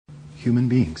human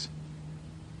beings.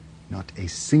 Not a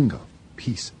single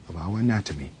piece of our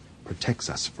anatomy protects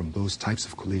us from those types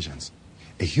of collisions.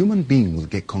 A human being will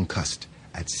get concussed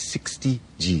at 60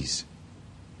 Gs.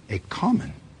 A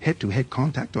common head-to-head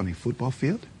contact on a football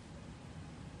field,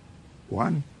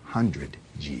 100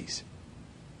 Gs.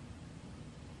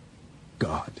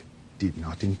 God did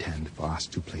not intend for us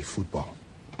to play football.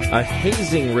 A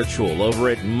hazing ritual over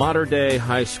at Mater Dei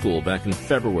High School back in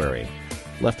February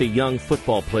left a young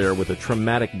football player with a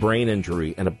traumatic brain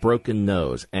injury and a broken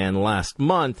nose. And last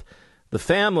month, the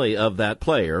family of that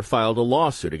player filed a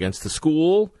lawsuit against the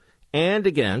school and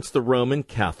against the Roman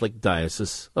Catholic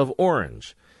Diocese of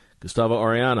Orange. Gustavo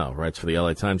Arellano writes for the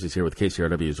LA Times. He's here with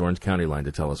KCRW's Orange County line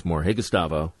to tell us more. Hey,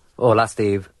 Gustavo. Hola,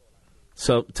 Steve.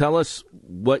 So tell us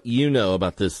what you know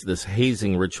about this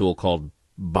hazing ritual called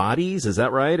Bodies. Is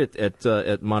that right,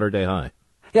 at Mater Dei High?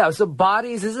 Yeah, so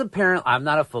Bodies is apparent. I'm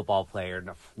not a football player,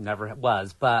 never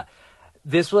was, but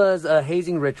this was a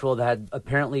hazing ritual that had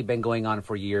apparently been going on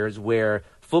for years where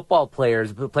football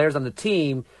players on the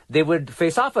team, they would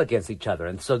face off against each other.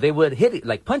 And so they would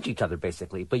punch each other,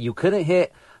 basically. But you couldn't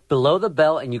hit below the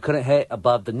belt and you couldn't hit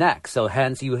above the neck. So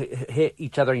hence you hit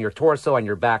each other in your torso, on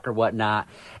your back or whatnot.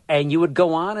 And you would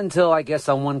go on until, I guess,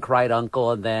 someone cried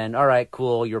uncle, and then, all right,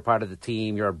 cool, you're part of the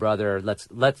team, you're a brother,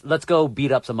 let's go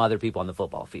beat up some other people on the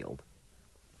football field.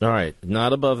 All right,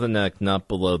 not above the neck, not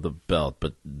below the belt,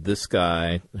 but this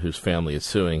guy, whose family is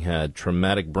suing, had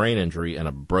traumatic brain injury and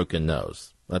a broken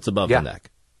nose. That's above the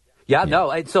neck. Yeah,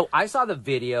 no. And so I saw the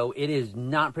video. It is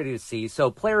not pretty to see. So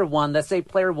player one, let's say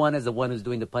player one is the one who's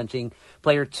doing the punching.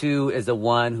 Player two is the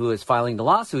one who is filing the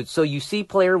lawsuit. So you see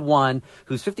player one,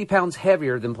 who's 50 pounds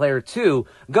heavier than player two,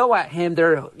 go at him.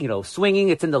 They're, swinging.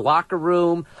 It's in the locker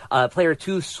room. Player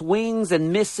two swings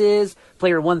and misses.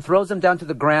 Player one throws him down to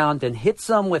the ground and hits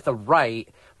him with a right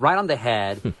on the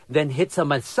head, then hits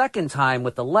him a second time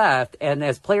with the left. And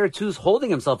as player two's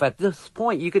holding himself, at this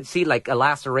point, you could see like a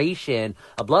laceration,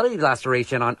 a bloody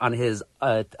laceration on his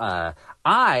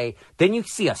eye. Then you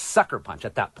see a sucker punch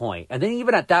at that point. And then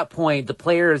even at that point, the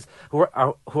players who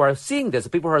are seeing this,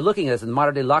 the people who are looking at this in the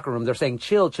Mater Dei locker room, they're saying,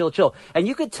 chill, chill, chill. And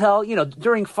you could tell,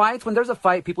 during fights, when there's a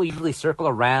fight, people usually circle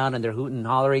around and they're hooting and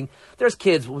hollering. There's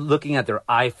kids looking at their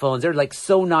iPhones. They're like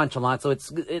so nonchalant. So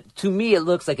to me, it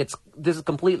looks like this is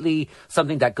completely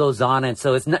something that goes on. And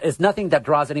so it's nothing that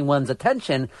draws anyone's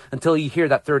attention until you hear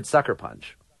that third sucker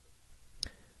punch.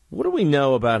 What do we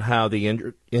know about how the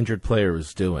injured player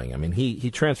is doing? I mean,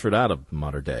 he transferred out of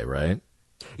Mater Dei, right?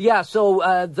 Yeah,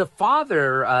 so the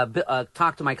father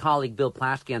talked to my colleague Bill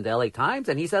Plaschke on the LA Times,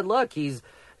 and he said, look, he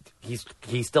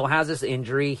still has this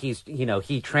injury.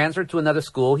 He transferred to another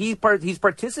school. He's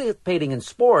participating in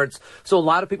sports. So a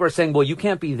lot of people are saying, well, you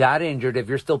can't be that injured if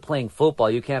you're still playing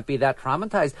football. You can't be that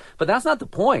traumatized. But that's not the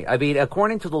point. I mean,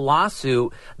 according to the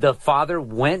lawsuit, the father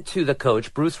went to the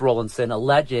coach, Bruce Rollinson, a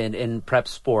legend in prep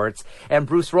sports. And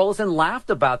Bruce Rollinson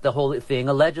laughed about the whole thing,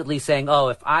 allegedly saying, oh,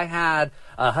 if I had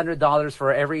 $100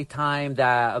 for every time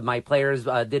that my players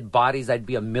did bodies, I'd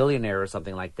be a millionaire or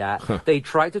something like that. They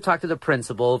tried to talk to the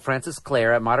principal, Francis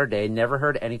Clare at Mater Dei, never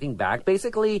heard anything back.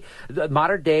 Basically,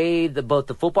 Mater Dei, both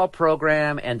the football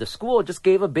program and the school just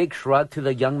gave a big shrug to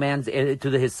the young man's,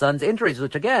 his son's injuries,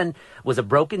 which again was a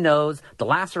broken nose, the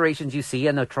lacerations you see,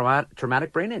 and the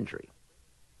traumatic brain injury.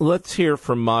 Let's hear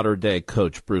from Mater Dei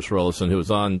coach Bruce Rollinson, who was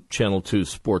on Channel 2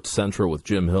 Sports Central with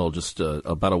Jim Hill just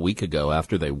about a week ago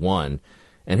after they won.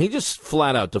 And he just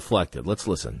flat out deflected. Let's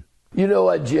listen. You know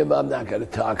what, Jim? I'm not going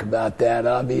to talk about that,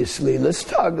 obviously. Let's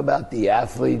talk about the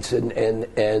athletes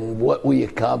and what we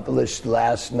accomplished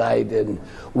last night and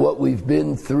what we've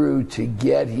been through to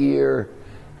get here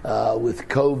with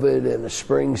COVID and the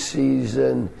spring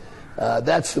season.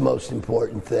 That's the most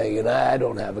important thing, and I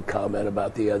don't have a comment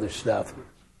about the other stuff.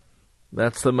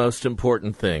 That's the most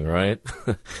important thing, right?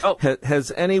 Oh.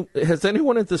 Has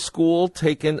anyone at the school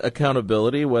taken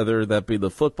accountability, whether that be the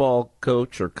football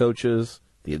coach or coaches,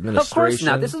 the administration? Of course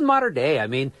not. This is Mater Dei. I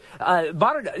mean,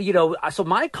 so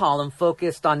my column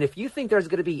focused on if you think there's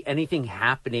going to be anything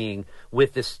happening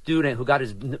with the student who got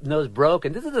his nose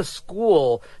broken. This is a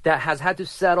school that has had to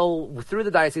settle through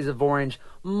the Diocese of Orange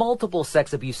multiple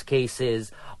sex abuse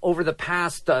cases over the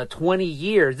past 20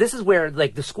 years. This is where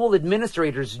the school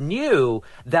administrators knew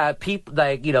that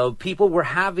people were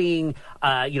having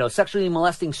sexually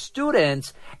molesting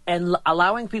students and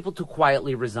allowing people to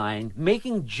quietly resign,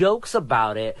 making jokes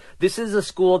about it. This is a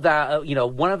school that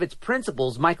one of its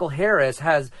principals, Michael Harris,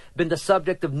 has been the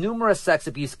subject of numerous sex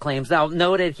abuse claims. Now,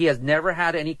 noted he has never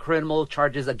had any criminal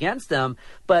charges against him,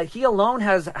 but he alone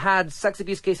has had sex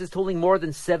abuse cases totaling more than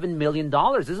 $7 million.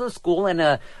 This is a school in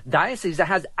a diocese that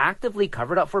has actively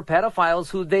covered up for pedophiles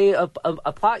who they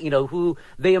apply, who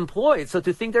they employ. So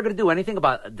to think they're going to do anything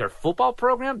about their football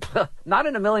program, not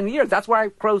in a million years. That's why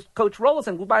Coach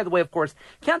Rollison, who, by the way, of course,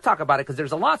 can't talk about it because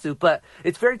there's a lawsuit, but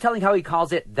it's very telling how he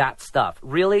calls it that stuff.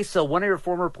 Really? So one of your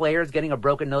former players getting a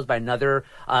broken nose by another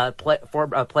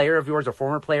player of yours or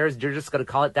former players, you're just going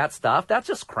to call it that stuff? That's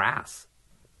just crass.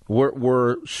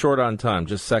 We're short on time,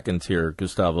 just seconds here,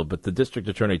 Gustavo, but the district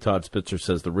attorney, Todd Spitzer,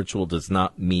 says the ritual does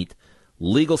not meet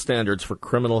legal standards for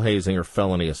criminal hazing or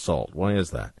felony assault. Why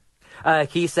is that?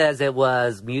 He says it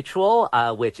was mutual,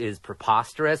 which is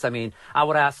preposterous. I mean, I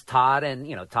would ask Todd,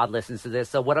 and, Todd listens to this.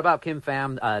 So what about Kim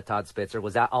Pham, Todd Spitzer?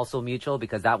 Was that also mutual?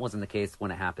 Because that wasn't the case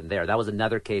when it happened there. That was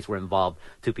another case where it involved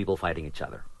two people fighting each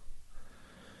other.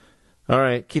 All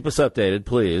right, keep us updated,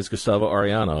 please. Gustavo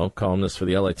Arellano, columnist for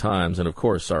the LA Times, and, of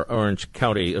course, our Orange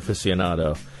County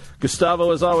aficionado.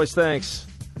 Gustavo, as always, thanks.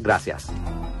 Gracias.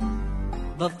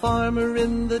 The farmer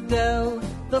in the dell,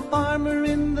 the farmer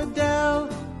in the dell.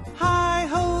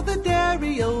 Hi-ho, the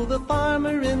dairy-o, the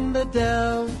farmer in the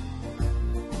dell.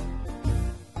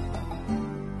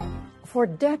 For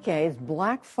decades,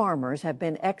 black farmers have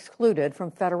been excluded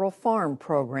from federal farm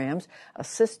programs, a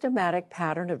systematic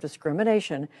pattern of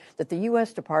discrimination that the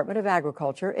U.S. Department of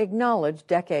Agriculture acknowledged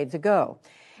decades ago.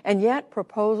 And yet,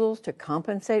 proposals to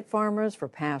compensate farmers for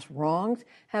past wrongs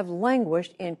have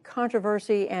languished in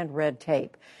controversy and red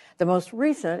tape. The most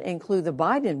recent include the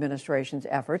Biden administration's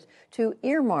efforts to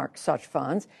earmark such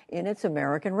funds in its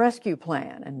American Rescue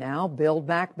Plan and now Build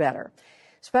Back Better.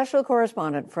 Special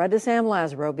correspondent Fred DeSam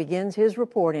Lazaro begins his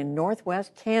report in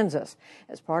northwest Kansas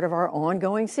as part of our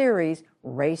ongoing series,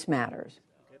 Race Matters.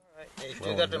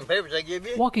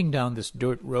 Walking down this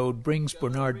dirt road brings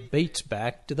Bernard Bates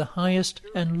back to the highest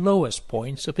and lowest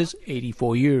points of his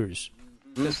 84 years.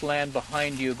 This land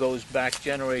behind you goes back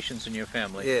generations in your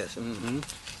family. Yes,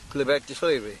 clear back to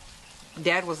slavery.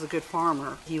 Dad was a good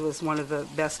farmer. He was one of the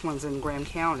best ones in Graham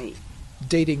County.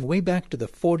 Dating way back to the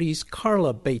 40s,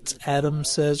 Carla Bates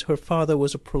Adams says her father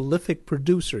was a prolific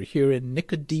producer here in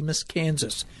Nicodemus,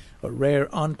 Kansas, a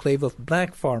rare enclave of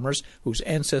black farmers whose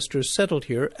ancestors settled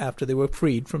here after they were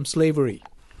freed from slavery.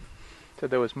 So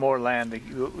there was more land.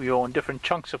 You own different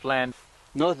chunks of land.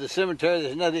 North of the cemetery,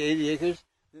 there's another 80 acres.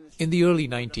 In the early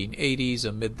 1980s,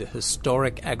 amid the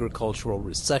historic agricultural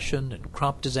recession and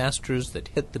crop disasters that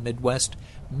hit the Midwest,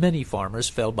 many farmers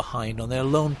fell behind on their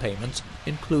loan payments,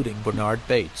 including Bernard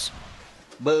Bates.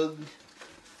 Bugs,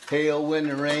 hail, wind,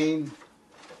 and rain,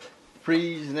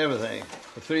 freeze, and everything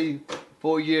for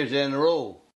 3-4 years in a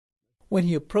row. When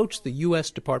he approached the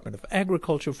U.S. Department of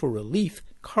Agriculture for relief,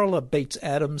 Carla Bates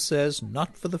Adams says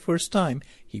not for the first time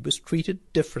he was treated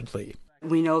differently.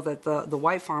 We know that the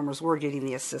white farmers were getting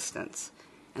the assistance,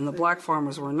 and the black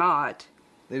farmers were not.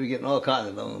 They were getting all kinds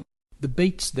of loans. The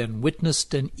Bates then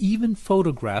witnessed and even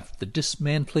photographed the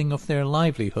dismantling of their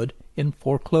livelihood in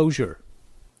foreclosure.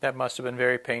 That must have been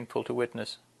very painful to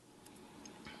witness.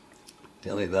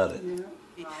 Tell me about it.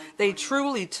 Yeah. They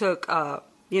truly took, our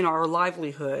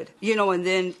livelihood, and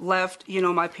then left,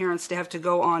 my parents to have to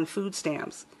go on food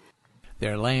stamps.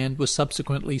 Their land was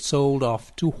subsequently sold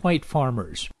off to white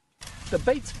farmers. The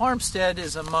Bates farmstead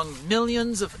is among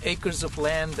millions of acres of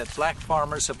land that black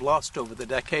farmers have lost over the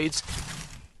decades.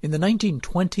 In the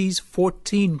 1920s,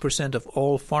 14% of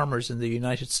all farmers in the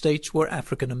United States were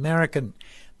African American.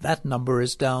 That number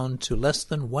is down to less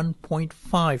than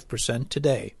 1.5%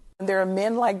 today. There are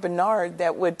men like Bernard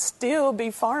that would still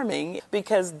be farming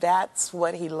because that's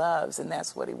what he loves and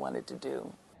that's what he wanted to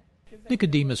do.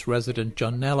 Nicodemus resident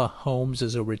Jonella Holmes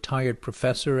is a retired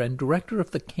professor and director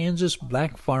of the Kansas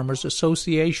Black Farmers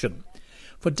Association.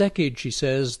 For decades, she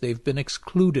says, they've been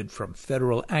excluded from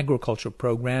federal agriculture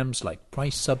programs like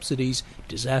price subsidies,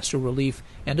 disaster relief,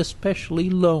 and especially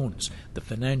loans, the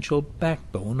financial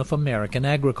backbone of American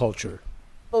agriculture.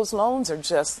 Those loans are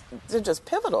just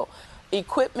pivotal.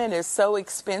 Equipment is so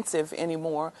expensive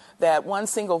anymore that one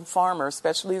single farmer,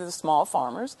 especially the small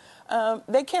farmers,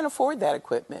 they can't afford that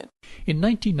equipment. In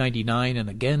 1999 and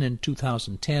again in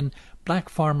 2010, black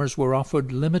farmers were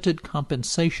offered limited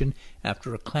compensation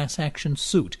after a class action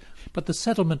suit, but the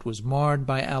settlement was marred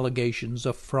by allegations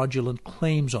of fraudulent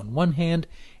claims on one hand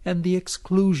and the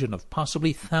exclusion of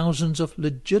possibly thousands of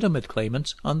legitimate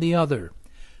claimants on the other.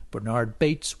 Bernard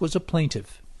Bates was a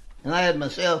plaintiff. And I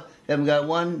myself haven't got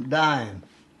one dime.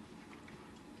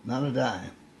 Not a dime.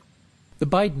 The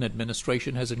Biden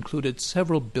administration has included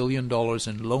several $1 billion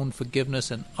in loan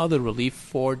forgiveness and other relief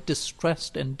for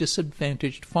distressed and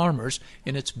disadvantaged farmers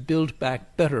in its Build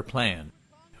Back Better plan.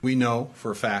 We know for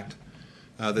a fact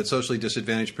that socially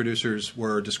disadvantaged producers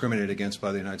were discriminated against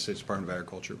by the United States Department of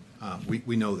Agriculture.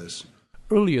 We know this.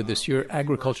 Earlier this year,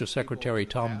 Agriculture Secretary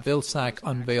Tom Vilsack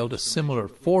unveiled a similar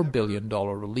 $4 billion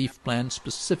relief plan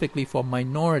specifically for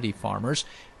minority farmers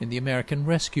in the American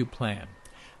Rescue Plan.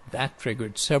 That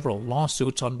triggered several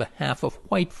lawsuits on behalf of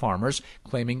white farmers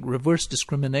claiming reverse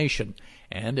discrimination,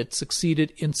 and it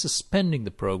succeeded in suspending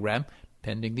the program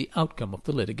pending the outcome of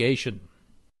the litigation.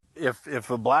 If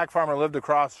a black farmer lived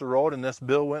across the road and this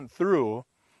bill went through,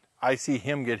 I see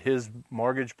him get his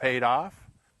mortgage paid off.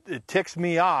 It ticks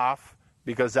me off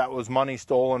because that was money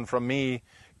stolen from me,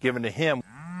 given to him.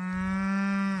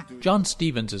 John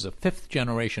Stevens is a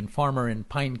fifth-generation farmer in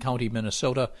Pine County,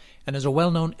 Minnesota, and is a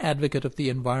well-known advocate of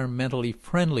the environmentally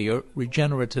friendlier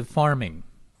regenerative farming.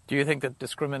 Do you think that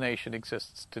discrimination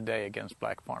exists today against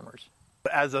black farmers?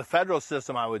 As a federal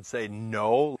system, I would say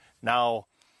no. Now,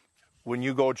 when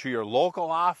you go to your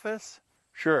local office,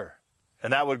 sure,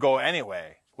 and that would go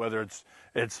anyway, whether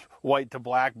it's white to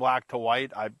black, black to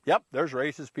white. Yep, there's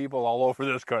racist people all over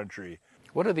this country.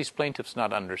 What are these plaintiffs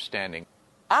not understanding?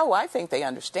 Oh, I think they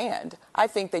understand. I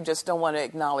think they just don't want to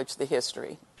acknowledge the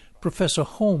history. Professor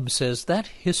Holmes says that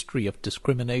history of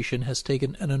discrimination has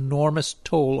taken an enormous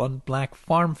toll on black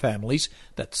farm families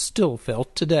that's still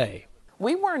felt today.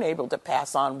 We weren't able to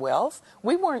pass on wealth.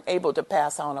 We weren't able to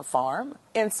pass on a farm.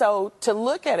 And so to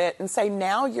look at it and say,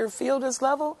 now your field is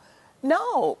level,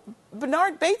 no.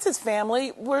 Bernard Bates's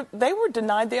family, were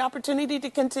denied the opportunity to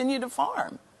continue to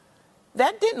farm.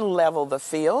 That didn't level the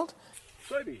field.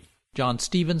 John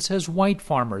Stevens says white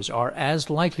farmers are as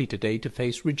likely today to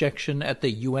face rejection at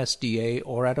the USDA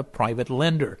or at a private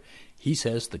lender. He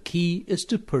says the key is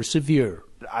to persevere.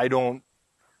 I don't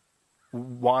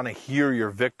want to hear your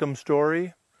victim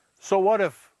story. So what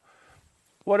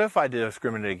if I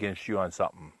discriminate against you on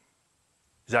something?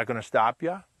 Is that going to stop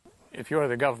you? If you're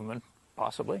the government,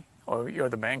 possibly, or you're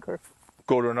the banker.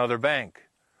 Go to another bank.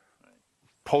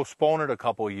 Postpone it a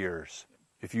couple years.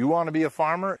 If you want to be a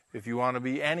farmer, if you want to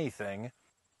be anything,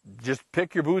 just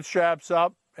pick your bootstraps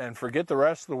up and forget the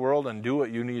rest of the world and do what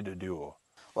you need to do.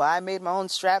 Well, I made my own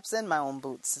straps and my own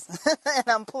boots, and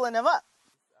I'm pulling them up.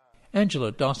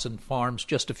 Angela Dawson farms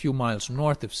just a few miles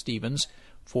north of Stevens.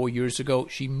 4 years ago,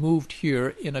 she moved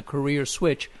here in a career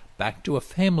switch back to a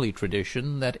family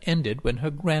tradition that ended when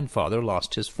her grandfather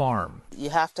lost his farm.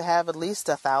 You have to have at least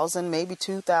 1,000, maybe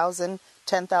 2,000,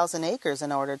 10,000 acres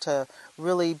in order to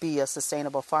really be a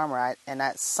sustainable farmer, and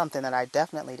that's something that I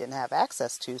definitely didn't have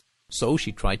access to. So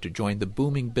she tried to join the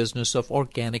booming business of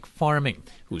organic farming,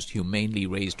 whose humanely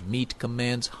raised meat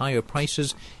commands higher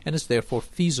prices and is therefore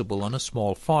feasible on a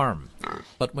small farm.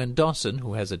 But when Dawson,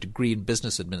 who has a degree in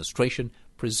business administration,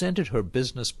 presented her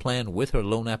business plan with her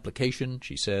loan application,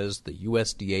 she says the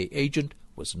USDA agent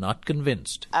was not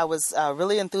convinced. I was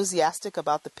really enthusiastic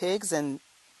about the pigs, and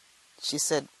she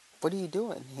said, "What are you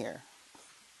doing here?"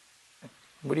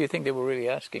 What do you think they were really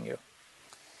asking you?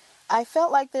 I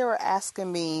felt like they were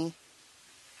asking me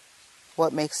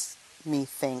what makes me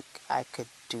think I could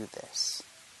do this.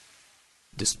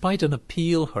 Despite an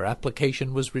appeal, her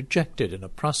application was rejected in a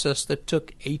process that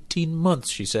took 18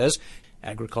 months, she says.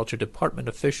 Agriculture Department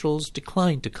officials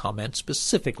declined to comment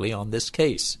specifically on this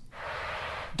case.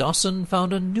 Dawson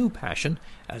found a new passion,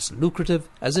 as lucrative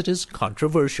as it is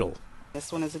controversial.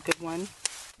 This one is a good one.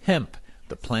 Hemp.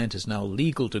 The plant is now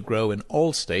legal to grow in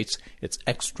all states. Its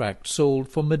extract sold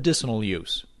for medicinal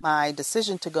use. My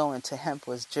decision to go into hemp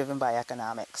was driven by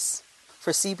economics.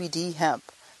 For CBD hemp,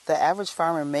 the average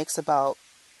farmer makes about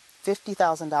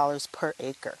 $50,000 per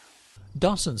acre.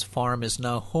 Dawson's farm is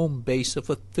now home base of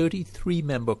a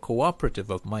 33-member cooperative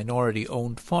of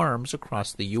minority-owned farms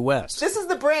across the U.S. This is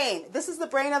the brain. This is the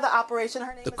brain of the operation.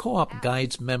 Her name The co-op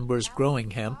guides members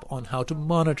growing hemp on how to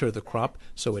monitor the crop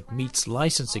so it meets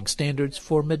licensing standards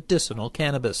for medicinal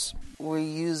cannabis. We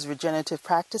use regenerative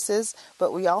practices,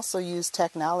 but we also use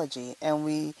technology, and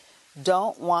we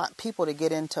don't want people to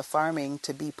get into farming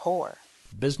to be poor.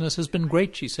 Business has been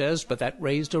great, she says, but that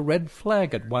raised a red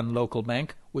flag at one local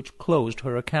bank, which closed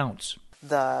her accounts.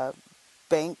 The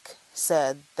bank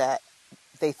said that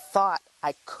they thought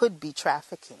I could be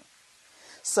trafficking.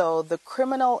 So the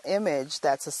criminal image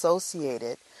that's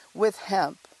associated with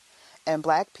hemp and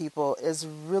black people is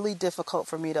really difficult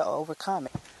for me to overcome.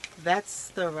 That's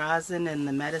the rosin and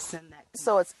the medicine.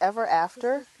 So it's ever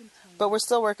after, but we're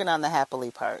still working on the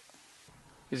happily part.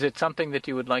 Is it something that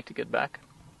you would like to get back?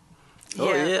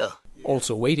 Oh, yeah.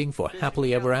 Also waiting for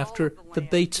happily ever after, the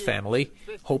Bates family,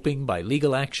 hoping by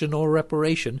legal action or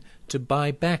reparation to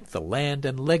buy back the land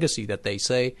and legacy that they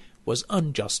say was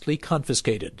unjustly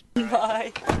confiscated.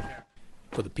 Bye.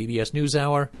 For the PBS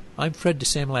NewsHour, I'm Fred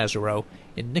DeSam Lazaro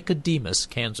in Nicodemus,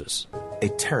 Kansas. A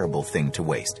terrible thing to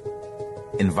waste.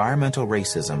 Environmental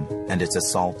racism and its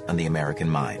assault on the American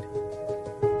mind.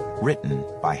 Written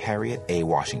by Harriet A.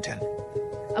 Washington.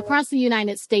 Across the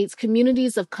United States,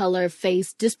 communities of color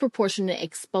face disproportionate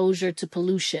exposure to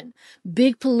pollution.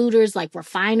 Big polluters like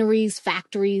refineries,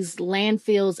 factories,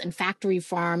 landfills, and factory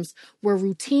farms were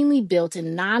routinely built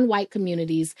in non-white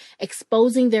communities,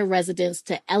 exposing their residents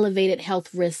to elevated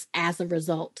health risks as a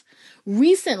result.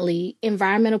 Recently,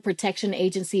 Environmental Protection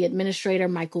Agency Administrator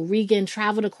Michael Regan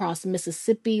traveled across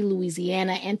Mississippi,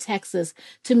 Louisiana, and Texas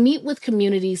to meet with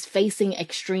communities facing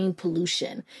extreme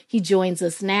pollution. He joins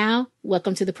us now.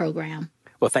 Welcome to the program.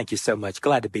 Well, thank you so much.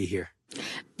 Glad to be here.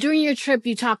 During your trip,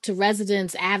 you talked to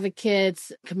residents,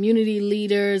 advocates, community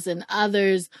leaders, and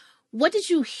others. What did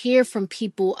you hear from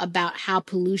people about how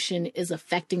pollution is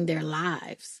affecting their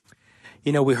lives?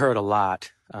 You know, we heard a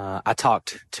lot. I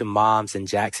talked to moms in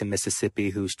Jackson,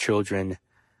 Mississippi, whose children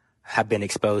have been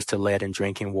exposed to lead in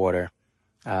drinking water,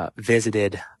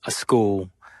 visited a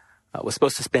school, was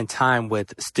supposed to spend time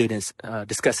with students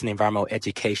discussing environmental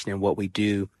education and what we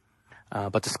do,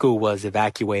 but the school was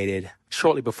evacuated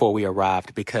shortly before we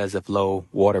arrived because of low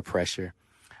water pressure.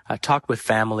 I talked with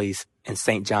families in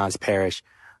St. John's Parish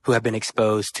who have been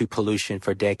exposed to pollution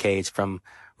for decades from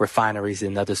refineries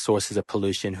and other sources of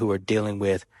pollution, who are dealing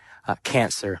with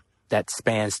cancer that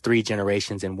spans 3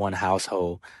 generations in one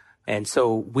household. And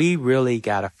so we really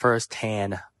got a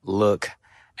firsthand look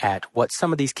at what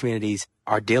some of these communities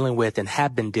are dealing with and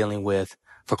have been dealing with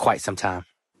for quite some time.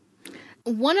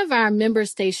 One of our member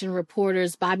station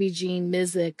reporters, Bobby Jean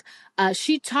Mizik,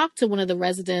 she talked to one of the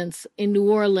residents in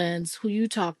New Orleans who you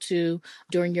talked to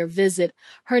during your visit.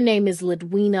 Her name is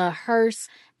Lidwina Hurst,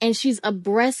 and she's a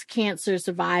breast cancer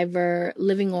survivor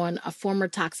living on a former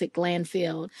toxic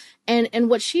landfill. And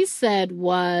what she said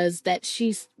was that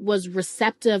she was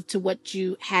receptive to what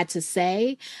you had to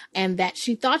say and that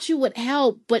she thought you would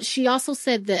help. But she also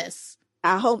said this: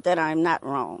 I hope that I'm not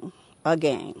wrong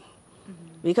again.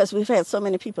 Because we've had so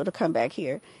many people to come back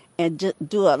here and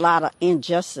do a lot of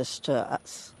injustice to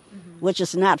us, which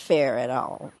is not fair at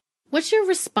all. What's your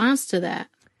response to that?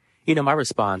 You know, my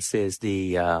response is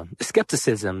the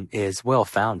skepticism is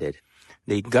well-founded.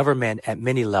 The government at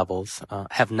many levels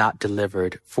have not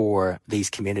delivered for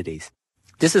these communities.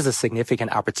 This is a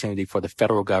significant opportunity for the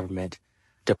federal government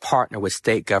to partner with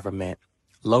state government,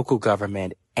 local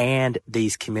government, and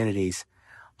these communities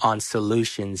on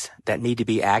solutions that need to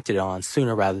be acted on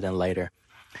sooner rather than later.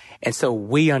 And so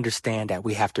we understand that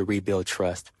we have to rebuild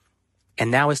trust. And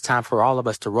now it's time for all of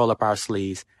us to roll up our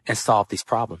sleeves and solve these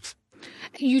problems.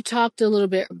 You talked a little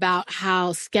bit about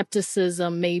how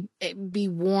skepticism may be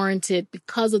warranted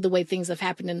because of the way things have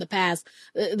happened in the past.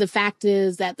 The fact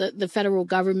is that the federal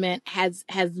government has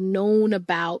known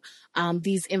about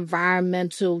these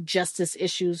environmental justice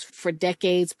issues for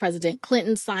decades. President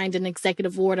Clinton signed an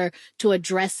executive order to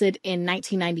address it in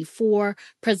 1994.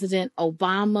 President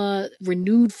Obama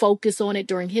renewed focus on it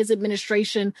during his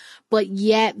administration, but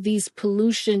yet these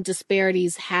pollution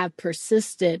disparities have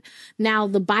persisted. Now,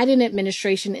 the Biden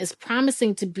administration is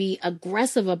promising to be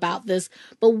aggressive about this,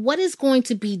 but what is going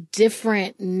to be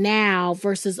different now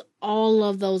versus all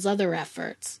of those other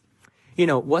efforts? You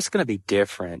know, what's going to be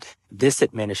different? This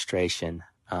administration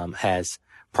has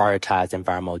prioritized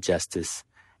environmental justice,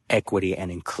 equity,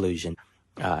 and inclusion.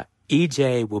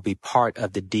 EJ will be part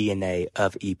of the DNA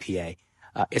of EPA.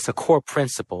 It's a core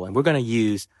principle, and we're going to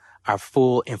use our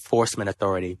full enforcement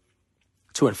authority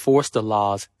to enforce the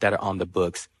laws that are on the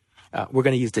books. We're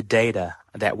going to use the data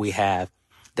that we have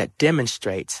that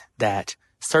demonstrates that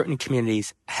certain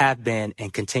communities have been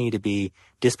and continue to be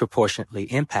disproportionately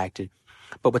impacted.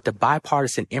 But with the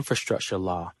bipartisan infrastructure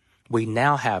law, we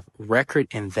now have record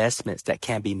investments that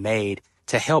can be made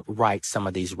to help right some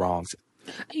of these wrongs.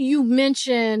 You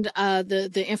mentioned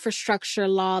the infrastructure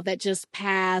law that just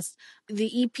passed. The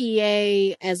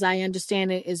EPA, as I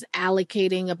understand it, is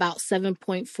allocating about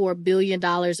 $7.4 billion in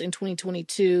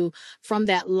 2022 from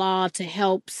that law to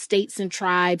help states and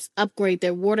tribes upgrade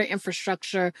their water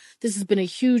infrastructure. This has been a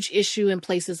huge issue in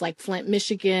places like Flint,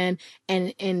 Michigan,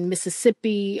 and in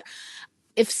Mississippi.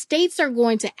 If states are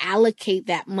going to allocate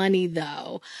that money,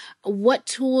 though, what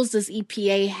tools does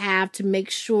EPA have to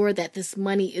make sure that this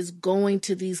money is going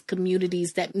to these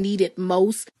communities that need it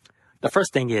most? The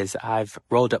first thing is I've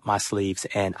rolled up my sleeves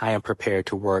and I am prepared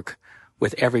to work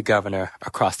with every governor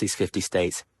across these 50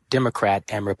 states, Democrat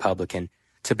and Republican,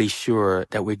 to be sure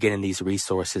that we're getting these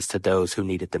resources to those who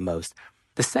need it the most.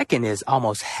 The second is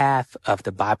almost half of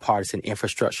the bipartisan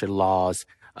infrastructure laws,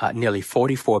 nearly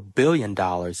 $44 billion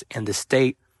in the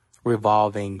state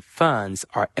revolving funds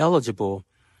are eligible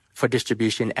for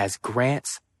distribution as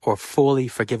grants or fully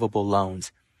forgivable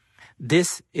loans.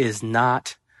 This is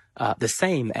not the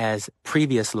same as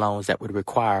previous loans that would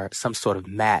require some sort of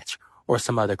match or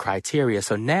some other criteria.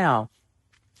 So now,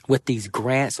 with these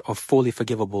grants or fully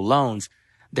forgivable loans,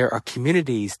 there are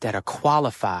communities that are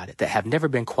qualified that have never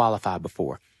been qualified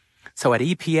before. So at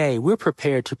EPA, we're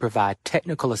prepared to provide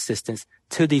technical assistance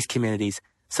to these communities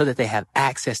so that they have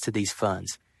access to these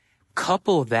funds.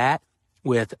 Couple that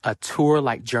with a tour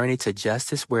like Journey to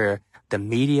Justice, where the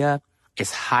media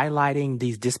is highlighting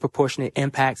these disproportionate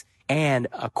impacts, and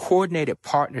a coordinated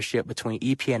partnership between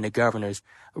EPA and the governors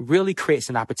really creates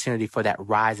an opportunity for that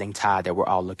rising tide that we're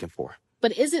all looking for.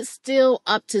 But is it still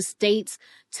up to states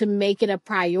to make it a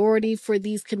priority for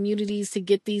these communities to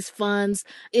get these funds?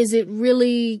 Is it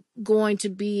really going to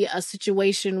be a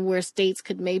situation where states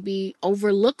could maybe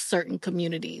overlook certain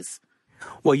communities?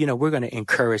 Well, we're going to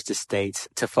encourage the states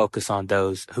to focus on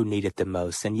those who need it the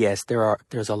most. And yes,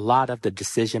 there's a lot of the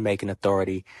decision-making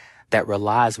authority that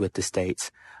relies with the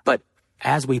states. But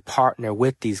as we partner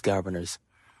with these governors,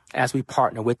 as we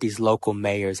partner with these local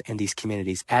mayors and these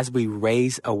communities, as we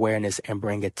raise awareness and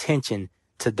bring attention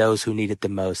to those who need it the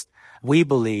most, we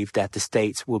believe that the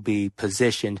states will be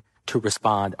positioned to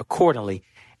respond accordingly.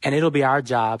 And it'll be our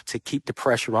job to keep the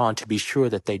pressure on to be sure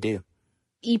that they do.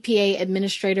 EPA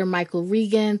Administrator Michael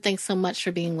Regan, thanks so much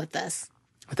for being with us.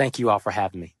 Thank you all for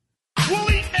having me.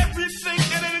 We'll eat everything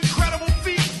in an incredible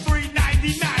feat.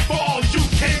 $3.99 for all you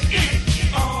can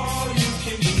eat. All you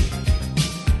can eat.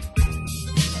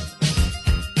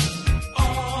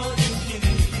 All you can eat.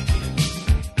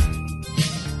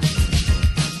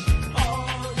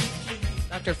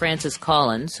 Dr. Francis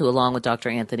Collins, who along with Dr.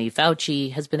 Anthony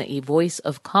Fauci has been a voice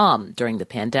of calm during the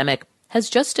pandemic, has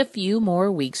just a few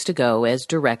more weeks to go as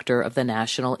director of the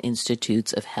National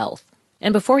Institutes of Health.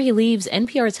 And before he leaves,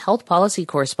 NPR's health policy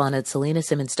correspondent Selena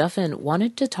Simmons-Duffin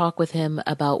wanted to talk with him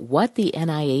about what the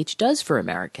NIH does for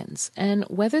Americans and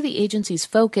whether the agency's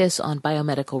focus on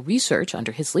biomedical research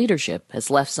under his leadership has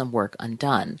left some work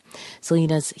undone.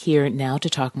 Selena's here now to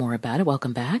talk more about it.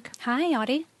 Welcome back. Hi,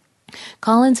 Audie.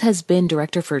 Collins has been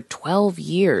director for 12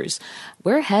 years.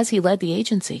 Where has he led the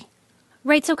agency?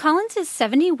 Right, so Collins is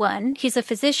 71. He's a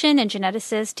physician and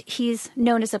geneticist. He's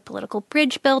known as a political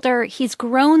bridge builder. He's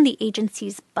grown the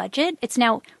agency's budget. It's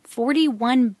now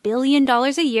 $41 billion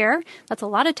a year. That's a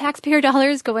lot of taxpayer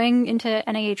dollars going into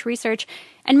NIH research.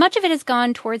 And much of it has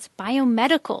gone towards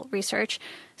biomedical research.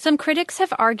 Some critics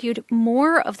have argued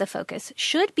more of the focus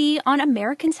should be on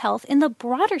Americans' health in the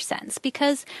broader sense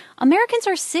because Americans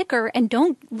are sicker and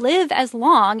don't live as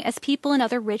long as people in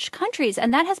other rich countries.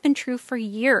 And that has been true for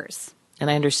years. And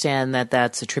I understand that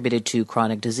that's attributed to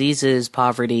chronic diseases,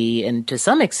 poverty, and to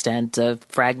some extent a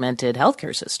fragmented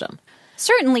healthcare system.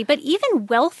 Certainly, but even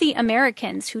wealthy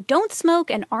Americans who don't smoke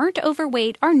and aren't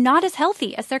overweight are not as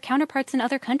healthy as their counterparts in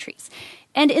other countries.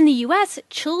 And in the U.S.,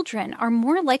 children are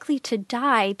more likely to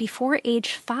die before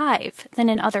age 5 than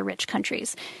in other rich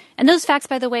countries. And those facts,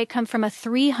 by the way, come from a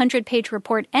 300-page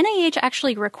report NIH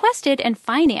actually requested and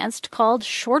financed called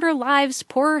Shorter Lives,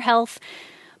 Poorer Health.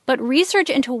 But research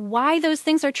into why those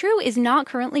things are true is not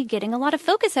currently getting a lot of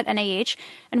focus at NIH.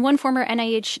 And one former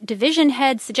NIH division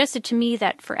head suggested to me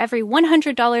that for every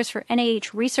 $100 for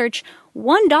NIH research,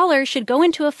 $1 should go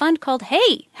into a fund called,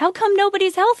 Hey, how come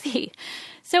nobody's healthy?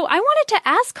 So I wanted to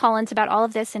ask Collins about all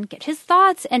of this and get his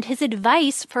thoughts and his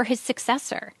advice for his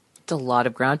successor. It's a lot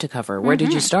of ground to cover. Where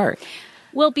did you start?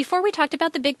 Well, before we talked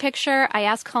about the big picture, I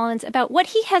asked Collins about what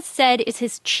he has said is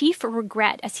his chief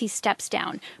regret as he steps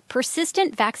down: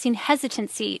 persistent vaccine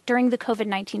hesitancy during the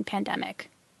COVID-19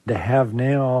 pandemic. To have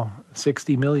now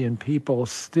 60 million people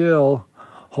still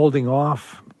holding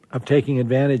off of taking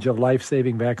advantage of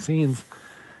life-saving vaccines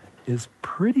is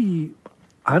pretty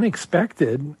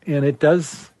unexpected, and it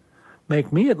does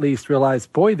make me at least realize,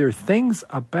 boy, there are things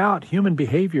about human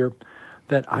behavior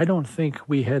that I don't think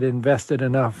we had invested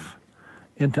enough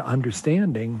into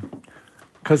understanding,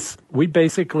 because we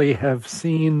basically have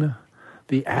seen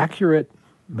the accurate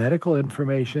medical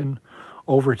information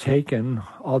overtaken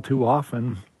all too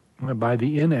often by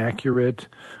the inaccurate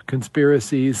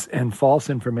conspiracies and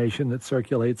false information that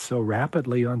circulates so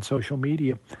rapidly on social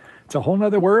media. It's a whole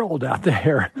other world out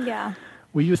there. Yeah.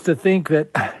 We used to think that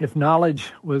if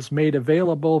knowledge was made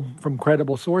available from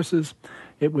credible sources,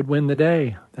 it would win the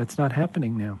day. That's not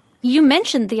happening now. You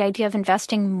mentioned the idea of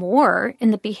investing more in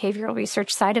the behavioral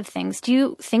research side of things. Do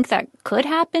you think that could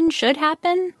happen, should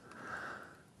happen?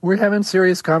 We're having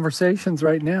serious conversations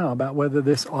right now about whether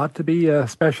this ought to be a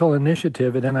special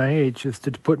initiative at NIH, is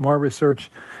to put more research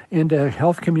into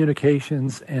health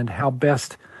communications and how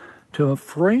best to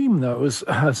frame those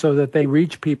so that they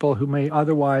reach people who may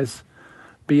otherwise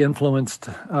be influenced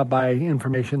by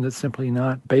information that's simply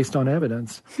not based on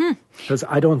evidence. Because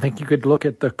I don't think you could look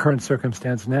at the current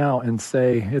circumstance now and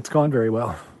say it's gone very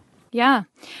well. Yeah.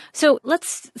 So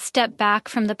let's step back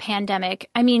from the pandemic.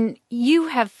 I mean, you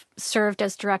have served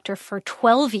as director for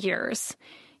 12 years.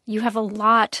 You have a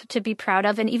lot to be proud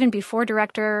of. And even before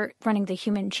director, running the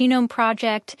Human Genome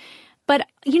Project. But,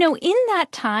 you know, in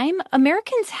that time,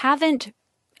 Americans haven't,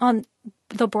 on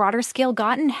the broader scale,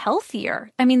 gotten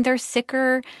healthier. I mean, they're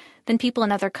sicker than people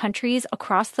in other countries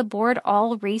across the board,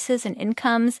 all races and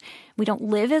incomes. We don't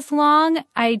live as long.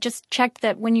 I just checked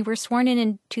that when you were sworn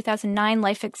in 2009,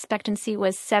 life expectancy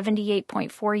was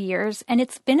 78.4 years, and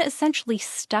it's been essentially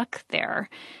stuck there.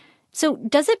 So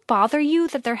does it bother you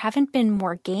that there haven't been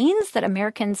more gains, that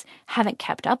Americans haven't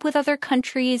kept up with other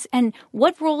countries? And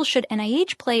what role should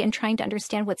NIH play in trying to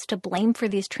understand what's to blame for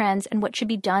these trends and what should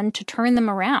be done to turn them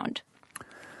around?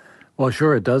 Well,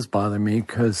 sure, it does bother me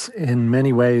because in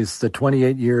many ways, the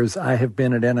 28 years I have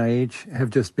been at NIH have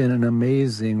just been an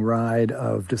amazing ride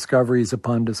of discoveries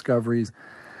upon discoveries.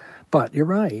 But you're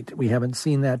right, we haven't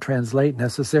seen that translate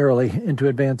necessarily into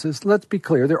advances. Let's be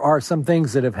clear, there are some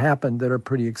things that have happened that are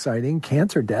pretty exciting.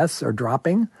 Cancer deaths are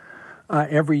dropping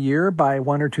every year by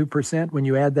 1 or 2%. When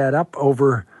you add that up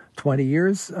over 20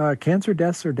 years, cancer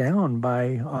deaths are down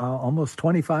by almost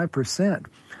 25%.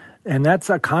 And that's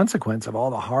a consequence of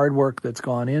all the hard work that's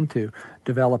gone into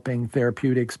developing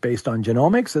therapeutics based on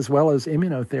genomics as well as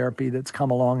immunotherapy that's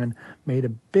come along and made a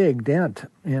big dent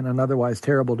in an otherwise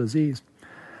terrible disease.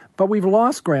 But we've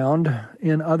lost ground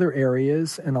in other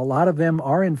areas, and a lot of them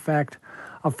are, in fact,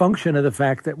 a function of the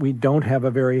fact that we don't have a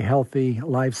very healthy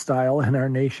lifestyle in our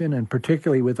nation, and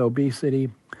particularly with obesity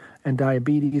and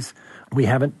diabetes. We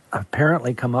haven't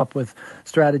apparently come up with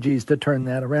strategies to turn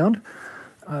that around.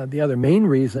 The other main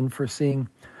reason for seeing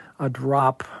a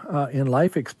drop in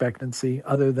life expectancy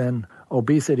other than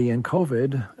obesity and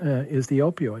COVID is the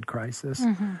opioid crisis.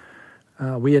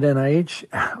 We at NIH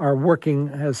are working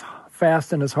as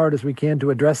fast and as hard as we can to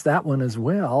address that one as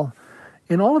well.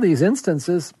 In all of these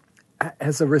instances,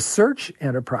 as a research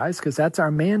enterprise, because that's our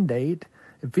mandate,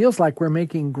 it feels like we're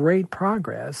making great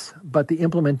progress, but the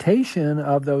implementation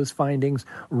of those findings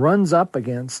runs up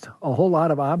against a whole lot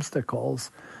of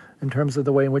obstacles in terms of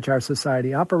the way in which our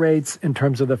society operates, in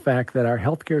terms of the fact that our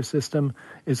healthcare system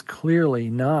is clearly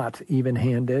not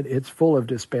even-handed. It's full of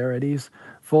disparities,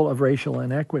 full of racial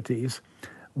inequities.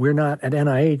 We're not at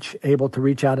NIH able to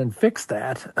reach out and fix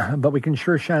that, but we can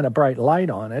sure shine a bright light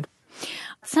on it.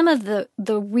 Some of the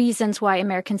reasons why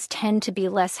Americans tend to be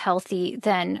less healthy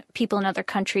than people in other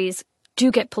countries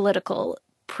do get political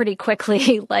pretty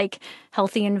quickly, like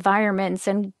healthy environments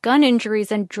and gun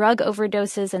injuries and drug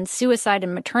overdoses and suicide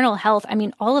and maternal health. I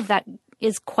mean, all of that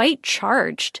is quite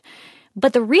charged.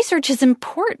 But the research is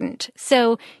important.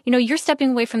 So, you know, you're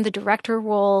stepping away from the director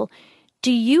role.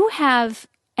 Do you have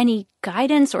any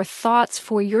guidance or thoughts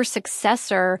for your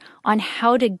successor on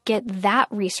how to get that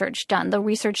research done, the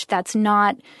research that's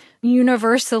not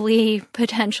universally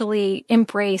potentially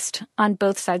embraced on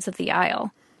both sides of the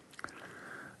aisle?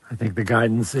 I think the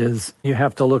guidance is you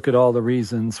have to look at all the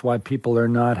reasons why people are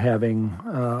not having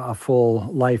a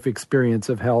full life experience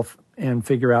of health and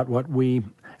figure out what we,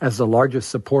 as the largest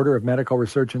supporter of medical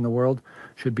research in the world,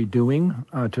 should be doing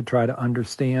to try to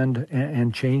understand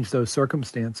and change those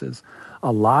circumstances.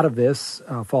 A lot of this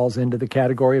falls into the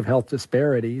category of health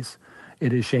disparities.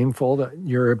 It is shameful that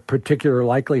your particular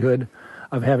likelihood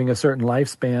of having a certain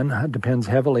lifespan depends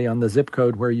heavily on the zip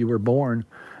code where you were born.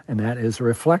 And that is a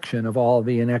reflection of all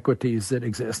the inequities that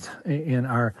exist in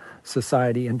our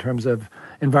society in terms of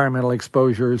environmental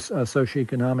exposures,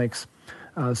 socioeconomics,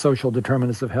 social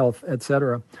determinants of health,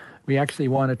 etc. We actually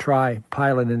want to try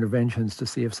pilot interventions to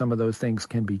see if some of those things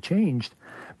can be changed.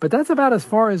 But that's about as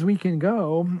far as we can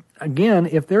go. Again,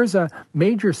 if there's a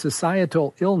major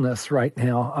societal illness right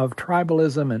now of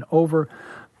tribalism and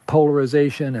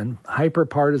over-polarization and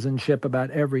hyper-partisanship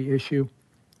about every issue,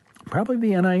 probably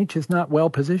the NIH is not well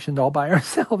positioned all by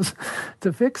ourselves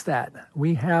to fix that.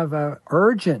 We have an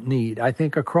urgent need, I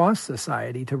think, across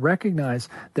society to recognize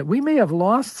that we may have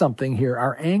lost something here,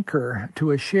 our anchor to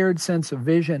a shared sense of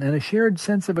vision and a shared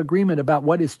sense of agreement about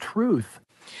what is truth.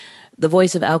 The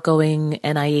voice of outgoing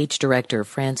NIH Director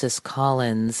Francis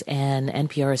Collins and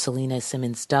NPR's Selena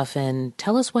Simmons-Duffin.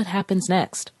 Tell us what happens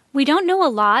next. We don't know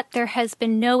a lot. There has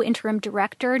been no interim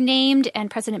director named, and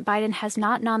President Biden has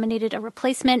not nominated a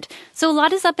replacement. So a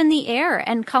lot is up in the air.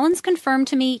 And Collins confirmed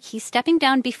to me he's stepping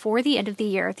down before the end of the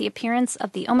year. The appearance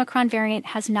of the Omicron variant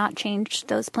has not changed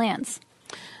those plans.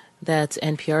 That's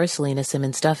NPR's Selena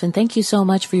Simmons-Duffin. Thank you so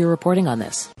much for your reporting on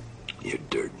this. You're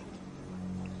dirt.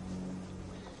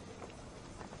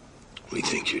 We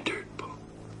think you're dirt, Paul.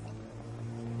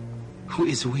 Who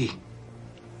is we?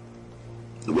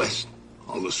 The West,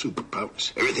 all the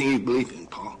superpowers, everything you believe in,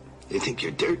 Paul. They think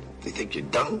you're dirt. They think you're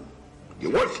dung.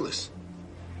 You're worthless.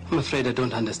 I'm afraid I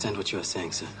don't understand what you are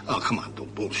saying, sir. Oh, come on,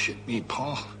 don't bullshit me,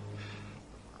 Paul.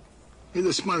 You're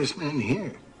the smartest man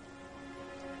here.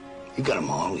 You got them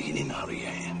all eating out of your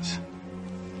hands.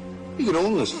 You could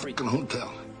own this freaking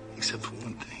hotel, except for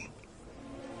one thing.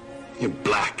 You're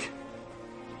black.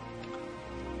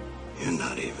 You're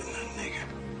not even a nigger.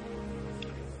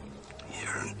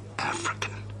 You're an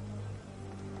African.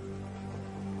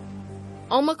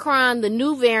 Omicron, the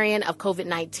new variant of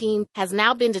COVID-19, has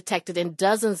now been detected in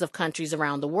dozens of countries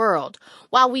around the world.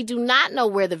 While we do not know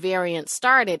where the variant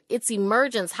started, its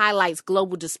emergence highlights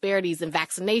global disparities in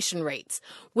vaccination rates,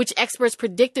 which experts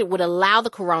predicted would allow the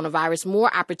coronavirus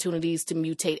more opportunities to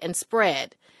mutate and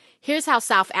spread. Here's how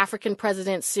South African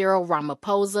President Cyril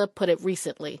Ramaphosa put it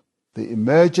recently. The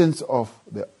emergence of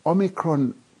the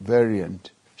Omicron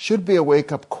variant should be a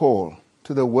wake-up call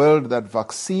to the world that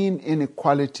vaccine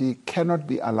inequality cannot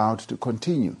be allowed to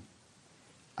continue.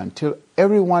 Until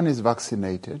everyone is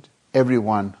vaccinated,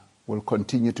 everyone will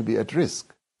continue to be at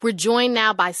risk. We're joined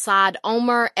now by Saad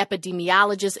Omer,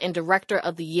 epidemiologist and director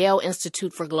of the Yale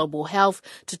Institute for Global Health,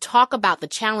 to talk about the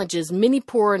challenges many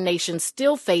poorer nations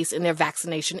still face in their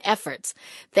vaccination efforts.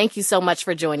 Thank you so much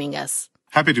for joining us.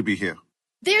 Happy to be here.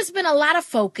 There's been a lot of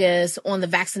focus on the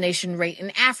vaccination rate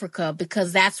in Africa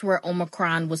because that's where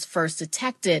Omicron was first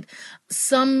detected.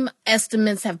 Some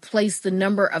estimates have placed the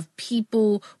number of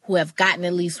people who have gotten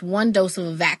at least one dose of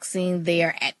a vaccine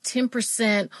there at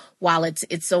 10%, while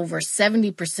it's over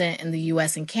 70% in the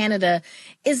U.S. and Canada.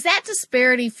 Is that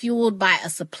disparity fueled by a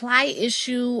supply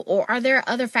issue, or are there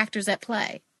other factors at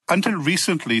play? Until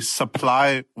recently,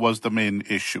 supply was the main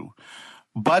issue.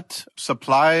 But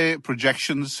supply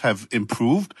projections have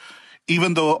improved,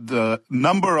 even though the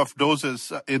number of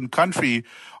doses in country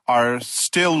are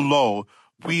still low.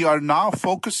 We are now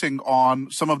focusing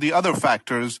on some of the other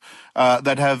factors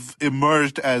that have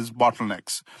emerged as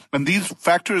bottlenecks. And these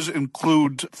factors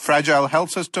include fragile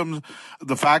health systems,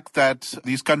 the fact that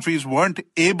these countries weren't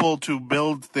able to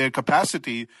build their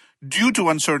capacity due to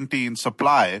uncertainty in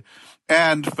supply,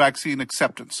 and vaccine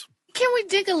acceptance. Can we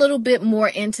dig a little bit more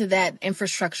into that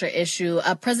infrastructure issue?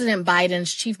 President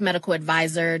Biden's chief medical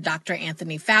advisor, Dr.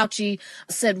 Anthony Fauci,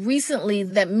 said recently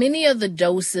that many of the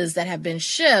doses that have been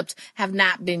shipped have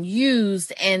not been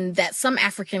used, and that some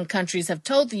African countries have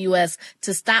told the U.S.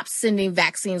 to stop sending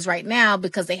vaccines right now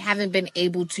because they haven't been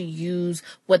able to use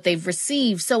what they've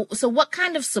received. So what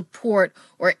kind of support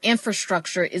or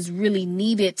infrastructure is really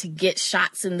needed to get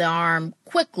shots in the arm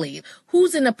quickly?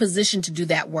 Who's in a position to do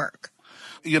that work?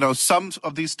 You know, some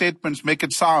of these statements make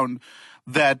it sound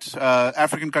that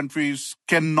African countries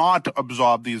cannot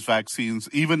absorb these vaccines,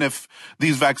 even if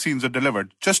these vaccines are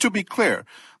delivered. Just to be clear,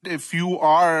 if you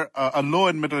are a low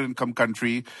and middle income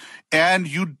country and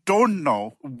you don't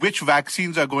know which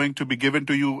vaccines are going to be given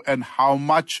to you and how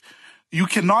much, you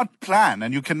cannot plan,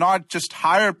 and you cannot just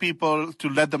hire people to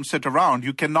let them sit around.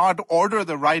 You cannot order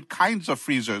the right kinds of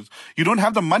freezers. You don't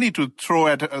have the money to throw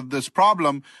at this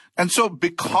problem. And so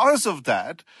because of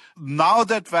that, now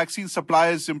that vaccine supply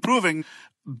is improving,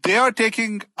 they are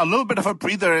taking a little bit of a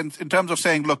breather in terms of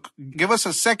saying, look, give us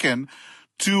a second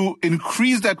to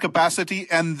increase that capacity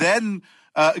and then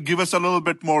give us a little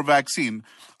bit more vaccine.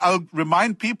 I'll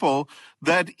remind people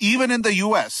that even in the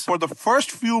U.S., for the first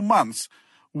few months,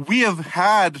 we have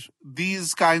had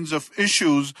these kinds of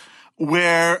issues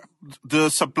where the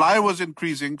supply was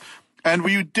increasing and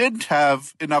we did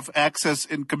have enough access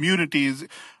in communities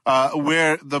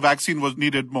where the vaccine was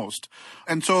needed most.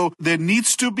 And so there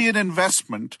needs to be an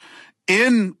investment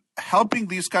in helping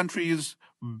these countries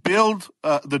build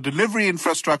the delivery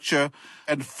infrastructure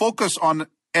and focus on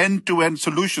end-to-end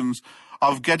solutions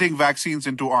of getting vaccines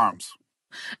into arms.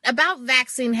 About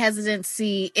vaccine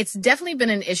hesitancy, it's definitely been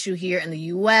an issue here in the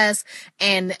U.S.,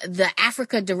 and the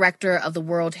Africa director of the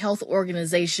World Health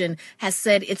Organization has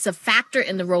said it's a factor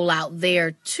in the rollout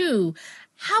there, too.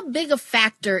 How big a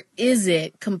factor is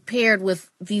it compared with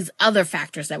these other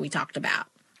factors that we talked about?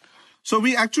 So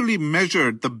we actually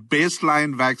measured the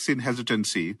baseline vaccine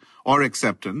hesitancy or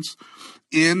acceptance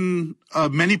in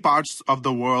many parts of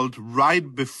the world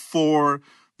right before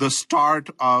the start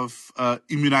of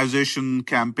immunization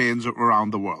campaigns around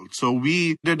the world. So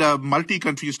we did a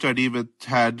multi-country study which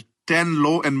had 10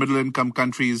 low and middle-income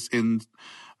countries in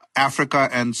Africa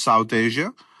and South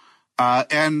Asia,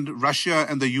 and Russia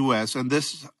and the U.S. And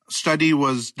this study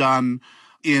was done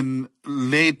in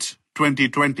late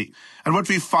 2020. And what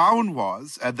we found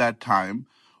was, at that time,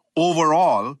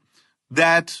 overall,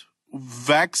 that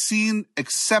vaccine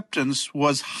acceptance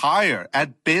was higher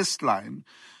at baseline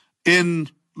in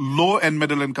low and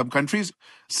middle income countries.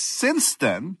 Since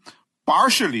then,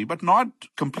 partially, but not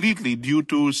completely, due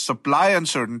to supply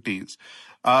uncertainties,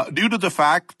 due to the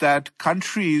fact that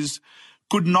countries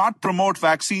could not promote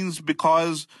vaccines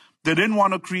because they didn't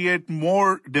want to create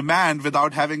more demand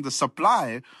without having the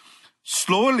supply,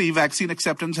 slowly vaccine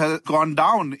acceptance has gone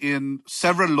down in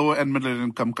several low and middle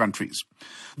income countries.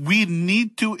 We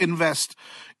need to invest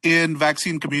in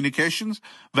vaccine communications,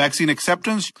 vaccine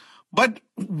acceptance, but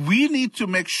we need to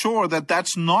make sure that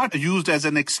that's not used as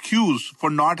an excuse for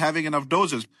not having enough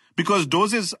doses, because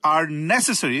doses are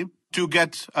necessary to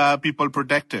get people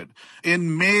protected.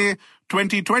 In May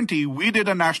 2020, we did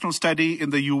a national study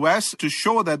in the U.S. to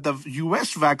show that the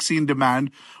U.S. vaccine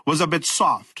demand was a bit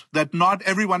soft, that not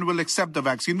everyone will accept the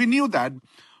vaccine. We knew that,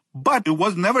 but it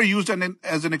was never used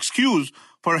as an excuse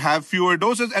for have fewer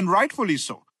doses, and rightfully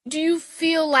so. Do you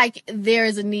feel like there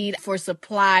is a need for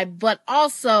supply, but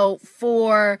also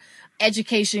for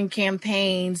education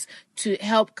campaigns to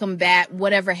help combat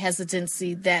whatever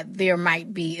hesitancy that there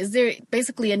might be? Is there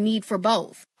basically a need for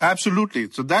both? Absolutely.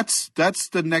 So that's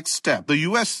the next step. The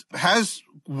U.S. has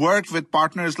worked with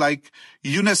partners like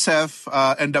UNICEF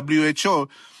and WHO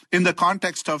in the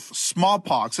context of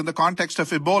smallpox, in the context of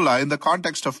Ebola, in the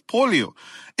context of polio.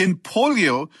 In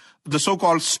polio, the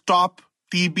so-called Stop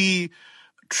TB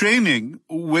training,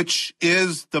 which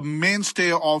is the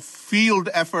mainstay of field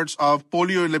efforts of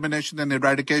polio elimination and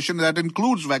eradication, that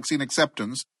includes vaccine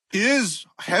acceptance, is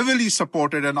heavily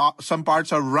supported, and some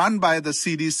parts are run by the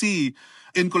CDC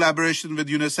in collaboration with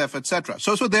UNICEF, etc.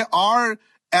 So there are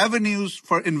avenues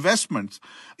for investments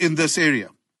in this area.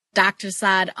 Dr.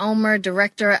 Saad Omer,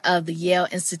 Director of the Yale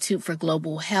Institute for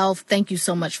Global Health, thank you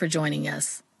so much for joining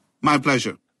us. My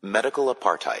pleasure. Medical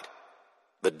apartheid.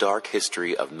 The dark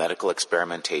history of medical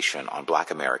experimentation on Black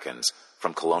Americans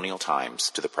from colonial times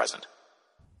to the present.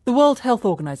 The World Health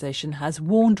Organization has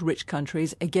warned rich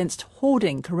countries against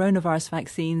hoarding coronavirus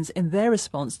vaccines in their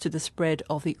response to the spread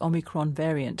of the Omicron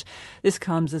variant. This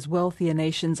comes as wealthier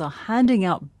nations are handing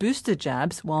out booster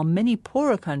jabs, while many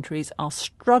poorer countries are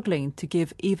struggling to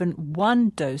give even one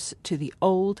dose to the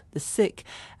old, the sick,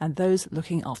 and those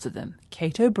looking after them.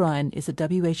 Kate O'Brien is the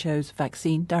WHO's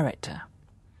vaccine director.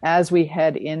 As we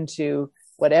head into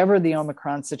whatever the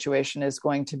Omicron situation is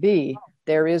going to be,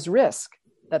 there is risk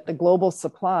that the global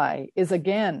supply is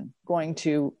again going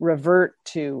to revert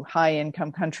to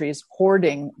high-income countries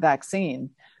hoarding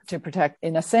vaccine to protect,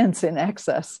 in a sense, in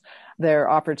excess, their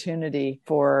opportunity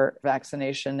for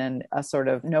vaccination and a sort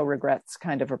of no-regrets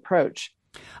kind of approach.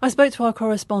 I spoke to our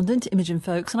correspondent, Imogen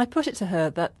Folks, and I put it to her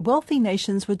that wealthy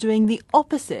nations were doing the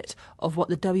opposite of what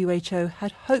the WHO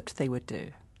had hoped they would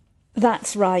do.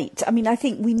 That's right. I mean, I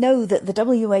think we know that the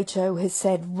WHO has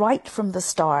said right from the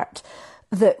start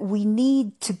that we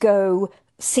need to go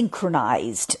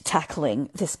synchronized tackling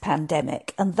this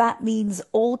pandemic. And that means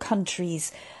all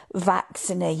countries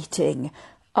vaccinating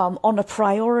on a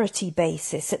priority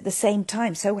basis at the same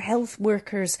time. So health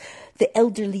workers, the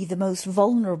elderly, the most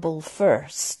vulnerable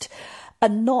first,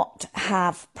 and not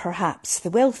have perhaps the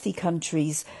wealthy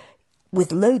countries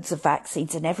with loads of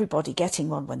vaccines and everybody getting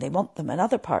one when they want them, and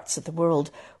other parts of the world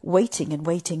waiting and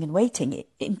waiting and waiting,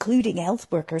 including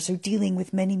health workers who are dealing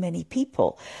with many, many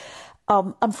people.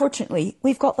 Unfortunately,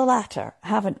 we've got the latter,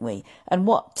 haven't we? And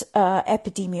what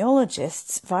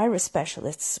epidemiologists, virus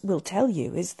specialists will tell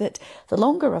you is that the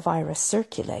longer a virus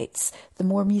circulates, the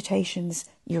more mutations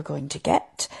you're going to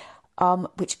get,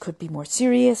 which could be more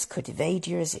serious, could evade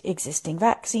your existing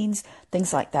vaccines,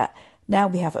 things like that. Now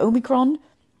we have Omicron.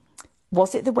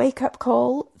 Was it the wake-up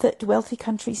call that wealthy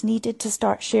countries needed to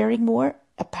start sharing more?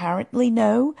 Apparently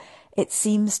no. It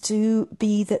seems to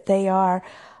be that they are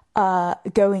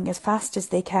going as fast as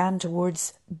they can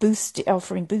towards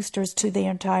offering boosters to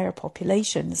their entire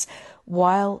populations,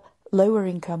 while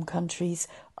lower-income countries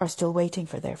are still waiting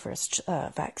for their first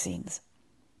vaccines.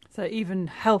 So even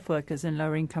health workers in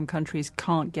lower-income countries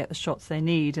can't get the shots they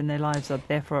need, and their lives are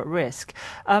therefore at risk.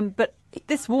 But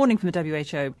this warning from the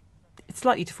WHO, it's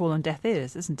likely to fall on deaf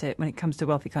ears, isn't it, when it comes to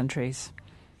wealthy countries?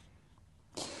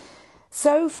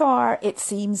 So far, it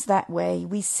seems that way.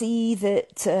 We see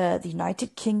that the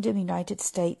United Kingdom, United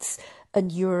States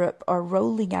and Europe are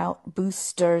rolling out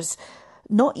boosters,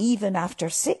 not even after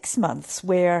 6 months,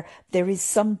 where there is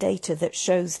some data that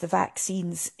shows the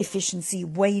vaccine's efficiency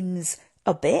wanes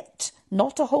a bit,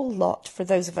 not a whole lot for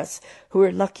those of us who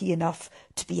are lucky enough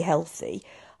to be healthy.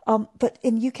 But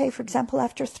in UK, for example,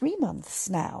 after 3 months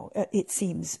now, it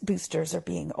seems boosters are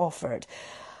being offered.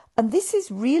 And this is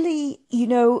really,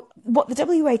 what the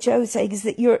WHO is saying is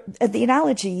that the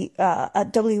analogy a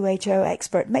WHO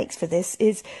expert makes for this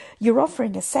is you're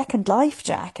offering a second life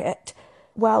jacket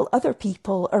while other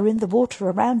people are in the water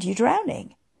around you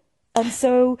drowning. And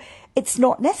so it's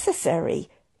not necessary.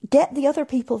 Get the other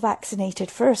people vaccinated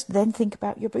first, then think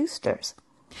about your boosters.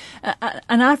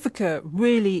 And Africa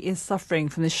really is suffering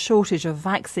from this shortage of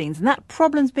vaccines. And that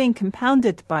problem's being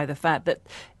compounded by the fact that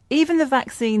even the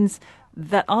vaccines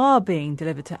that are being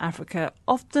delivered to Africa,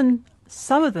 often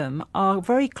some of them are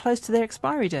very close to their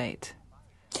expiry date.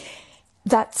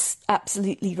 That's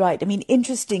absolutely right. I mean,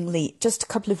 interestingly, just a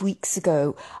couple of weeks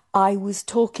ago, I was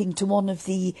talking to one of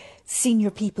the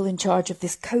senior people in charge of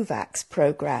this C.O.W.S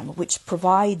program, which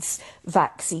provides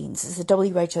vaccines. It's the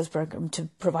WHO's program to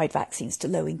provide vaccines to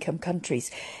low-income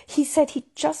countries. He said he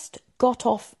just got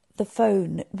off the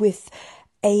phone with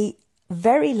a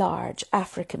very large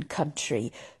African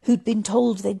country who'd been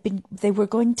told they were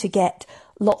going to get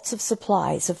lots of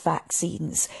supplies of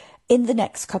vaccines in the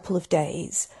next couple of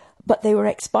days, but they were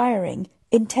expiring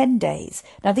in 10 days.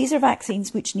 Now, these are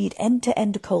vaccines which need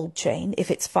end-to-end cold chain,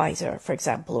 if it's Pfizer, for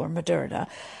example, or Moderna.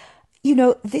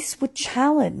 This would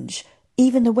challenge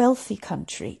even a wealthy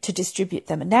country to distribute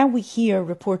them. And now we hear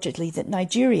reportedly that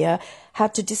Nigeria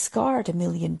had to discard 1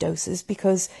 million doses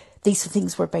because these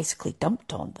things were basically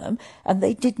dumped on them, and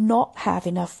they did not have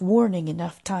enough warning,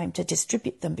 enough time to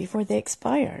distribute them before they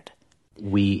expired.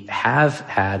 We have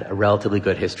had a relatively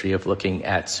good history of looking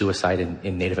at suicide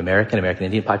in Native American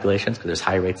Indian populations, because there's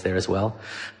high rates there as well.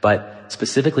 But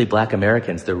specifically Black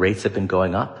Americans, the rates have been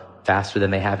going up faster than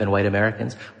they have in white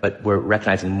Americans. But we're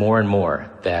recognizing more and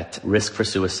more that risk for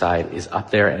suicide is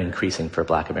up there and increasing for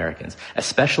Black Americans,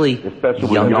 especially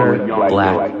younger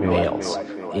Black males.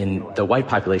 In the white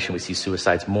population, we see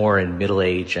suicides more in middle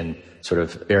age and sort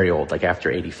of very old, like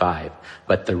after 85.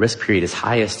 But the risk period is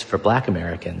highest for Black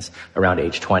Americans around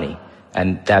age 20.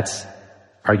 And that's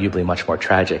arguably much more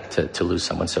tragic to lose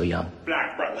someone so young.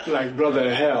 Like brother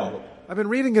to hell. I've been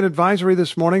reading an advisory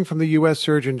this morning from the U.S.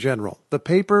 Surgeon General. The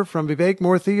paper from Vivek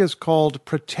Murthy is called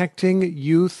Protecting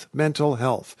Youth Mental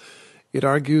Health. It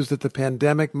argues that the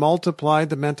pandemic multiplied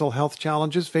the mental health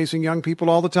challenges facing young people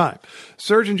all the time.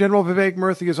 Surgeon General Vivek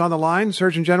Murthy is on the line.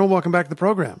 Surgeon General, welcome back to the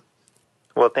program.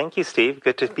 Well, thank you, Steve.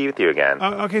 Good to be with you again.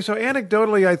 Okay, so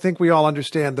anecdotally, I think we all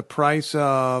understand the price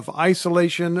of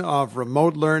isolation, of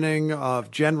remote learning,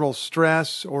 of general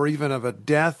stress, or even of a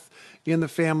death in the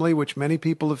family, which many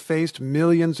people have faced,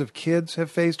 millions of kids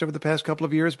have faced over the past couple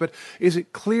of years. But is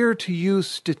it clear to you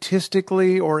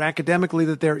statistically or academically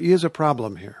that there is a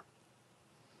problem here?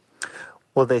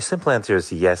 Well, the simple answer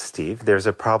is yes, Steve. There's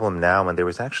a problem now, and there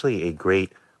was actually a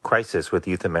great crisis with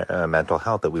youth mental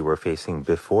health that we were facing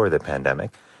before the pandemic.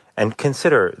 And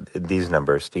consider these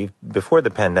numbers, Steve. Before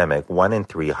the pandemic, 1 in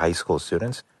 3 high school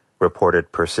students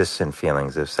reported persistent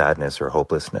feelings of sadness or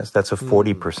hopelessness. That's a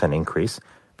 40% increase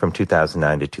from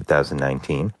 2009 to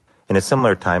 2019. In a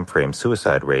similar time frame,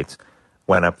 suicide rates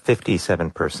went up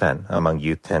 57% among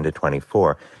youth 10 to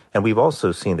 24. And we've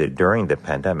also seen that during the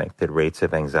pandemic, that rates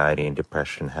of anxiety and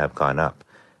depression have gone up.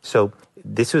 So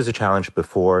this was a challenge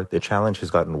before. The challenge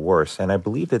has gotten worse. And I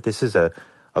believe that this is a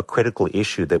critical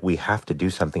issue that we have to do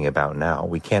something about now.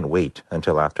 We can't wait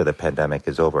until after the pandemic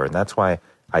is over. And that's why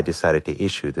I decided to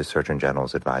issue the Surgeon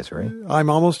General's advisory. I'm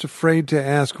almost afraid to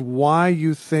ask why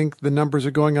you think the numbers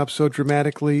are going up so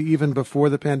dramatically even before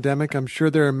the pandemic. I'm sure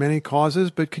there are many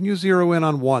causes, but can you zero in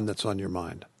on one that's on your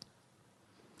mind?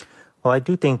 Well, I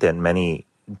do think that many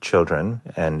children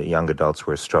and young adults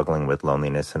were struggling with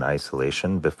loneliness and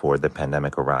isolation before the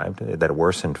pandemic arrived. That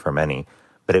worsened for many,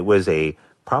 but it was a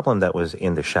problem that was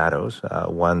in the shadows,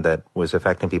 one that was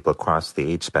affecting people across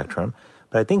the age spectrum.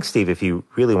 But I think, Steve, if you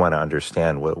really want to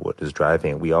understand what is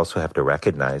driving it, we also have to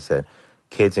recognize that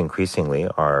kids increasingly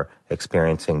are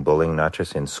experiencing bullying, not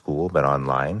just in school, but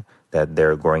online, that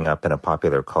they're growing up in a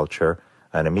popular culture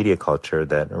and a media culture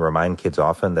that remind kids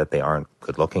often that they aren't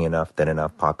good-looking enough, thin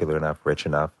enough, popular enough, rich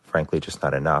enough, frankly, just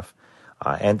not enough.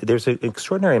 And there's an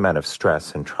extraordinary amount of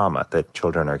stress and trauma that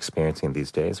children are experiencing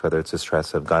these days, whether it's the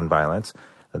stress of gun violence,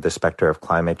 the specter of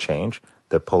climate change,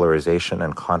 the polarization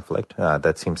and conflict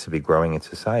that seems to be growing in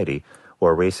society,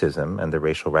 or racism and the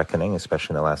racial reckoning,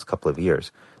 especially in the last couple of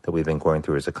years, that we've been going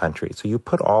through as a country. So you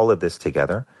put all of this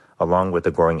together, along with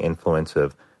the growing influence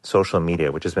of social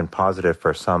media, which has been positive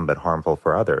for some but harmful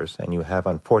for others, and you have,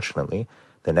 unfortunately,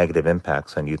 the negative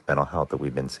impacts on youth mental health that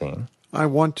we've been seeing. I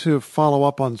want to follow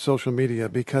up on social media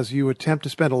because you attempt to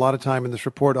spend a lot of time in this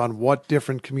report on what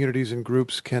different communities and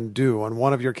groups can do. And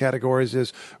one of your categories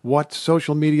is what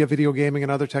social media, video gaming,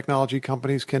 and other technology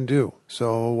companies can do.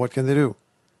 So what can they do?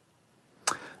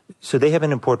 So they have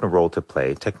an important role to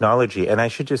play. Technology, and I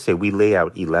should just say we lay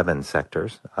out 11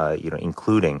 sectors,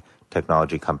 including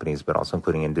technology companies, but also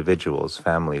including individuals,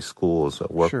 families, schools,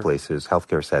 workplaces,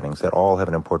 healthcare settings that all have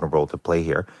an important role to play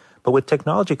here. But with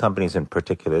technology companies in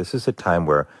particular, this is a time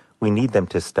where we need them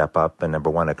to step up and, number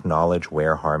one, acknowledge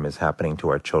where harm is happening to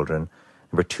our children.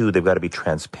 Number two, they've got to be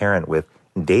transparent with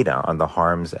data on the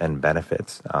harms and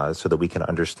benefits so that we can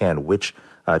understand which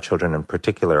children in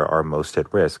particular are most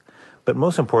at risk. But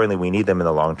most importantly, we need them in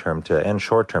the long term and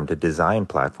short term to design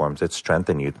platforms that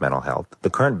strengthen youth mental health. The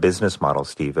current business model,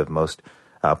 Steve, of most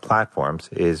platforms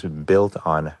is built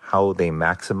on how they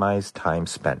maximize time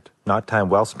spent, not time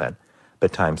well spent,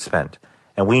 but time spent.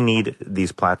 And we need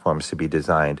these platforms to be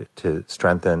designed to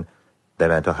strengthen the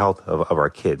mental health of our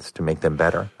kids, to make them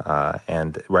better.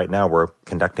 And right now we're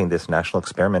conducting this national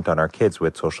experiment on our kids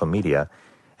with social media,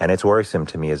 and it's worrisome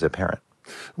to me as a parent.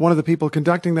 One of the people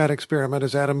conducting that experiment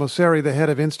is Adam Mosseri, the head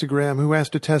of Instagram, who has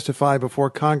to testify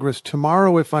before Congress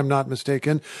tomorrow, if I'm not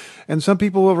mistaken. And some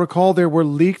people will recall there were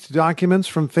leaked documents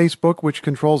from Facebook, which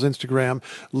controls Instagram,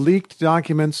 leaked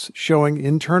documents showing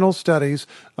internal studies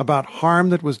about harm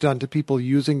that was done to people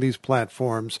using these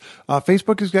platforms.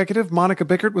 Facebook executive Monica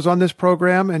Bickert was on this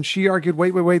program, and she argued,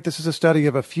 wait, this is a study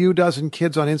of a few dozen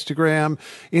kids on Instagram.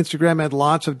 Instagram had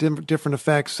lots of different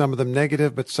effects, some of them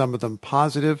negative, but some of them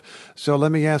positive. So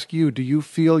let me ask you, do you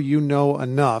feel you know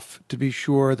enough to be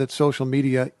sure that social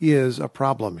media is a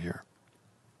problem here?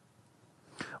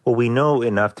 Well, we know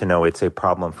enough to know it's a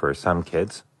problem for some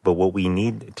kids, but what we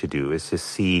need to do is to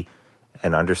see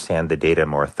and understand the data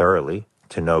more thoroughly,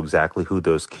 to know exactly who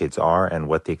those kids are and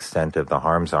what the extent of the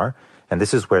harms are. And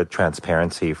this is where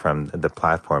transparency from the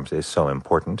platforms is so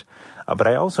important. But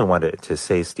I also wanted to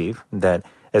say, Steve, that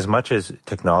as much as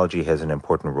technology has an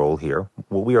important role here,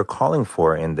 what we are calling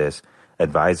for in this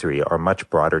advisory are much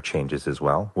broader changes as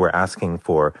well. We're asking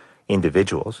for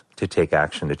individuals to take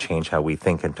action to change how we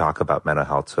think and talk about mental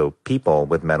health. So people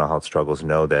with mental health struggles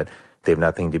know that they have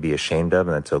nothing to be ashamed of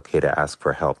and it's okay to ask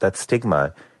for help. That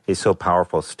stigma is so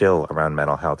powerful still around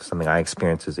mental health. Something I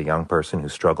experienced as a young person who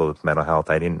struggled with mental health.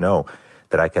 I didn't know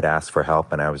that I could ask for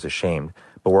help and I was ashamed.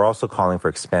 But we're also calling for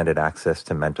expanded access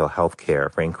to mental health care,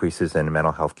 for increases in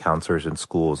mental health counselors in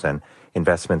schools and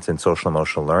investments in social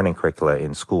emotional learning curricula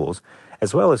in schools,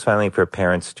 as well as finally for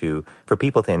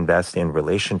people to invest in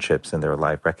relationships in their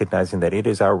life, recognizing that it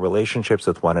is our relationships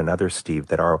with one another, Steve,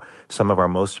 that are some of our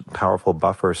most powerful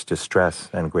buffers to stress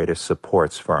and greatest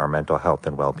supports for our mental health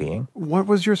and well-being. What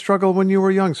was your struggle when you were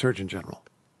young, Surgeon General?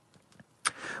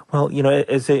 Well,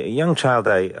 as a young child,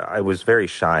 I was very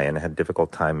shy and had a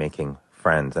difficult time making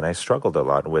friends, and I struggled a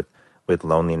lot with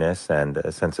loneliness and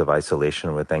a sense of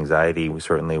isolation, with anxiety.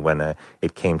 Certainly when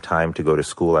it came time to go to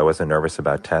school, I wasn't nervous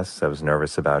about tests. I was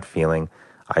nervous about feeling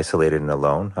isolated and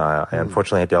alone. I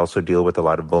unfortunately had to also deal with a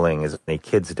lot of bullying, as many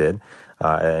kids did,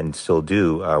 and still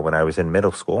do when I was in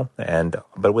middle school.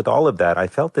 But with all of that, I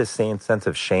felt this same sense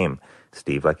of shame,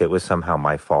 Steve, like it was somehow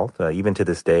my fault. Even to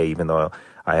this day, even though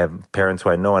I have parents who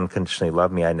I know unconditionally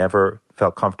love me, I never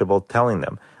felt comfortable telling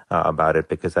them about it,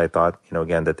 because I thought,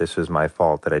 again, that this was my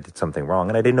fault, that I did something wrong.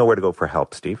 And I didn't know where to go for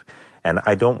help, Steve. And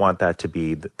I don't want that to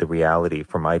be the reality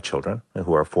for my children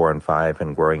who are 4 and 5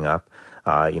 and growing up,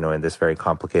 in this very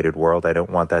complicated world. I don't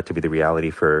want that to be the reality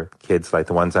for kids like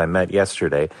the ones I met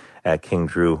yesterday at King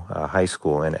Drew High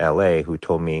School in LA, who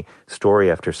told me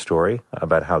story after story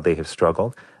about how they have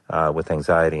struggled with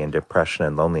anxiety and depression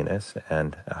and loneliness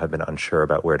and have been unsure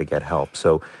about where to get help.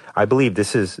 So I believe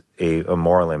this is a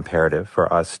moral imperative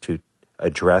for us to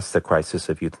address the crisis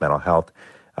of youth mental health.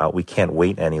 We can't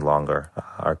wait any longer.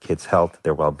 Our kids' health,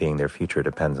 their well-being, their future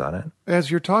depends on it.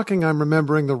 As you're talking, I'm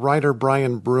remembering the writer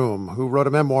Brian Broom, who wrote a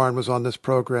memoir and was on this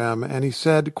program, and he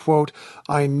said, quote,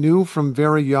 "I knew from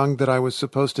very young that I was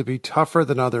supposed to be tougher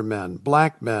than other men.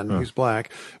 Black men," he's black,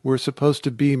 "were supposed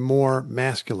to be more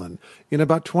masculine." In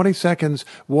about 20 seconds,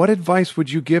 what advice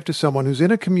would you give to someone who's in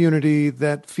a community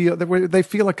that they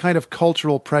feel a kind of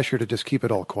cultural pressure to just keep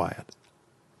it all quiet?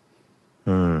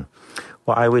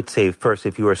 Well, I would say first,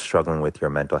 if you are struggling with your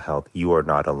mental health, you are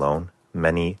not alone.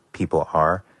 Many people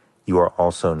are. You are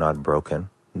also not broken.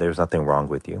 There's nothing wrong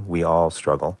with you. We all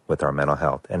struggle with our mental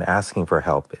health. And asking for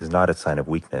help is not a sign of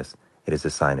weakness. It is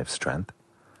a sign of strength.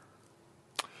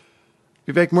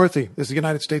 Vivek Murthy is the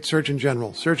United States Surgeon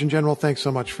General. Surgeon General, thanks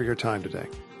so much for your time today.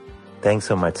 Thanks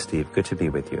so much, Steve. Good to be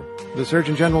with you. The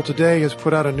Surgeon General today has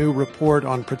put out a new report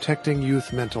on protecting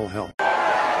youth mental health.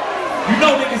 You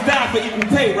know niggas die for equal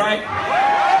pay, right?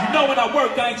 You know when I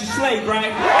work, I ain't your slave,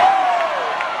 right?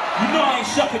 You know I ain't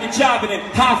shucking and jiving and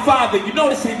high-fiving. You know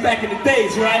this ain't back in the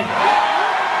days, right?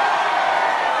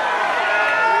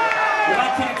 When I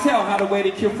can't tell how the way they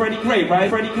kill Freddie Gray, right?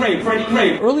 Freddie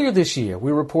Gray. Earlier this year,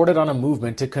 we reported on a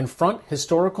movement to confront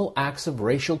historical acts of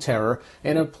racial terror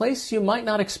in a place you might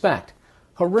not expect.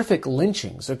 Horrific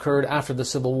lynchings occurred after the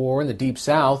Civil War in the Deep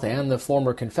South and the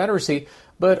former Confederacy,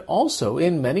 but also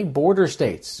in many border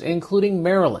states, including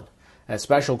Maryland. As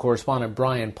special correspondent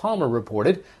Brian Palmer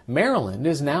reported, Maryland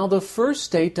is now the first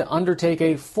state to undertake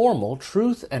a formal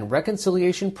truth and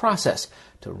reconciliation process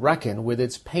to reckon with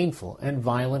its painful and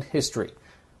violent history.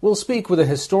 We'll speak with a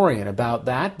historian about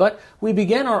that, but we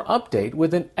began our update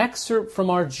with an excerpt from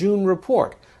our June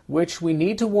report, which, we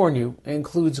need to warn you,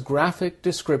 includes graphic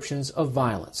descriptions of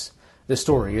violence. The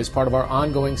story is part of our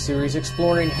ongoing series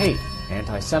exploring hate,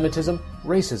 anti-Semitism,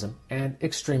 racism, and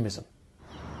extremism.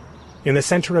 In the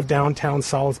center of downtown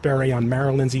Salisbury on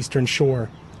Maryland's eastern shore,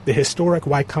 the historic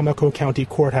Wicomico County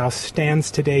Courthouse stands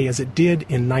today as it did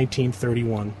in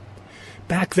 1931.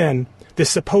 Back then, this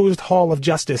supposed Hall of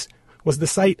Justice was the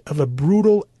site of a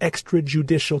brutal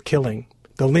extrajudicial killing,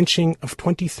 the lynching of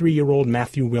 23-year-old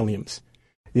Matthew Williams.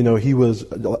 You know, he was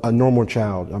a normal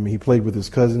child. I mean, he played with his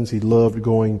cousins. He loved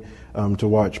going to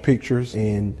watch pictures.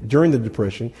 And during the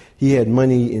Depression, he had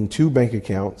money in 2 bank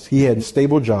accounts. He had a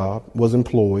stable job, was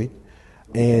employed,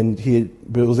 and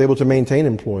was able to maintain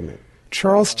employment.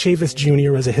 Charles C.O.W.S.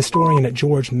 Jr. is a historian at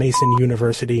George Mason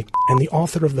University and the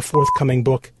author of the forthcoming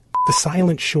book, The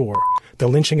Silent Shore, The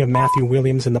Lynching of Matthew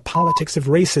Williams and the Politics of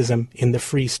Racism in the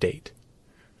Free State.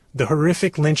 The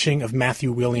horrific lynching of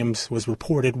Matthew Williams was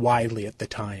reported widely at the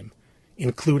time,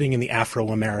 including in the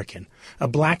Afro-American, a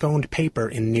black-owned paper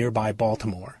in nearby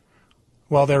Baltimore.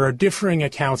 While there are differing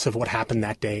accounts of what happened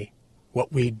that day,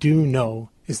 what we do know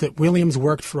is that Williams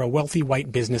worked for a wealthy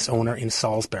white business owner in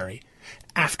Salisbury.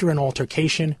 After an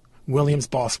altercation, Williams'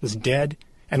 boss was dead,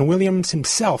 and Williams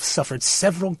himself suffered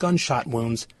several gunshot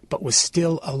wounds but was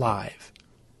still alive.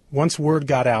 Once word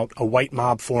got out, a white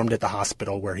mob formed at the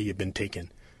hospital where he had been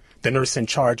taken. The nurse in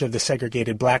charge of the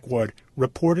segregated black ward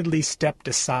reportedly stepped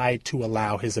aside to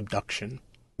allow his abduction.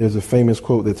 There's a famous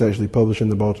quote that's actually published in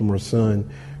the Baltimore Sun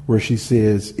where she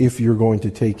says, "If you're going to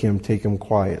take him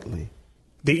quietly."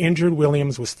 The injured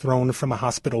Williams was thrown from a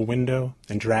hospital window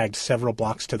and dragged several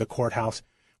blocks to the courthouse.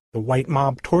 The white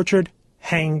mob tortured,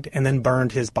 hanged, and then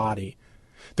burned his body.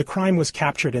 The crime was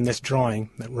captured in this drawing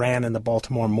that ran in the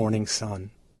Baltimore Morning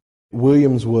Sun.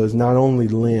 Williams was not only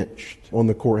lynched on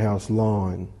the courthouse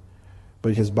lawn,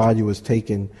 but his body was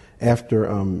taken after,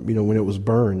 when it was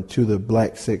burned, to the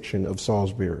black section of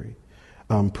Salisbury,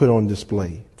 put on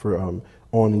display for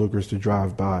onlookers to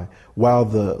drive by, while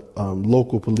the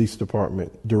local police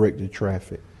department directed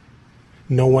traffic.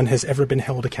 No one has ever been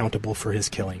held accountable for his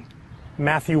killing.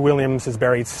 Matthew Williams is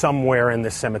buried somewhere in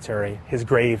this cemetery, his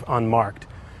grave unmarked.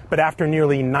 But after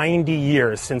nearly 90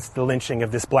 years since the lynching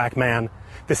of this black man,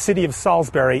 the city of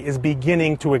Salisbury is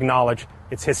beginning to acknowledge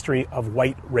its history of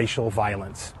white racial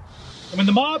violence. And when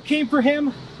the mob came for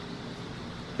him,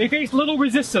 they faced little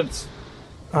resistance.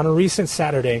 On a recent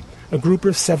Saturday, a group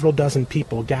of several dozen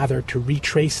people gathered to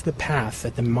retrace the path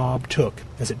that the mob took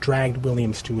as it dragged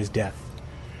Williams to his death.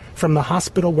 From the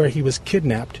hospital where he was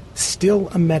kidnapped, still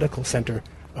a medical center,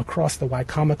 across the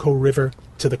Wicomico River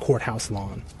to the courthouse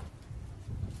lawn.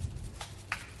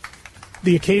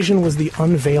 The occasion was the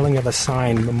unveiling of a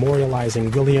sign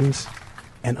memorializing Williams,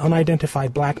 an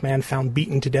unidentified black man found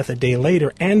beaten to death a day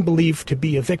later and believed to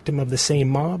be a victim of the same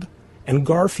mob, and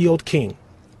Garfield King,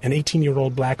 an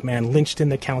 18-year-old black man lynched in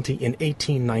the county in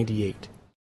 1898.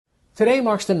 Today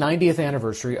marks the 90th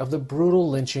anniversary of the brutal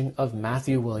lynching of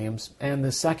Matthew Williams and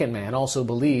the second man also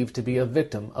believed to be a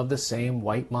victim of the same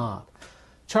white mob.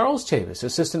 Charles C.O.W.S.,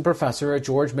 assistant professor at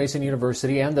George Mason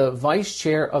University and the vice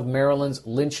chair of Maryland's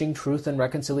Lynching Truth and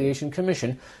Reconciliation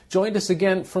Commission, joined us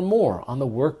again for more on the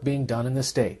work being done in the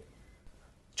state.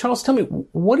 Charles, tell me,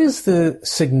 what is the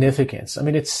significance? I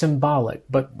mean, it's symbolic,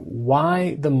 but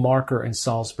why the marker in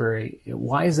Salisbury?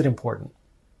 Why is it important?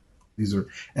 These are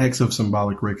acts of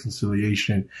symbolic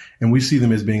reconciliation, and we see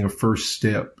them as being a first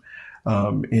step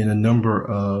in a number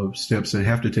of steps that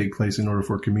have to take place in order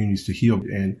for communities to heal.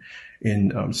 And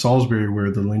in Salisbury, where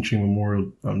the Lynching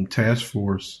Memorial Task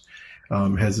Force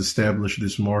has established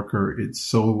this marker, it's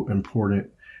so important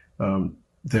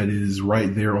that it is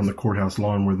right there on the courthouse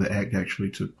lawn where the act actually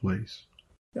took place.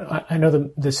 I know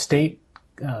the state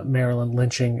Maryland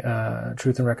Lynching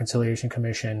Truth and Reconciliation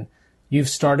Commission, you've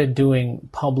started doing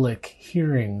public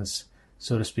hearings,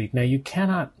 so to speak. Now, you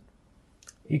can't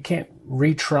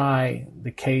retry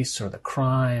the case or the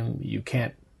crime. You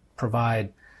can't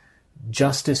provide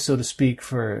justice, so to speak,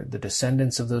 for the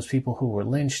descendants of those people who were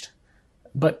lynched.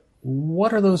 But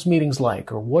what are those meetings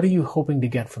like, or what are you hoping to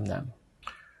get from them?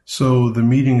 So the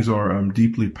meetings are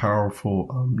deeply powerful,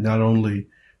 not only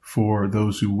for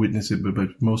those who witness it,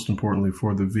 but most importantly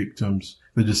for the victims,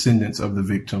 the descendants of the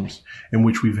victims, in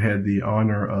which we've had the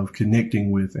honor of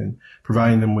connecting with and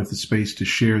providing them with the space to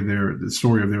share the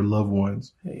story of their loved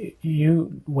ones.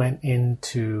 You went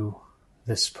into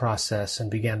this process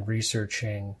and began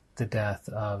researching the death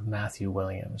of Matthew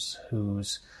Williams,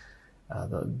 whose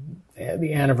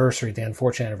the anniversary, the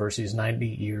unfortunate anniversary, is 90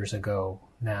 years ago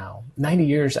now. 90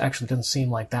 years actually doesn't seem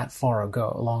like that far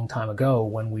ago, a long time ago,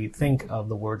 when we think of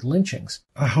the word lynchings.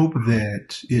 I hope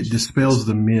that it dispels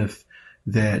the myth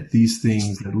that these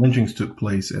things, that lynchings took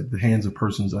place at the hands of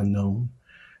persons unknown.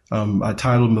 I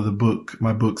titled my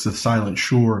book, The Silent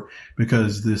Shore,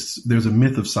 because there's a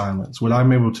myth of silence. What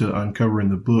I'm able to uncover in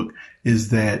the book is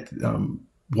that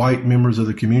white members of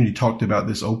the community talked about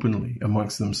this openly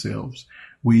amongst themselves.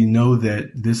 We know that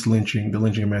this lynching, the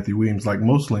lynching of Matthew Williams, like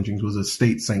most lynchings, was a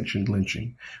state-sanctioned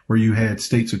lynching, where you had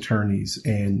state's attorneys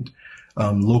and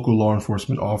local law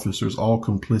enforcement officers all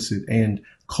complicit and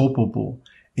culpable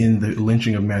in the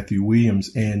lynching of Matthew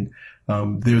Williams. And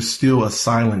there's still a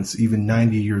silence, even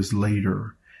 90 years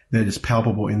later, that is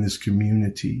palpable in this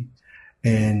community.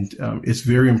 And it's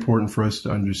very important for us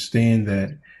to understand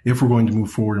that if we're going to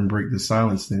move forward and break the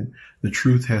silence, then the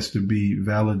truth has to be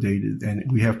validated.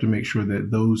 And we have to make sure that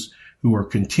those who are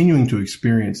continuing to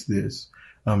experience this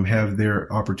have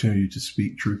their opportunity to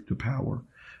speak truth to power.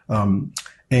 One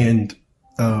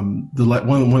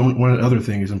other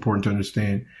thing is important to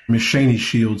understand. Ms. Shani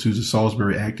Shields, who's a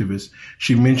Salisbury activist,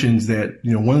 she mentions that,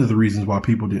 one of the reasons why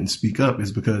people didn't speak up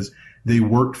is because they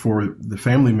worked for the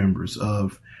family members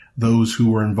of those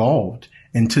who were involved.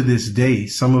 And to this day,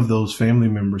 some of those family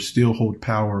members still hold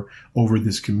power over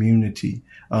this community.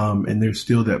 And there's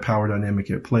still that power dynamic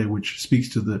at play, which speaks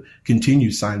to the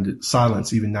continued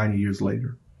silence even 90 years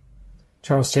later.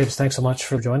 Charles Davis, thanks so much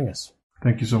for joining us.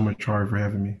 Thank you so much, Harvey, for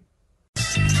having me.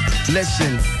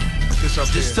 Listen,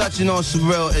 just touching on some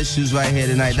real issues right here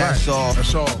tonight. That's all.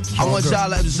 I want y'all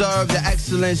to observe the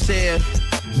excellence here.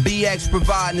 BX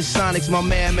providing the Sonics, my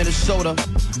man, Minnesota.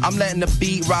 I'm letting the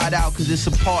beat ride out because it's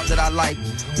a part that I like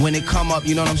when it come up,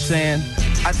 you know what I'm saying?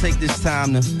 I take this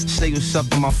time to say what's up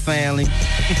to my family.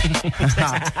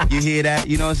 You hear that?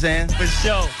 You know what I'm saying? For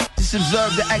sure. Just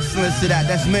observe the excellence of that.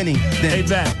 That's many. Hey,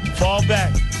 back. Fall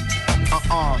back.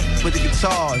 With the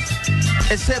guitars.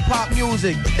 It's hip-hop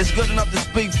music. It's good enough to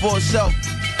speak for itself.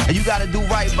 And you gotta do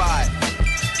right by it.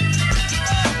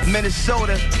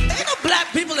 Minnesota. Ain't no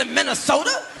black people in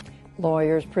Minnesota.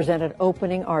 Lawyers presented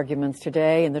opening arguments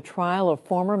today in the trial of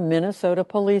former Minnesota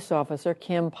police officer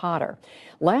Kim Potter.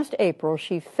 Last April,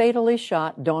 she fatally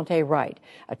shot Daunte Wright,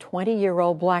 a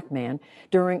 20-year-old black man,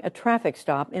 during a traffic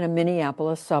stop in a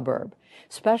Minneapolis suburb.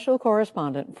 Special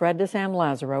correspondent Fred DeSam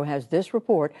Lazaro has this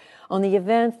report on the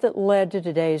events that led to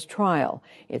today's trial.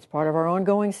 It's part of our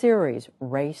ongoing series,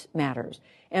 Race Matters.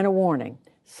 And a warning,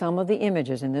 some of the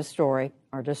images in this story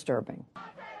are disturbing.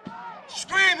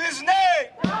 Scream his name!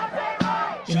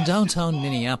 In downtown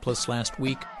Minneapolis last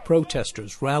week,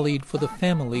 protesters rallied for the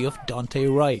family of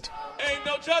Daunte Wright. Ain't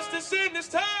no justice in this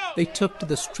town! They took to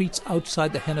the streets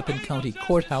outside the Hennepin County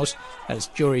Courthouse as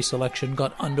jury selection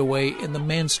got underway in the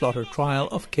manslaughter trial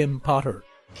of Kim Potter.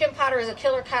 Kim Potter is a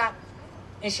killer cop,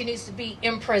 and she needs to be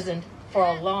imprisoned for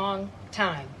a long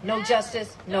time. No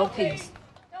justice, no peace.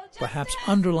 Perhaps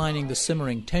underlining the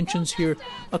simmering tensions here,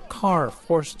 a car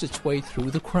forced its way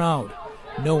through the crowd.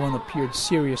 No one appeared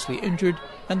seriously injured,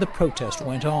 and the protest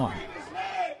went on.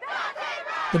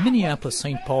 The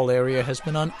Minneapolis-St. Paul area has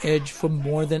been on edge for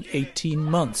more than 18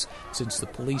 months since the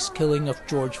police killing of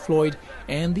George Floyd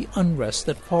and the unrest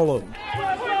that followed.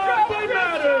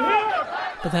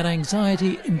 But that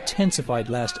anxiety intensified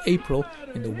last April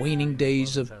in the waning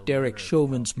days of Derek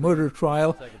Chauvin's murder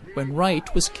trial, when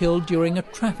Wright was killed during a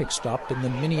traffic stop in the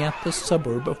Minneapolis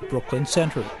suburb of Brooklyn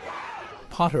Center.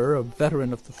 Potter, a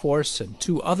veteran of the force, and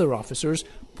two other officers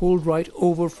pulled Wright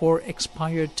over for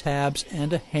expired tabs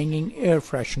and a hanging air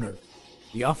freshener.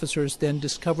 The officers then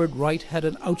discovered Wright had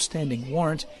an outstanding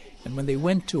warrant, and when they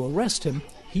went to arrest him,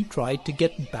 he tried to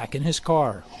get back in his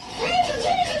car.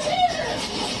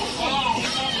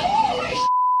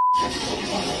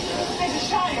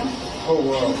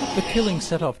 The killing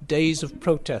set off days of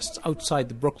protests outside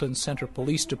the Brooklyn Center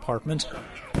Police Department.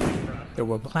 There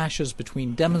were clashes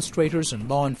between demonstrators and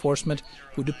law enforcement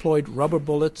who deployed rubber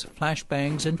bullets,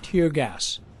 flashbangs, and tear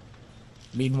gas.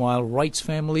 Meanwhile, Wright's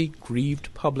family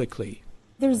grieved publicly.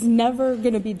 There's never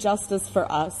going to be justice for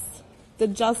us. The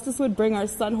justice would bring our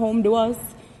son home to us,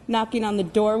 knocking on the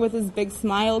door with his big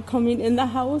smile, coming in the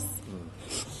house.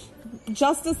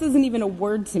 Justice isn't even a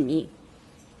word to me.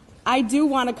 I do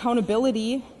want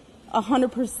accountability.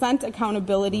 100%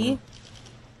 accountability.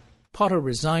 Potter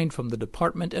resigned from the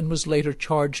department and was later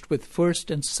charged with first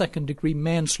and second-degree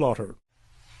manslaughter.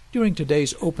 During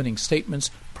today's opening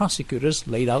statements, prosecutors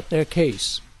laid out their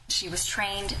case. She was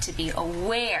trained to be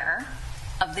aware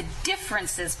of the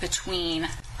differences between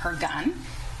her gun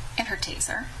and her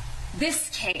taser. This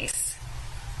case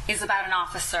is about an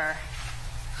officer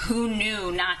who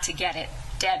knew not to get it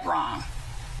dead wrong,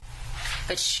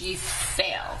 but she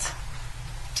failed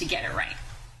to get it right.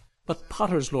 But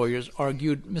Potter's lawyers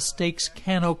argued mistakes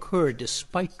can occur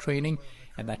despite training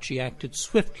and that she acted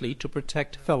swiftly to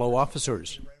protect fellow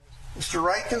officers. Mr.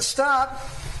 Wright can stop.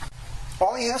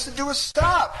 All he has to do is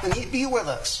stop, and he'd be with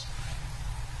us.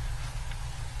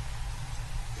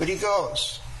 But he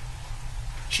goes.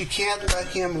 She can't let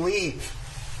him leave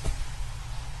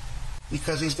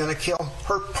because he's going to kill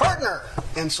her partner.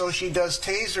 And so she does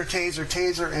taser, taser,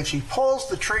 taser, and she pulls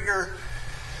the trigger,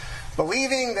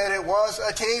 believing that it was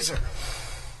a taser.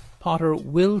 Potter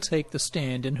will take the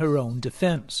stand in her own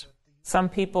defense. Some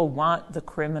people want the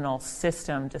criminal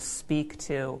system to speak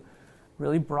to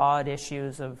really broad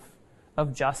issues of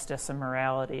justice and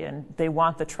morality, and they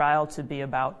want the trial to be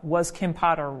about, was Kim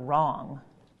Potter wrong?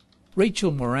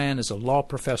 Rachel Moran is a law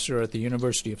professor at the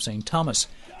University of St. Thomas.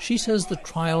 She says the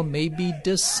trial may be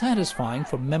dissatisfying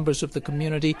for members of the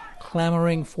community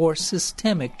clamoring for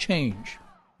systemic change.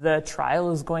 The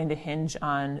trial is going to hinge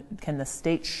on, can the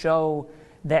state show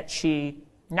that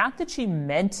not that she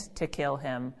meant to kill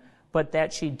him, but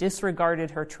that she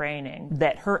disregarded her training,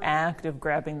 that her act of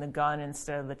grabbing the gun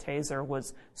instead of the taser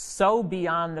was so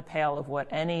beyond the pale of what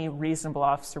any reasonable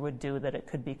officer would do that it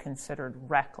could be considered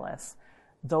reckless.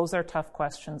 Those are tough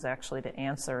questions actually to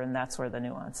answer, and that's where the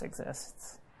nuance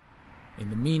exists. In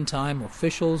the meantime,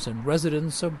 officials and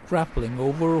residents are grappling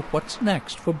over what's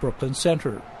next for Brooklyn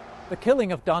Center. The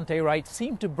killing of Dante Wright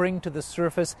seemed to bring to the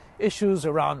surface issues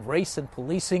around race and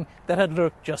policing that had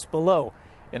lurked just below,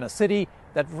 in a city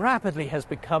that rapidly has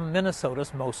become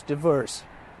Minnesota's most diverse.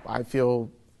 I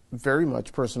feel very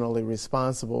much personally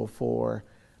responsible for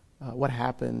what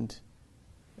happened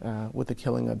with the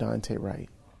killing of Dante Wright.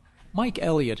 Mike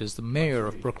Elliott is the mayor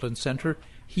of Brooklyn Center.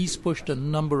 He's pushed a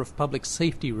number of public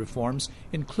safety reforms,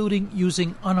 including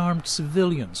using unarmed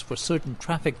civilians for certain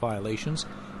traffic violations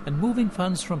and moving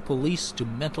funds from police to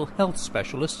mental health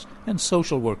specialists and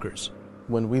social workers.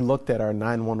 When we looked at our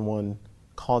 911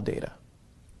 call data,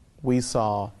 we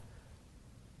saw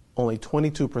only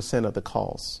 22% of the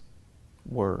calls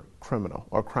were criminal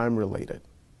or crime-related.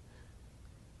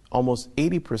 Almost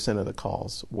 80% of the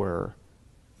calls were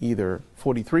either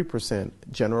 43%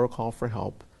 general call for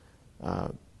help,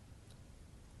 about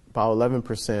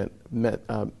 11%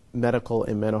 medical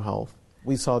and mental health.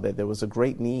 We saw that there was a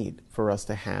great need for us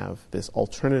to have this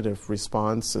alternative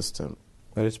response system.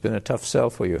 But it's been a tough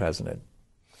sell for you, hasn't it?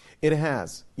 It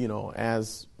has.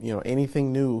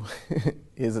 Anything new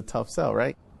is a tough sell,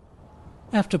 right?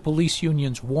 After police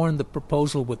unions warned the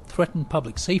proposal would threaten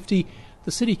public safety,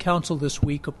 the City Council this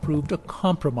week approved a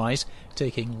compromise,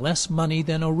 taking less money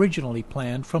than originally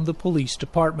planned from the police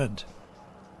department.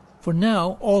 For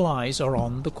now, all eyes are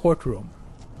on the courtroom.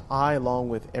 I, along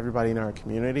with everybody in our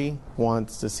community,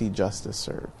 wants to see justice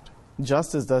served.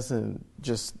 Justice doesn't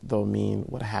just, though, mean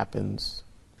what happens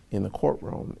in the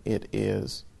courtroom. It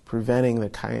is preventing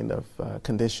the kind of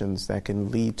conditions that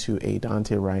can lead to a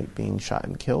Dante Wright being shot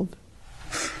and killed.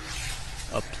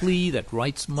 A plea that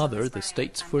Wright's mother, the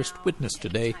state's first witness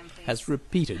today, has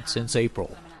repeated since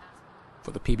April.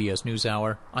 For the PBS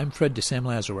NewsHour, I'm Fred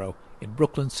DeSam-Lazaro in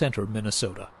Brooklyn Center,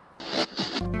 Minnesota.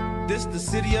 This the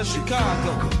city of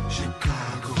Chicago.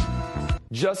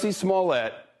 Jussie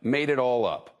Smollett made it all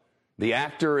up. The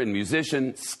actor and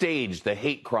musician staged the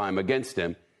hate crime against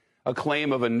him, a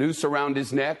claim of a noose around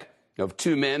his neck, of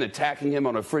two men attacking him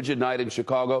on a frigid night in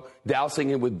Chicago, dousing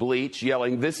him with bleach,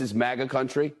 yelling, "This is MAGA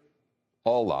country."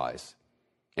 All lies.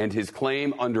 And his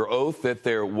claim under oath that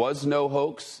there was no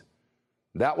hoax,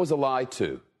 that was a lie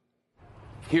too.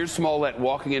 Here's Smollett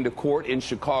walking into court in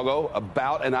Chicago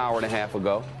about an hour and a half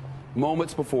ago,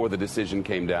 moments before the decision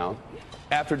came down.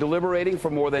 After deliberating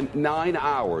for more than 9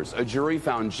 hours, a jury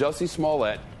found Jussie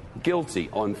Smollett guilty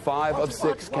on 5 of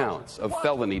 6 counts of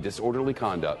felony disorderly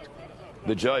conduct.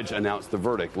 The judge announced the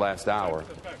verdict last hour.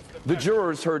 The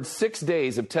jurors heard 6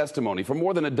 days of testimony from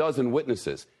more than a dozen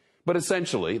witnesses. But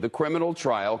essentially, the criminal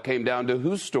trial came down to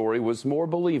whose story was more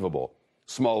believable,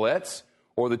 Smollett's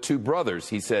or the two brothers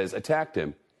he says attacked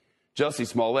him. Jussie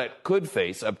Smollett could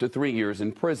face up to 3 years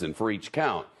in prison for each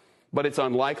count, but it's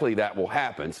unlikely that will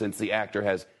happen since the actor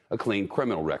has a clean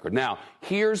criminal record. Now,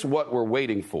 here's what we're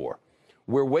waiting for.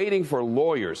 We're waiting for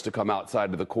lawyers to come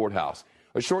outside of the courthouse,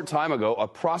 A short time ago, a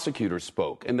prosecutor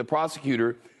spoke, and the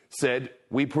prosecutor said,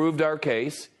 "We proved our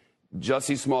case.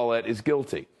 Jussie Smollett is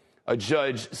guilty." A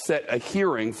judge set a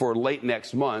hearing for late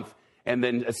next month, and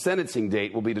then a sentencing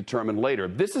date will be determined later.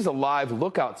 This is a live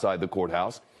look outside the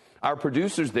courthouse. Our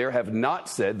producers there have not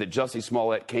said that Jussie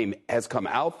Smollett has come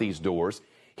out these doors.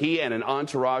 He and an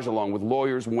entourage, along with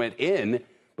lawyers, went in,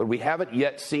 but we haven't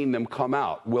yet seen them come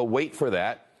out. We'll wait for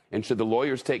that, and should the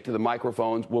lawyers take to the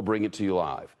microphones, we'll bring it to you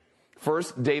live.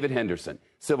 First, David Henderson,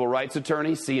 civil rights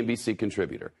attorney, CNBC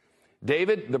contributor.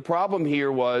 David, the problem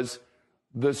here was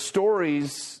the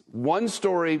stories, one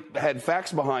story had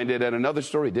facts behind it and another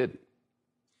story didn't.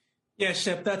 Yeah,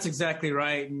 Shep, that's exactly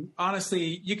right. And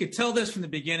honestly, you could tell this from the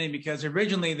beginning because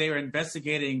originally they were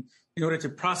investigating in order to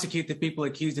prosecute the people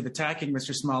accused of attacking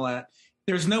Mr. Smollett.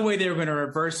 There's no way they were going to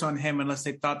reverse on him unless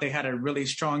they thought they had a really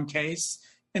strong case.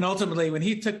 And ultimately, when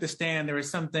he took the stand, there were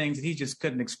some things that he just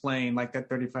couldn't explain, like that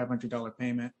 $3,500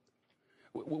 payment.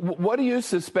 What do you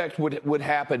suspect would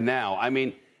happen now? I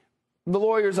mean, the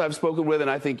lawyers I've spoken with, and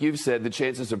I think you've said the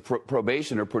chances of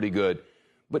probation are pretty good.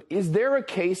 But is there a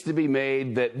case to be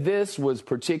made that this was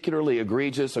particularly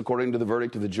egregious according to the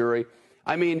verdict of the jury?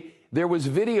 I mean, there was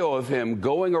video of him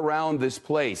going around this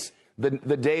place the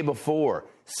day before,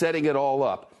 setting it all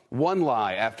up. One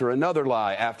lie after another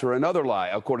lie after another lie,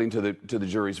 according to the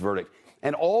jury's verdict.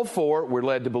 And all four were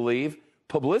led to believe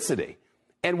publicity.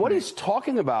 And what he's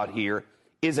talking about here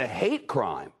is a hate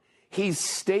crime. He's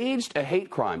staged a hate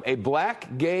crime, a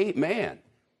black gay man.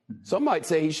 Some might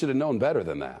say he should have known better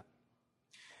than that.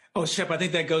 Oh, Shep, I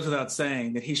think that goes without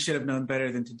saying that he should have known better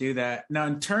than to do that. Now,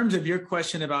 in terms of your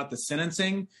question about the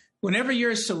sentencing, whenever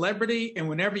you're a celebrity and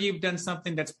whenever you've done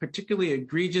something that's particularly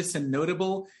egregious and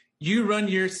notable, you run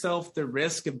yourself the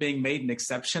risk of being made an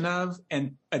exception of,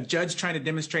 and a judge trying to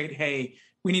demonstrate, hey,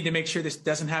 we need to make sure this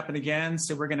doesn't happen again,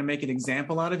 so we're going to make an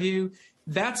example out of you.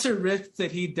 That's a risk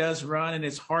that he does run, and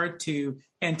it's hard to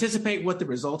anticipate what the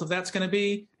result of that's going to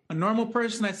be. A normal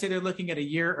person, I'd say they're looking at a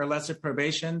year or less of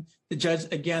probation. The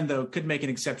judge, again, though, could make an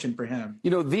exception for him.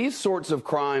 You know, these sorts of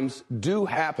crimes do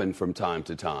happen from time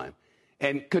to time.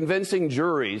 And convincing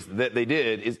juries that they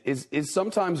did is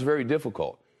sometimes very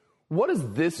difficult. What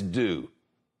does this do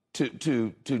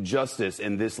to justice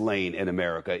in this lane in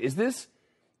America? Is this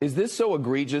so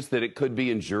egregious that it could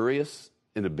be injurious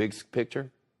in the big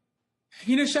picture?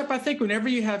 You know, Shep, I think whenever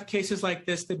you have cases like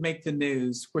this that make the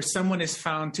news, where someone is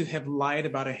found to have lied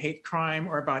about a hate crime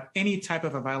or about any type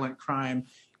of a violent crime,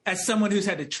 as someone who's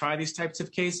had to try these types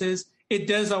of cases, it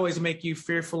does always make you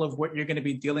fearful of what you're going to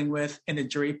be dealing with in a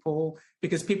jury pool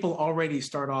because people already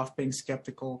start off being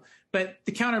skeptical. But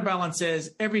the counterbalance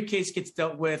is every case gets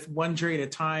dealt with one jury at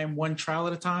a time, one trial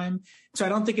at a time. So I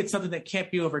don't think it's something that can't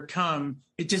be overcome.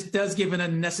 It just does give an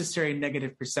unnecessary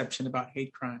negative perception about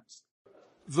hate crimes.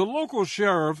 The local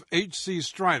sheriff, H.C.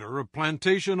 Strider, a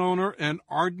plantation owner and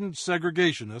ardent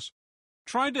segregationist,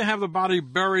 tried to have the body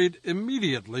buried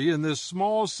immediately in this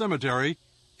small cemetery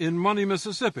in Money,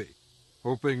 Mississippi,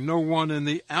 hoping no one in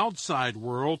the outside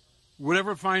world would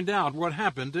ever find out what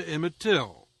happened to Emmett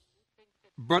Till.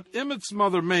 But Emmett's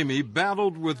mother, Mamie,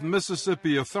 battled with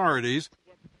Mississippi authorities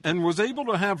and was able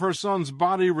to have her son's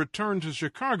body returned to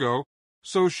Chicago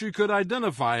so she could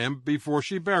identify him before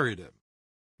she buried him.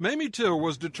 Mamie Till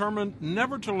was determined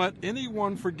never to let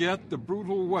anyone forget the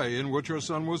brutal way in which her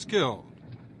son was killed.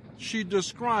 She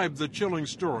described the chilling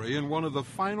story in one of the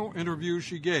final interviews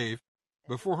she gave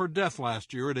before her death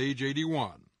last year at age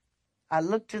 81. I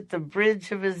looked at the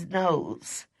bridge of his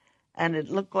nose, and it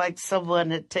looked like someone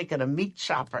had taken a meat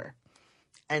chopper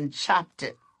and chopped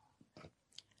it.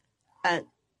 And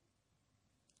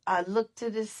I looked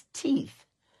at his teeth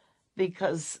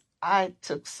because I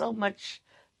took so much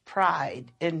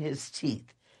pride in his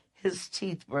teeth. His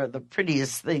teeth were the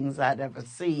prettiest things I'd ever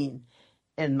seen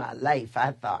in my life,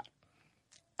 I thought.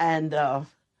 And I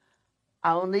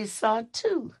only saw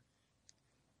two.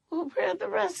 Well, where are the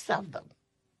rest of them?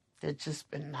 They'd just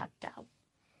been knocked out.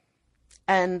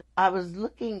 And I was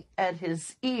looking at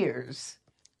his ears,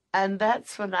 and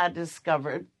that's when I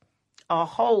discovered a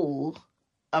hole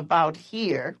about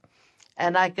here,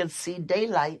 and I could see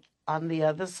daylight on the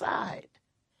other side.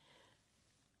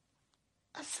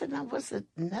 I said, now, was it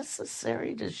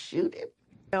necessary to shoot him?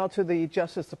 Now to the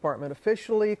Justice Department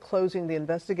officially closing the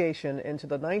investigation into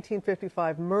the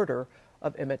 1955 murder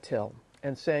of Emmett Till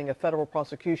and saying a federal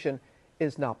prosecution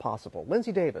is not possible.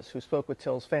 Lindsay Davis, who spoke with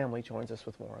Till's family, joins us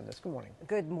with more on this. Good morning.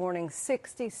 Good morning.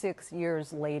 66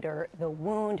 years later, the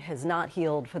wound has not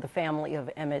healed for the family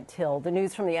of Emmett Till. The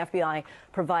news from the FBI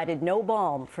provided no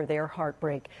balm for their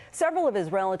heartbreak. Several of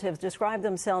his relatives described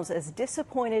themselves as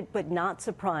disappointed but not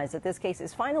surprised that this case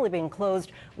is finally being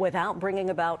closed without bringing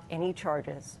about any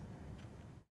charges.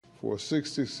 For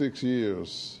 66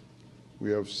 years,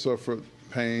 we have suffered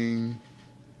pain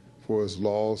for his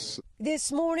loss.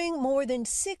 This morning, more than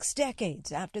 6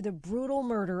 decades after the brutal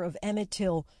murder of Emmett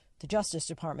Till, the Justice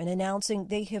Department announcing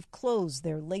they have closed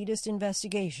their latest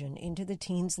investigation into the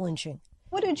teen's lynching.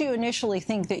 What did you initially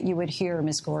think that you would hear,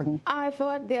 Ms. Gordon? I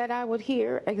thought that I would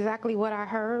hear exactly what I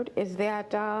heard, is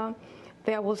that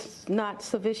there was not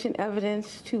sufficient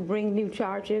evidence to bring new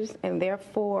charges, and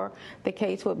therefore the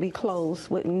case would be closed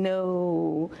with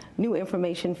no new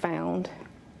information found.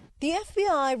 The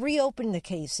FBI reopened the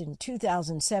case in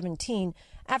 2017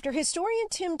 after historian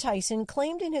Tim Tyson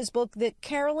claimed in his book that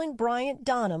Carolyn Bryant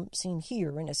Donham, seen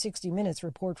here in a 60 Minutes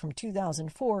report from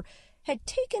 2004, had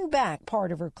taken back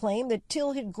part of her claim that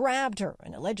Till had grabbed her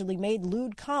and allegedly made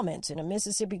lewd comments in a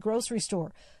Mississippi grocery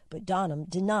store, but Donham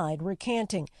denied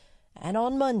recanting. And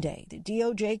on Monday, the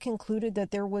DOJ concluded that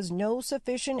there was no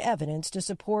sufficient evidence to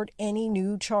support any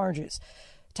new charges.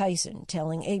 Tyson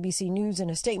telling ABC News in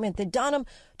a statement that Donham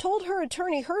told her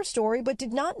attorney her story but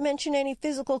did not mention any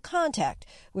physical contact,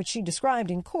 which she described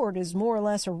in court as more or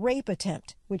less a rape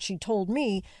attempt, which she told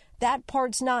me, that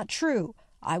part's not true.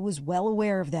 I was well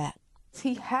aware of that.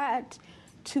 He had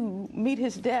to meet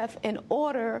his death in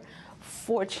order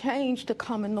for change to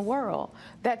come in the world.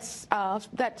 That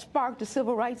sparked the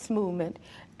civil rights movement,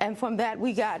 and from that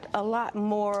we got a lot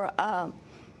more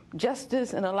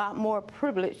justice and a lot more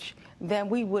privilege than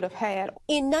we would have had.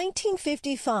 In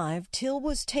 1955, Till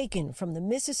was taken from the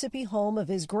Mississippi home of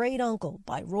his great-uncle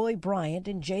by Roy Bryant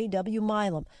and J.W.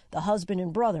 Milam, the husband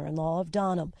and brother-in-law of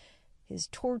Donham. His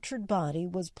tortured body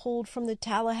was pulled from the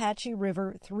Tallahatchie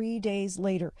River 3 days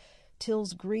later.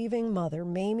 Till's grieving mother,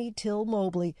 Mamie Till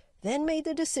Mobley, then made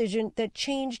the decision that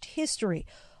changed history,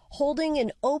 holding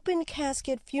an open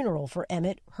casket funeral for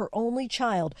Emmett, her only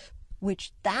child,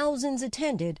 which thousands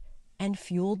attended and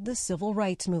fueled the civil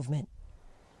rights movement.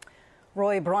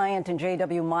 Roy Bryant and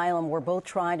J.W. Milam were both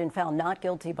tried and found not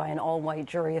guilty by an all-white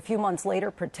jury. A few months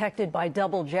later, protected by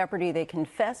double jeopardy, they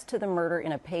confessed to the murder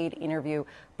in a paid interview.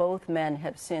 Both men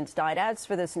have since died. As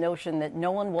for this notion that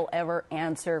no one will ever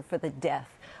answer for the death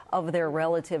of their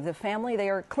relative, the family, they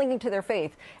are clinging to their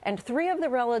faith. And 3 of the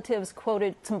relatives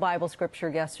quoted some Bible scripture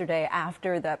yesterday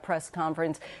after that press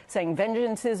conference, saying,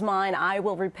 "Vengeance is mine, I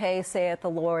will repay, saith the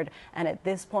Lord." And at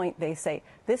this point, they say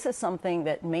this is something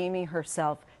that Mamie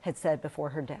herself had said before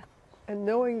her death. And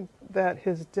knowing that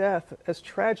his death, as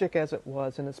tragic as it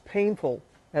was and as painful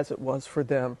as it was for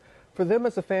them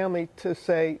as a family to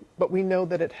say, but we know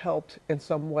that it helped in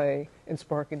some way in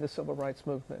sparking the civil rights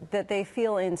movement. That they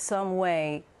feel in some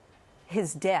way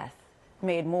his death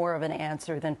made more of an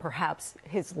answer than perhaps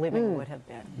his living would have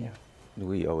been. Yeah.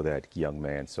 We owe that young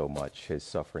man so much. His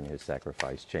suffering, his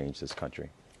sacrifice changed this country.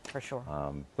 For sure.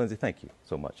 Lindsay, thank you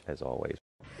so much, as always.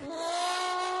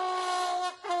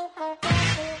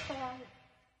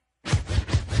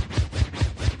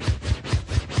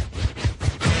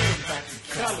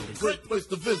 Great place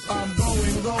to visit. I'm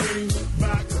going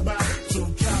back to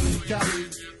Cali.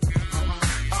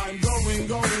 I'm going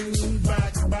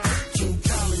back to Cali.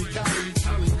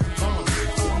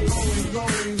 I'm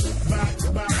going back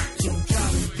to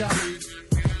Cali.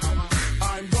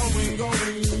 I'm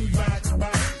going back to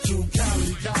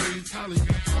Cali.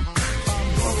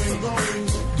 I'm going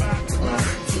back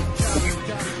to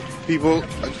Cali. People,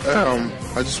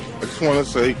 I just want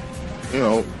to say,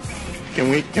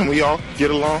 can we all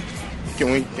get along?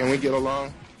 Can we get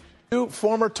along? 2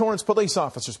 former Torrance police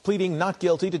officers pleading not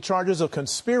guilty to charges of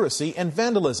conspiracy and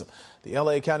vandalism. The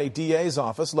L.A. County DA's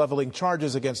office leveling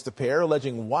charges against the pair,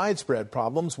 alleging widespread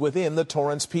problems within the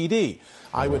Torrance PD.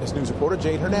 Eyewitness News reporter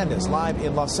Jade Hernandez live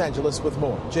in Los Angeles with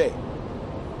more. Jade.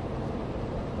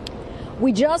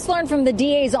 We just learned from the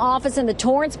DA's office and the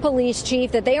Torrance police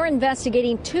chief that they are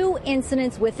investigating 2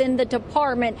 incidents within the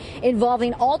department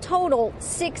involving all total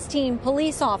 16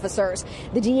 police officers.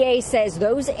 The DA says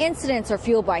those incidents are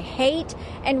fueled by hate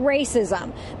and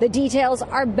racism. The details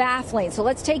are baffling. So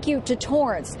let's take you to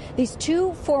Torrance. These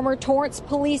 2 former Torrance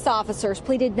police officers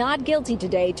pleaded not guilty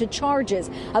today to charges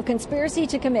of conspiracy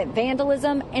to commit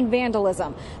vandalism and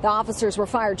vandalism. The officers were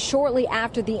fired shortly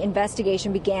after the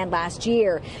investigation began last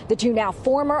year. The 2 now Now,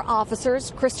 former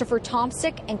officers Christopher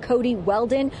Tomsick and Cody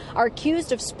Weldon are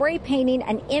accused of spray painting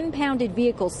an impounded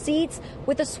vehicle seats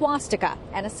with a swastika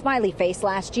and a smiley face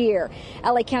last year.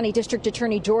 LA County District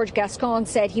Attorney George Gascon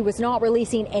said he was not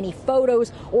releasing any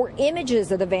photos or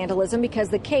images of the vandalism because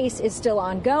the case is still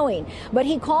ongoing. But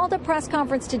he called a press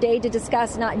conference today to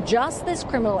discuss not just this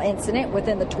criminal incident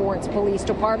within the Torrance Police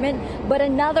Department, but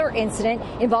another incident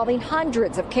involving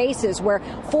hundreds of cases where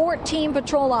 14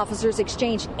 patrol officers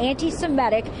exchanged anti-Semitic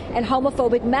and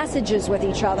homophobic messages with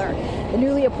each other. The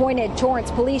newly appointed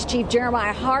Torrance Police Chief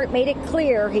Jeremiah Hart made it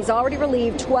clear he's already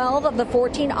relieved 12 of the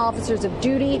 14 officers of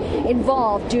duty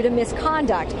involved due to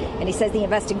misconduct, and he says the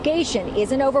investigation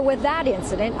isn't over with that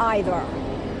incident either.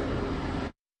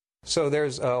 So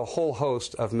there's a whole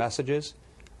host of messages.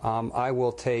 I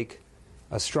will take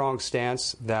a strong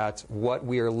stance that what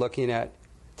we are looking at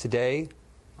today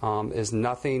is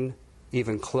nothing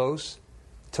even close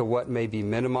to what may be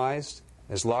minimized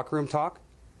as locker room talk.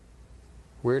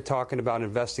 We're talking about an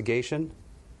investigation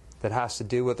that has to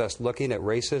do with us looking at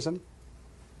racism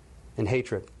and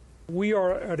hatred. We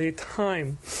are at a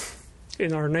time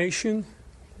in our nation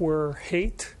where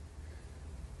hate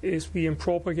is being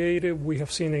propagated. We have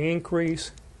seen an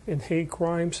increase in hate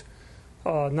crimes,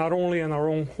 not only in our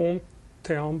own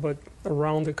hometown, but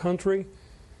around the country.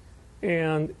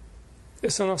 And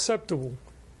it's unacceptable.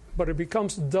 But it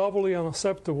becomes doubly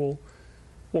unacceptable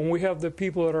when we have the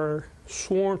people that are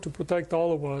sworn to protect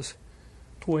all of us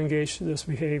to engage in this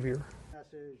behavior.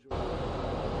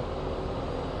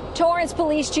 Torrance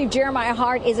Police Chief Jeremiah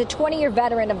Hart is a 20-year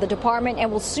veteran of the department and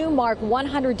will soon mark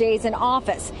 100 days in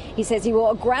office. He says he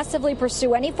will aggressively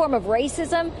pursue any form of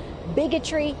racism,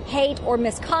 bigotry, hate, or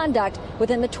misconduct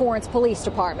within the Torrance Police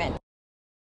Department.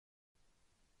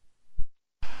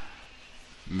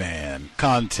 Man,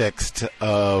 context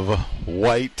of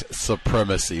white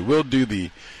supremacy. We'll do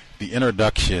the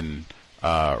introduction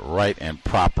right and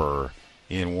proper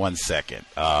in 1 second.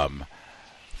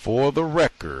 For the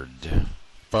record,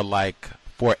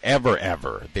 forever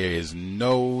ever, there is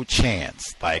no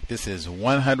chance. This is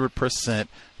 100%.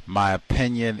 My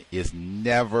opinion is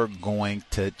never going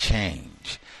to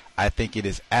change. I think it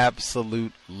is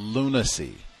absolute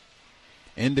lunacy.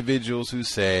 Individuals who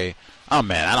say, "Oh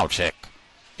man, I don't check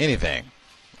anything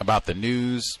about the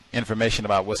news, information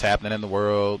about what's happening in the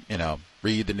world,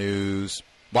 read the news,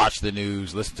 watch the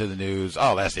news, listen to the news.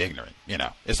 Oh, that's ignorant.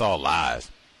 It's all lies.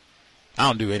 I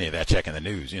don't do any of that checking the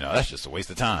news. That's just a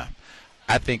waste of time."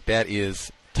 I think that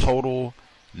is total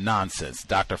nonsense.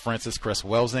 Dr. Francis Cress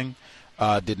Welsing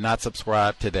did not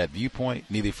subscribe to that viewpoint.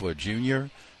 Neely Fleur Jr.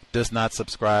 does not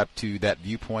subscribe to that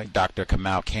viewpoint. Dr.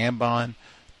 Kamal Kambon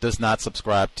does not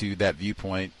subscribe to that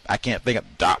viewpoint. I can't think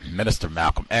of Minister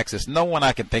Malcolm X. There's no one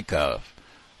I can think of,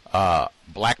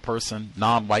 black person,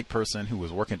 non-white person who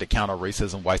is working to counter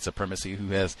racism, white supremacy, who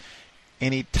has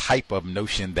any type of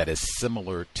notion that is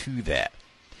similar to that.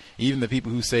 Even the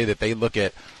people who say that they look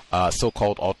at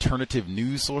so-called alternative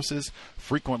news sources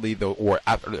frequently,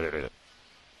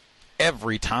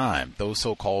 every time those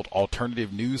so-called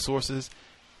alternative news sources,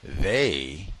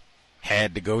 they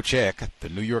had to go check the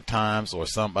New York Times or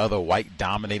some other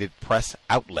white-dominated press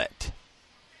outlet.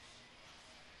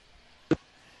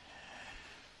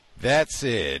 That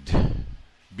said,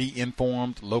 be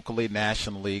informed locally,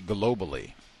 nationally,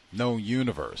 globally. Know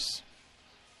universe.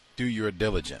 Do your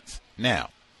diligence. Now,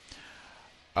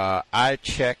 I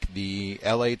check the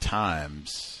LA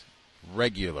Times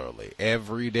regularly,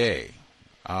 every day.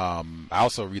 I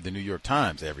also read the New York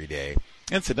Times every day.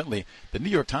 Incidentally, the New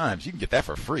York Times, you can get that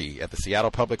for free at the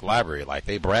Seattle Public Library.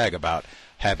 They brag about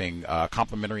having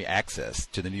complimentary access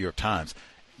to the New York Times.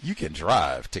 You can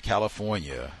drive to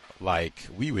California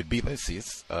we would be. Let's see.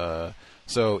 So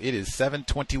it is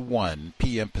 7:21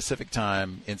 p.m. Pacific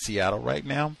time in Seattle right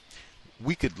now.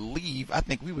 We could leave. I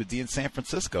think we would be in San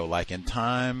Francisco in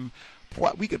time.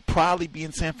 We could probably be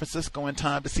in San Francisco in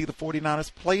time to see the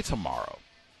 49ers play tomorrow.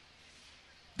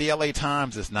 The LA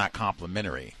Times is not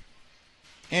complimentary.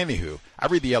 Anywho, I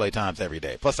read the LA Times every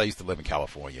day. Plus, I used to live in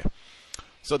California.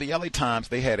 So the LA Times,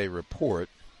 they had a report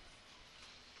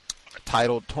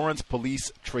titled "Torrance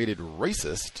Police Traded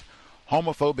Racist,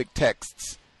 Homophobic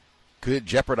Texts Could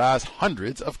Jeopardize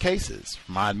Hundreds of Cases."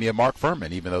 Remind me of Mark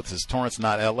Furman, even though this is Torrance,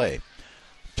 not LA.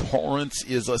 Torrance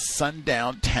is a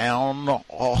sundown town.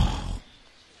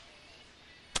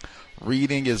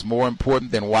 Reading is more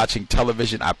important than watching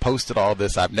television. I posted all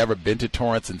this. I've never been to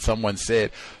Torrance, and someone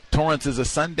said, Torrance is a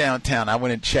sundown town. I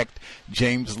went and checked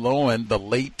James Lowen, the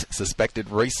late suspected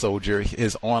race soldier.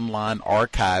 His online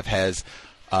archive has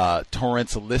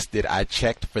Torrance listed. I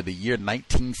checked for the year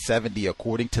 1970,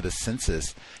 according to the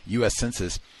census, U.S.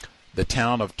 Census. the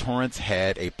town of Torrance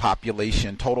had a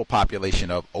total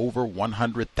population of over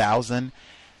 100,000.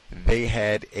 They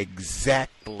had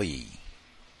exactly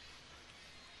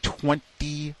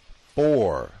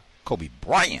 24, Kobe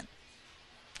Bryant,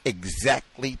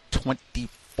 exactly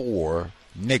 24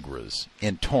 Negroes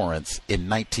in Torrance in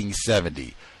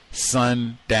 1970,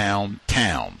 sundown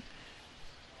town.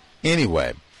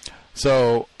 Anyway,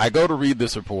 so I go to read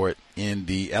this report in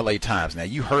the LA Times. Now,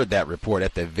 you heard that report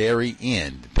at the very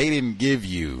end. They didn't give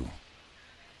you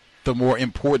the more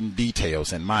important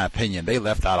details, in my opinion. They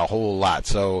left out a whole lot.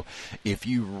 So if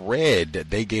you read,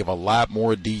 they gave a lot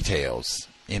more details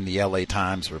in the LA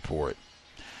Times report.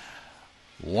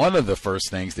 One of the first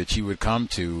things that you would come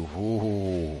to,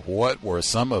 what were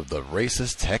some of the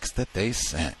racist texts that they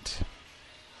sent?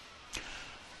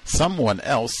 Someone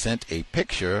else sent a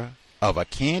picture of a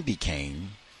candy cane,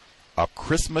 a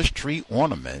Christmas tree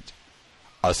ornament,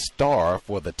 a star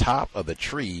for the top of the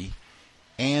tree,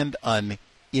 and an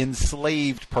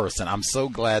enslaved person. I'm so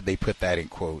glad they put that in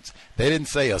quotes. They didn't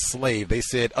say a slave. They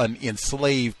said an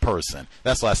enslaved person.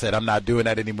 That's why I said I'm not doing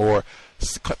that anymore.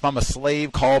 If I'm a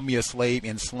slave, call me a slave.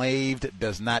 Enslaved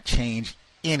does not change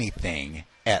anything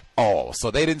at all.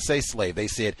 So they didn't say slave. They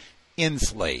said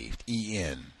enslaved,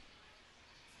 E-N.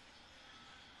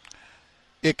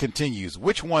 It continues.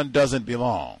 Which one doesn't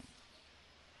belong?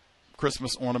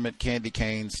 Christmas ornament, candy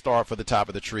cane, star for the top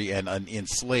of the tree, and an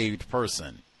enslaved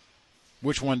person.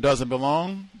 Which one doesn't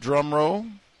belong? Drum roll.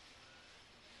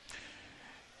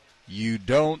 You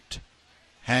don't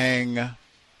hang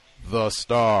the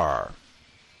star.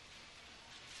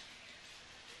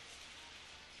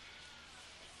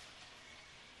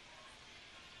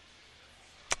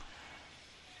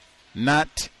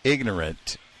 Not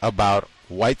ignorant about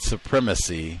white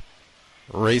supremacy,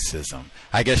 racism.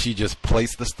 I guess you just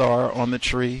place the star on the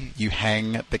tree, you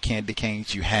hang the candy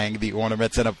canes, you hang the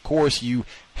ornaments, and of course you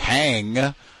hang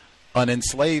an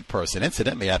enslaved person.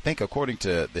 Incidentally, I think according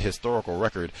to the historical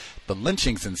record, the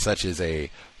lynchings and such is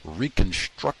a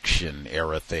Reconstruction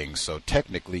era thing, so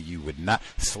technically you would not,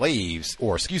 slaves,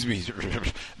 or excuse me,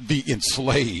 the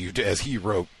enslaved, as he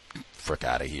wrote, frick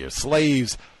out of here,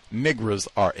 slaves, Negroes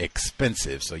are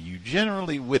expensive, so you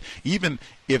generally would, even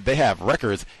if they have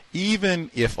records,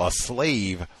 even if a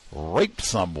slave raped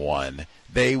someone,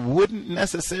 they wouldn't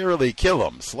necessarily kill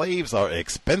him. Slaves are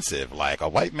expensive. Like, a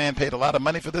white man paid a lot of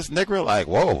money for this Negro, like,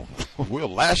 whoa, we'll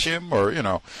lash him, or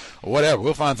whatever.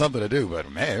 We'll find something to do. But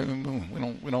man,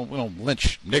 we don't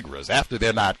lynch Negroes after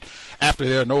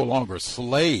they're no longer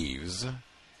slaves.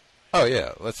 Oh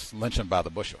yeah, let's lynch them by the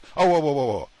bushel. Oh,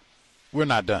 whoa. We're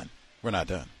not done.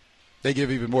 They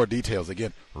give even more details.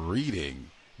 Again,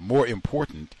 reading more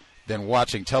important than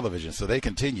watching television. So they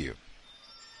continue.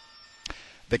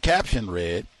 The caption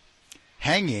read,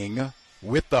 "Hanging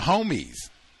with the homies."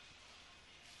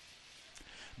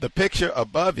 The picture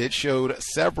above it showed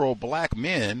several black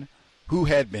men who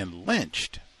had been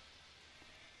lynched.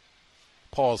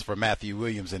 Pause for Matthew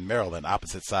Williams in Maryland,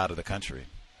 opposite side of the country.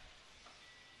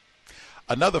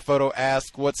 Another photo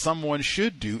asked what someone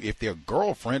should do if their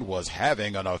girlfriend was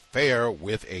having an affair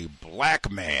with a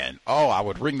black man. Oh, I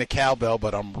would ring the cowbell,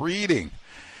 but I'm reading.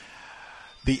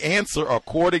 The answer,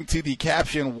 according to the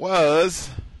caption, was...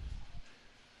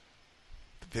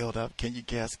 Build up. Can you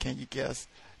guess?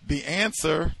 The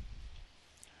answer,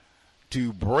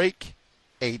 to break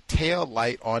a tail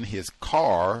light on his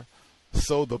car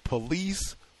so the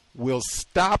police will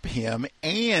stop him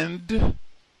and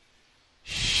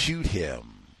shoot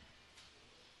him.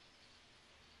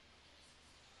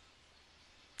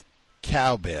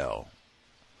 Cowbell.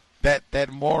 That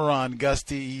moron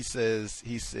Gusty, he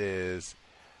says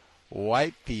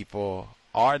white people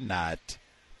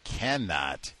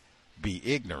cannot be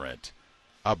ignorant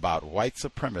about white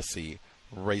supremacy,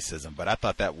 racism. But I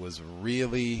thought that was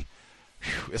really,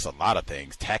 it's a lot of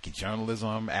things. Tacky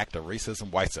journalism, act of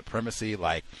racism, white supremacy.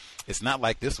 Like, it's not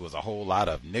like this was a whole lot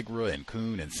of Negro and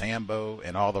Coon and Sambo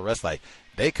and all the rest. Like,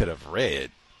 they could have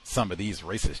read some of these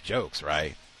racist jokes,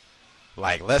 right?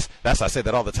 Like, that's why I say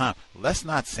that all the time. Let's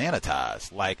not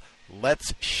sanitize. Like,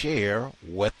 let's share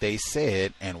what they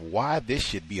said and why this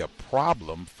should be a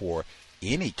problem for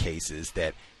any cases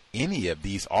that any of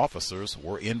these officers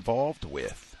were involved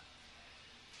with.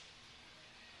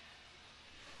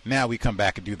 Now we come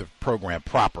back and do the program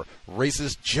proper.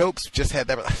 Racist jokes, just had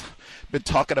that. Been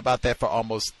talking about that for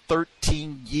almost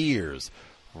 13 years.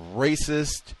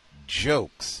 Racist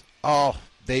jokes. Oh,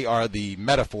 they are the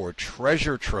metaphor.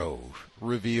 Treasure trove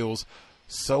reveals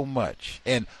so much.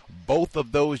 And both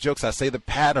of those jokes, I say the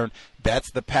pattern,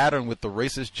 that's the pattern with the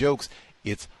racist jokes.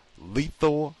 It's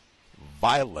lethal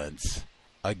violence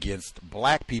against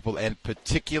black people, and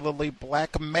particularly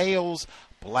black males.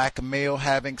 Black male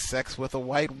having sex with a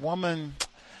white woman.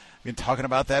 Been talking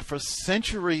about that for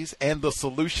centuries, and the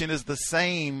solution is the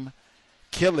same: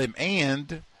 kill him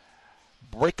and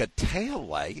break a tail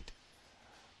light.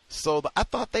 So I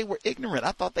thought they were ignorant.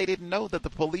 I thought they didn't know that the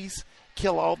police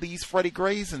kill all these Freddie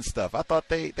Grays and stuff. I thought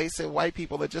they said white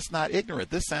people are just not ignorant.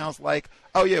 This sounds like,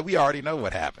 oh yeah, we already know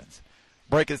what happens.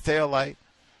 Break his tail light.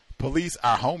 Police,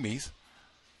 our homies,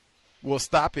 will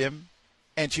stop him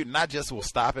and shoot. Not just will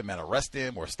stop him and arrest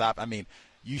him or stop. I mean,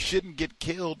 you shouldn't get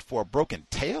killed for a broken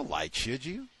tail light, should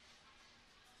you?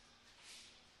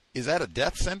 Is that a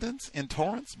death sentence in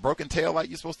Torrance? Broken tail light,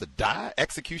 you're supposed to die?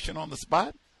 Execution on the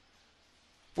spot?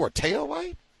 For a tail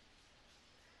light?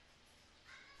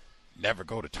 Never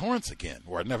go to Torrance again,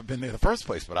 or I've never been there in the first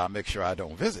place, but I'll make sure I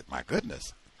don't visit. My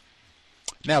goodness.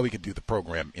 Now we can do the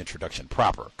program introduction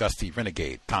proper. Gus T.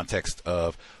 Renegade, context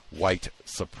of white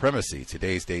supremacy.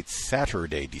 Today's date,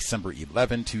 Saturday, December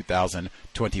 11,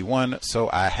 2021. So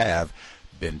I have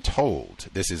been told.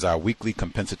 This is our weekly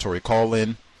compensatory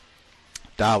call-in.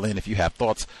 Dial in if you have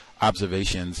thoughts,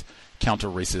 observations,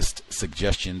 counter-racist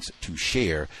suggestions to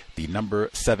share. The number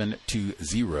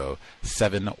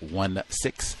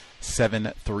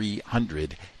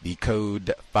 720-716-7300. The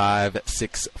code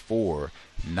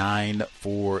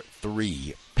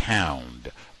 564-943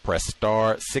 pound. Press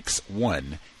star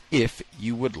 61 if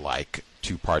you would like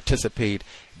to participate.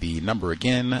 The number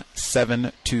again,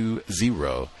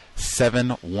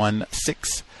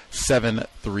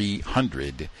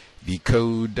 720-716-7300. The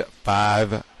code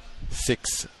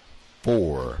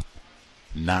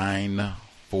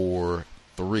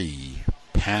 564-943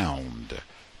 pound.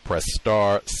 Press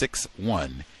star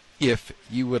 61 if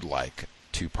you would like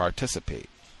to participate.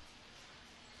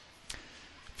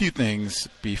 Few things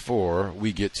before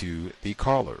we get to the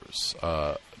callers.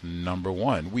 Number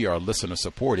one, we are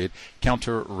listener-supported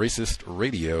counter-racist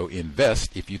radio.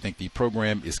 Invest if you think the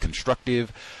program is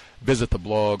constructive. Visit the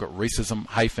blog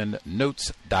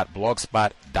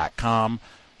racism-notes.blogspot.com.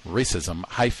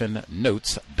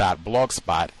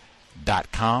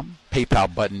 racism-notes.blogspot.com.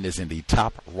 PayPal button is in the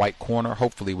top right corner.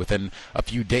 Hopefully within a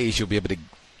few days you'll be able to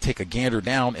take a gander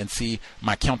down and see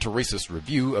my counter-racist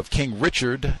review of King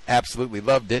Richard. Absolutely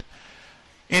loved it.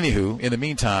 Anywho, in the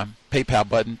meantime, PayPal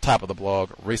button, top of the blog,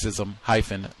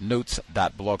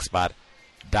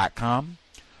 racism-notes.blogspot.com.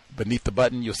 Beneath the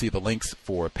button, you'll see the links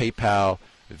for PayPal,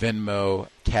 Venmo,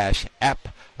 Cash App.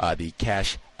 The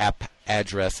Cash App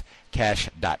address,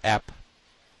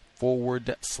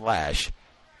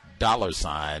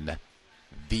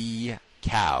 cash.app/$the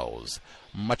cows.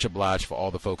 Much obliged for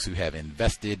all the folks who have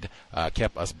invested,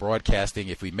 kept us broadcasting.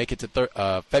 If we make it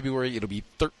to February, it'll be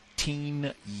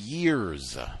 13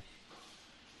 years.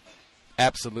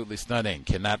 Absolutely stunning.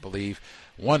 Cannot believe.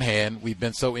 One hand, we've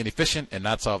been so inefficient and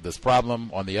not solved this problem.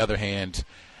 On the other hand,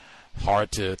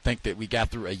 hard to think that we got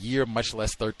through a year, much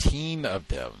less 13 of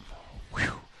them.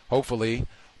 Whew. Hopefully,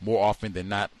 more often than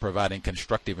not, providing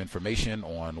constructive information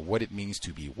on what it means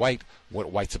to be white,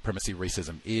 what white supremacy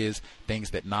racism is,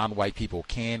 things that non-white people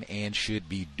can and should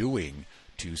be doing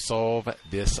to solve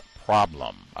this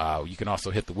problem. You can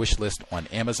also hit the wish list on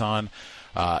Amazon.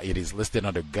 It is listed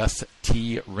under Gus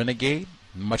T. Renegade.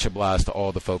 Much obliged to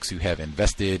all the folks who have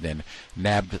invested and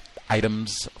nabbed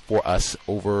items for us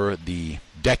over the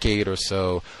decade or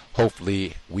so.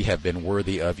 Hopefully, we have been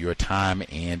worthy of your time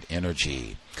and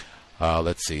energy.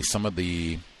 Let's see, some of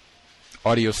the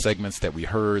audio segments that we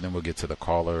heard, and we'll get to the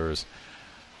callers.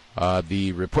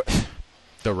 The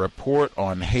report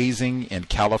on hazing in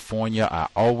California. I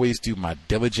always do my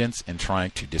diligence in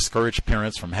trying to discourage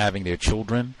parents from having their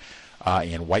children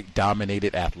in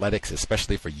white-dominated athletics,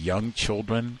 especially for young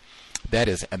children. That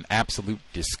is an absolute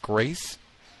disgrace,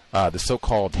 the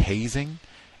so-called hazing.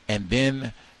 And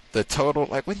then the total,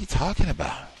 like, what are you talking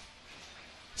about?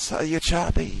 So your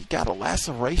child, they got a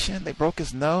laceration, they broke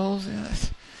his nose. We're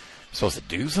supposed to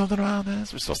do something around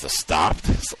this? We're supposed to stop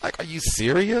this? Like, are you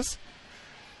serious?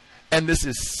 And this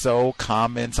is so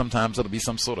common. Sometimes it'll be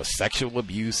some sort of sexual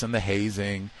abuse in the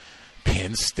hazing.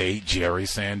 Penn State, Jerry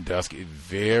Sandusky,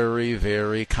 very,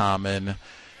 very common.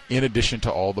 In addition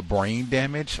to all the brain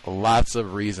damage, lots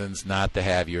of reasons not to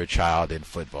have your child in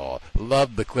football.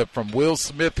 Love the clip from Will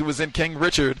Smith, who was in King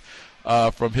Richard,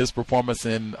 from his performance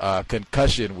in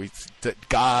Concussion.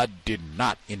 God did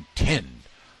not intend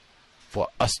for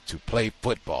us to play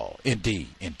football. Indeed,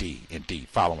 indeed, indeed.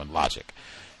 Following logic.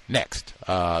 Next,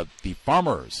 the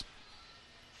farmers.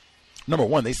 Number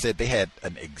one, they said they had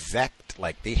an exact,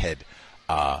 like they had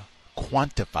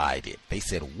quantified it. They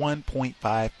said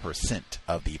 1.5%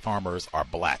 of the farmers are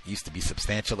black. Used to be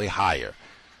substantially higher.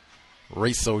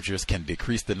 race soldiers can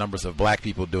decrease the numbers of black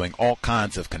people doing all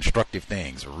kinds of constructive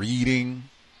things, reading,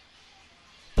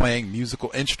 playing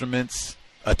musical instruments,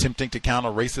 attempting to counter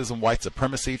racism, white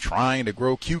supremacy, trying to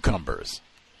grow cucumbers.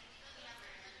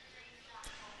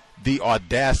 The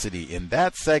audacity in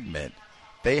that segment,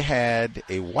 they had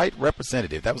a white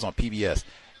representative, that was on PBS,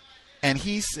 and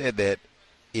he said that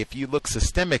if you look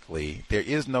systemically, there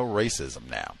is no racism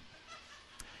now.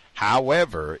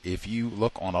 However, if you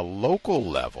look on a local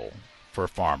level for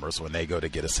farmers when they go to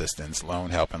get assistance,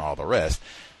 loan help, and all the rest,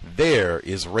 there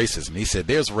is racism. He said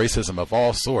there's racism of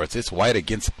all sorts. It's white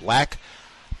against black,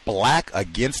 black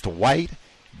against white.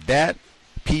 That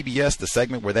PBS, the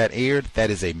segment where that aired, that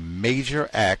is a major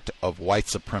act of white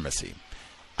supremacy.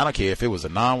 I don't care if it was a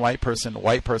non-white person,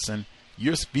 white person,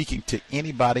 you're speaking to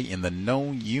anybody in the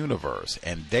known universe,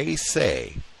 and they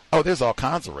say, oh, there's all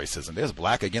kinds of racism. There's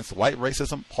black against white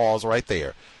racism. Pause right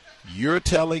there. You're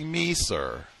telling me,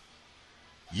 sir,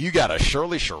 you got a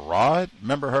Shirley Sherrod,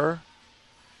 remember her?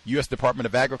 U.S. Department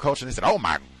of Agriculture. They said, oh,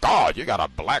 my God, you got a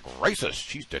black racist.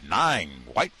 She's denying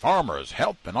white farmers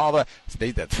help and all that.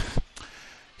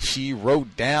 She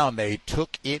wrote down, they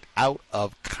took it out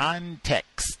of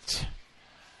context.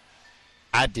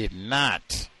 I did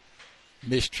not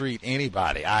mistreat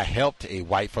anybody. I helped a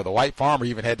white, for the white farmer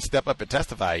even had to step up and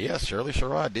testify. Yes, Shirley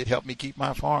Sherrod did help me keep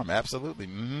my farm. Absolutely.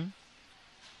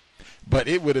 But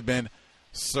it would have been,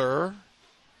 sir,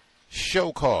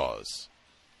 show cause.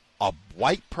 A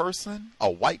white person,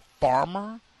 a white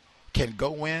farmer, can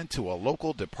go into a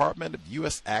local Department of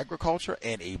U.S. Agriculture,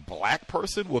 and a black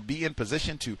person will be in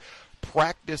position to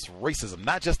practice racism.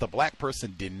 Not just a black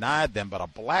person denied them, but a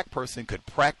black person could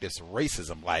practice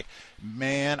racism. Like,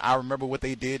 man, I remember what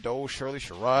they did to old Shirley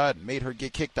Sherrod and made her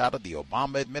get kicked out of the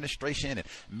Obama administration. And,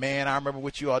 man, I remember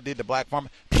what you all did to black farmers.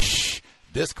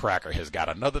 This cracker has got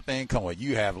another thing coming.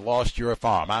 You have lost your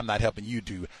farm. I'm not helping you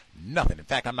do nothing. In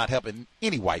fact, I'm not helping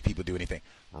any white people do anything.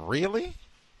 Really?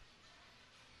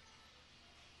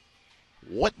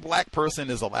 What black person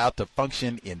is allowed to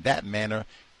function in that manner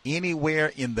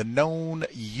anywhere in the known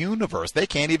universe? They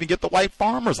can't even get the white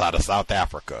farmers out of South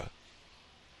Africa.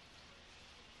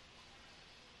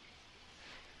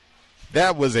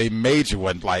 That was a major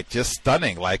one, like just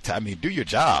stunning. Like, I mean, do your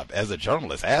job as a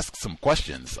journalist. Ask some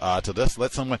questions to just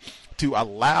let someone, to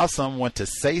allow someone to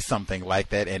say something like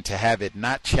that and to have it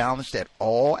not challenged at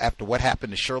all after what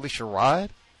happened to Shirley Sherrod.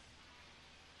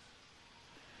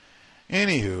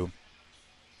 Anywho.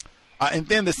 And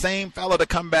then the same fellow to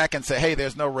come back and say, hey,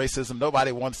 there's no racism.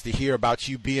 Nobody wants to hear about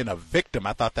you being a victim.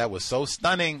 I thought that was so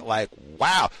stunning. Like,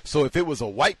 wow. So if it was a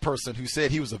white person who said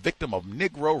he was a victim of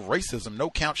Negro racism, no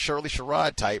count Shirley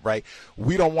Sherrod type, right?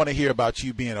 We don't want to hear about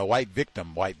you being a white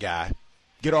victim, white guy.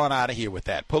 Get on out of here with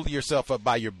that. Pull yourself up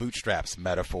by your bootstraps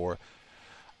metaphor.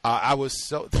 That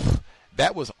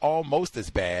was almost as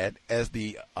bad as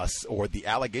the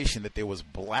allegation that there was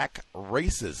black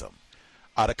racism.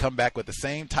 To come back with the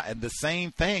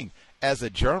same thing. As a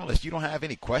journalist, you don't have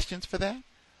any questions for that?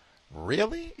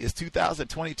 Really? It's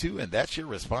 2022 and that's your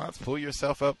response? Pull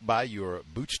yourself up by your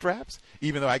bootstraps?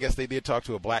 Even though I guess they did talk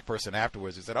to a black person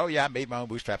afterwards who said, oh yeah, I made my own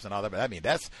bootstraps and all that. But I mean,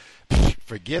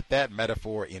 forget that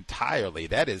metaphor entirely.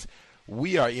 That is,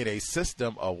 we are in a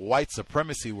system of white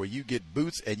supremacy where you get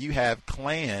boots and you have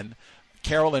Klan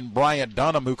Carolyn Bryant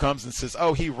Dunham who comes and says,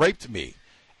 oh, he raped me.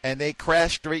 And they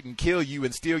crash straight and kill you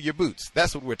and steal your boots.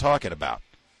 That's what we're talking about.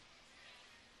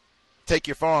 Take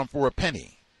your farm for a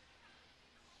penny.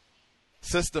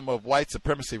 System of white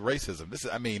supremacy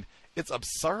racism. It's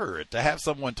absurd to have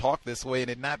someone talk this way and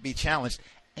it not be challenged.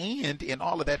 And in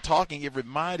all of that talking, it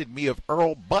reminded me of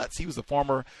Earl Butz. He was a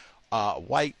former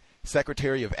white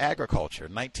Secretary of Agriculture,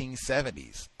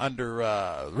 1970s,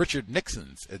 under Richard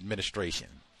Nixon's administration.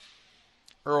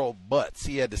 Earl Butz,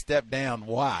 he had to step down.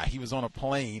 Why? He was on a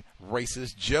plane.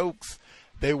 Racist jokes.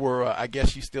 They were, I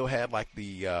guess you still had like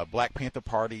the Black Panther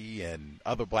Party and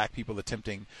other black people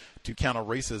attempting to counter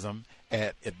racism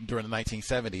during the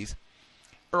 1970s.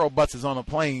 Earl Butz is on a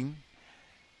plane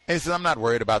and he says, I'm not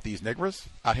worried about these niggers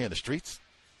out here in the streets,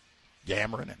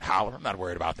 yammering and hollering. I'm not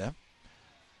worried about them.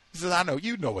 He says, I know,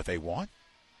 you know what they want.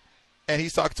 And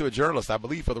he's talking to a journalist, I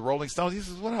believe, for the Rolling Stones. He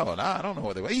says, well, no, I don't know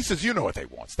what they want. He says, you know what they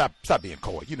want. Stop being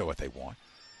coy. You know what they want.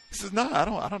 He says, no, I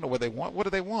don't know what they want. What do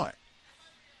they want?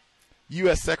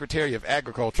 U.S. Secretary of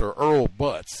Agriculture Earl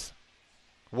Butz,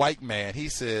 white man, he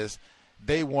says,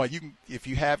 they want, if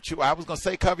you have, I was going to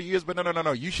say cover your ears, but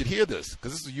no, you should hear this,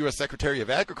 because this is U.S. Secretary of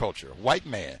Agriculture, white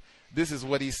man. This is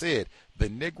what he said. The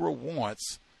Negro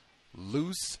wants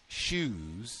loose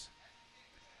shoes,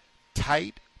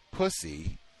 tight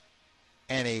pussy,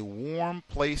 and a warm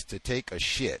place to take a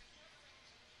shit.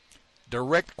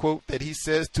 direct quote that he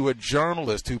says to a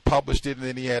journalist who published it, and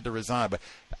then he had to resign. But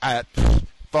I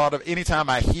thought of any time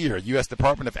I hear U.S.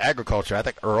 Department of Agriculture, I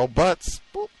think Earl Butz.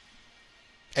 Boop.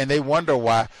 And they wonder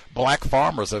why black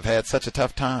farmers have had such a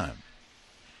tough time.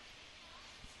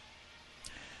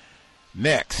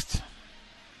 Next.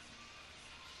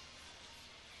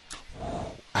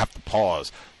 I have to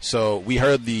pause. So we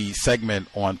heard the segment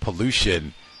on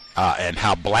pollution and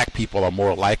how black people are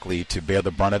more likely to bear the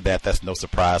brunt of that. That's no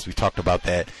surprise. We talked about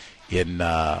that in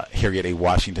Harriet A.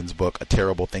 Washington's book, A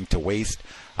Terrible Thing to Waste.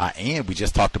 And we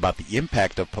just talked about the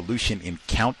impact of pollution in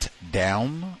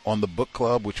Countdown on the book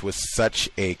club, which was such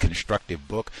a constructive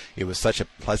book. It was such a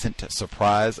pleasant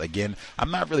surprise. Again, I'm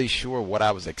not really sure what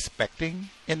I was expecting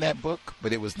in that book,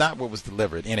 but it was not what was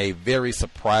delivered in a very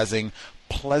surprising,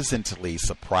 pleasantly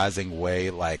surprising way,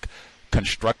 like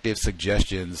constructive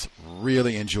suggestions.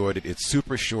 Really enjoyed it. It's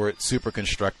super short, super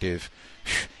constructive.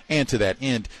 And to that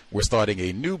end, we're starting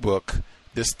a new book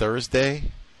this Thursday,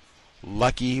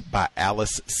 Lucky by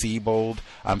Alice Sebold.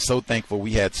 I'm so thankful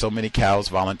we had so many COWS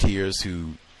volunteers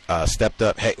who stepped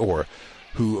up or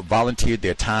who volunteered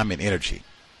their time and energy.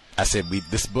 I said,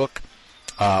 this book,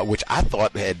 which I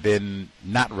thought had been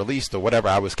not released or whatever,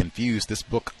 I was confused. This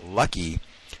book, Lucky,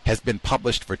 has been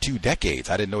published for 2 decades.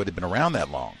 I didn't know it had been around that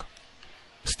long.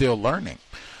 Still learning.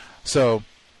 So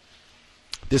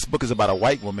this book is about a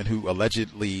white woman who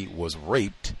allegedly was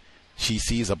raped. She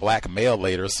sees a black male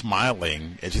later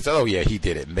smiling, and she says, oh, yeah, he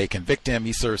did it. And they convict him.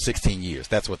 He served 16 years.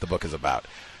 That's what the book is about.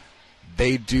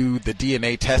 They do the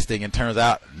DNA testing, and turns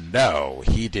out, no,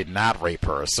 he did not rape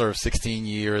her. Served 16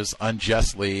 years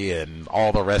unjustly and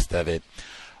all the rest of it.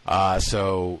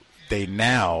 So they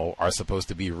now are supposed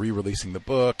to be re-releasing the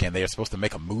book, and they are supposed to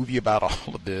make a movie about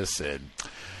all of this. And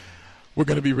we're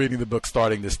going to be reading the book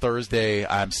starting this Thursday.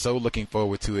 I'm so looking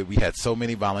forward to it. We had so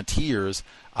many volunteers.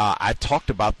 I talked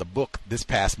about the book this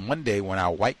past Monday when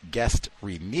our white guest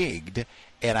reneged,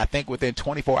 and I think within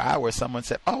 24 hours someone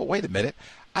said, oh, wait a minute,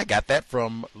 I got that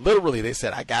from, literally they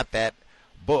said, I got that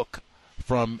book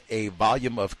from a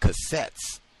volume of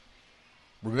cassettes.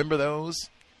 Remember those?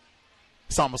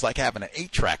 It's almost like having an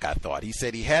 8-track, I thought. He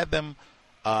said he had them,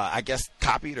 I guess,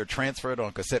 copied or transferred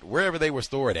on cassette, wherever they were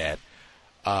stored at.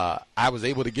 I was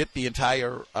able to get the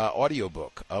entire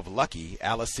audiobook of Lucky,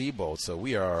 Alice Sebold. So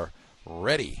we are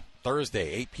ready.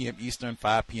 Thursday, 8 p.m. Eastern,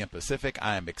 5 p.m. Pacific.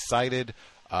 I am excited.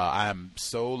 I am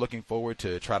so looking forward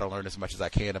to try to learn as much as I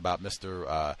can about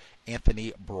Mr.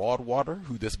 Anthony Broadwater,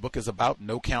 who this book is about,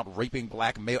 no count raping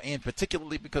black male, and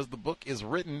particularly because the book is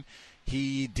written,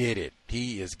 he did it.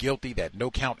 He is guilty, that no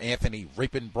count Anthony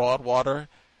raping Broadwater,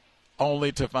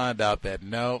 only to find out that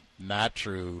no, not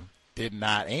true, did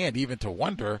not, and even to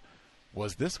wonder,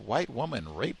 was this white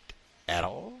woman raped at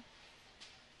all?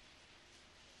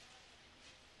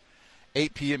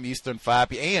 8 p.m. Eastern, 5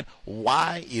 p.m. And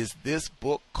why is this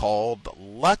book called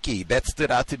Lucky? That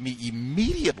stood out to me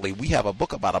immediately. We have a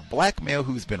book about a black male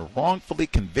who's been wrongfully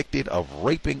convicted of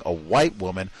raping a white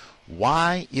woman.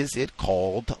 Why is it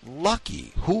called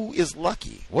Lucky? Who is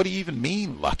Lucky? What do you even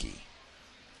mean, lucky?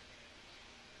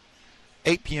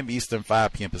 8 p.m. Eastern,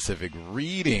 5 p.m. Pacific.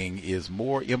 Reading is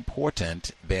more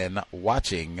important than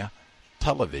watching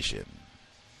television.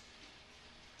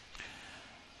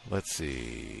 Let's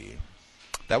see.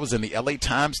 That was in the LA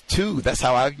Times, too. That's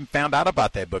how I even found out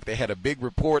about that book. They had a big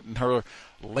report in her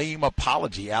lame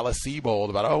apology, Alice Sebold,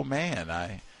 about, oh, man,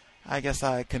 I guess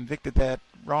I convicted that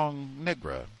wrong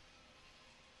nigger.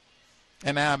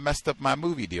 And now I messed up my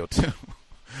movie deal, too.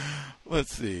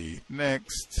 Let's see.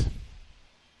 Next.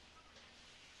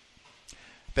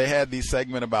 They had the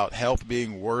segment about health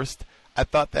being worst. I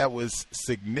thought that was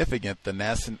significant. The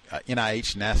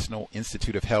NIH, National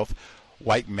Institute of Health,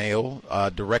 white male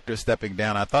director stepping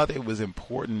down. I thought it was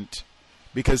important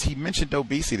because he mentioned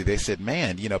obesity. They said,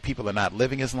 man, people are not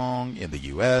living as long in the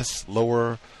U.S.,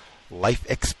 lower life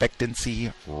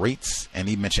expectancy rates. And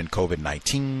he mentioned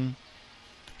COVID-19.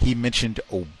 He mentioned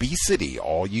obesity,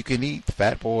 all you can eat,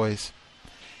 fat boys.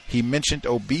 He mentioned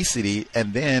obesity,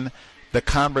 and then the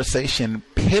conversation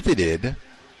pivoted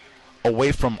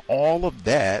away from all of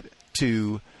that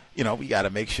to, we got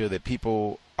to make sure that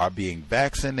people are being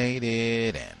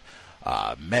vaccinated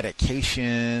and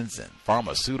medications and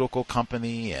pharmaceutical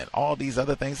company and all these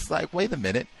other things. It's like, wait a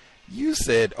minute, you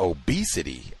said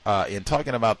obesity in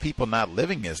talking about people not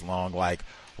living as long. Like,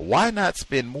 why not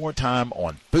spend more time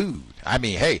on food? I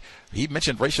mean, hey, he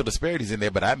mentioned racial disparities in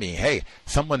there, but I mean, hey,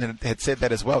 someone had said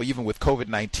that as well, even with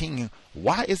COVID-19.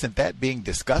 Why isn't that being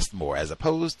discussed more as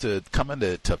opposed to coming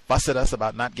to fuss at us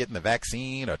about not getting the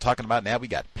vaccine or talking about now we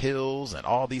got pills and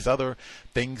all these other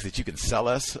things that you can sell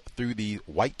us through the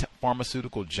white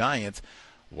pharmaceutical giants?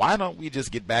 why don't we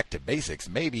just get back to basics?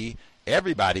 Maybe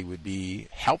everybody would be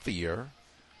healthier,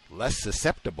 less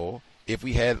susceptible if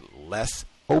we had less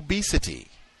obesity,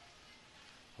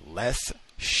 less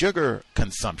sugar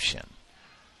consumption,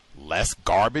 less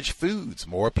garbage foods,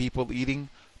 more people eating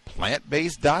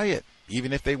plant-based diet,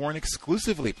 even if they weren't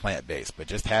exclusively plant-based, but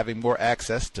just having more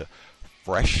access to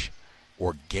fresh,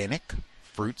 organic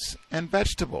fruits and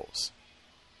vegetables.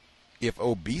 If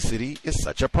obesity is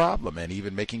such a problem and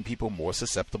even making people more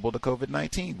susceptible to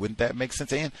COVID-19, wouldn't that make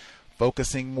sense? And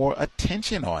focusing more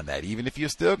attention on that, even if you're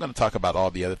still going to talk about all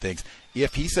the other things.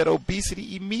 If he said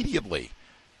obesity immediately,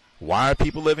 why are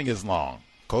people living as long?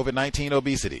 COVID-19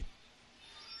 obesity.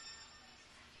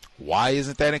 Why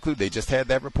isn't that included? They just had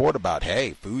that report about,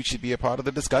 hey, food should be a part of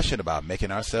the discussion about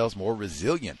making ourselves more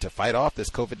resilient to fight off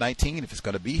this COVID-19 if it's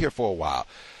going to be here for a while.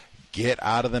 Get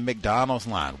out of the McDonald's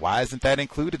line. Why isn't that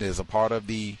included as a part of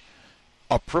the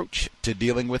approach to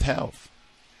dealing with health?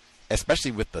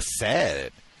 Especially with the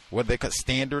SAD, what they call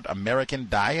standard American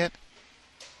diet.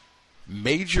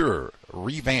 Major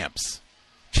revamps,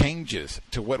 changes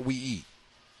to what we eat.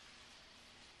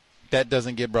 That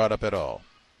doesn't get brought up at all.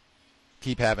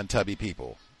 Keep having tubby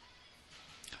people.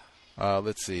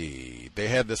 Let's see. They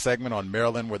had the segment on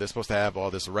Maryland where they're supposed to have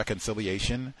all this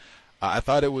reconciliation. I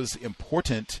thought it was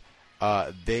important.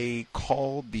 They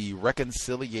called the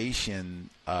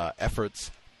reconciliation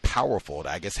efforts powerful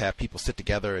to, I guess, have people sit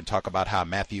together and talk about how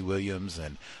Matthew Williams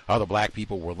and other black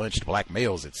people were lynched, black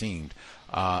males, it seemed.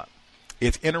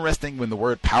 It's interesting when the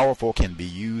word powerful can be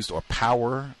used, or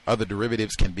power, other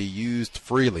derivatives can be used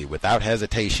freely without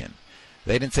hesitation.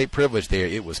 They didn't say privilege there.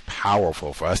 It was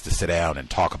powerful for us to sit down and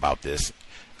talk about this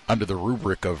under the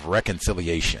rubric of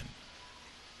reconciliation.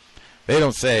 They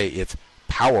don't say it's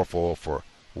powerful for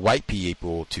white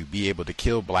people to be able to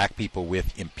kill black people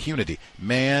with impunity.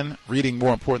 Man, reading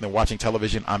more important than watching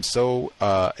television. I'm so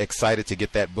excited to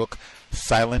get that book,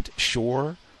 Silent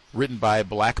Shore, written by a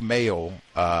black male,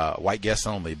 white guests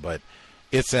only, but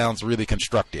it sounds really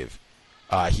constructive.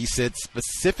 He said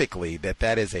specifically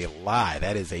that is a lie,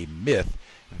 that is a myth,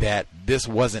 that this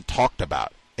wasn't talked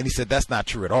about. And he said that's not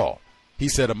true at all. He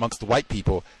said amongst the white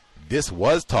people, this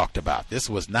was talked about. This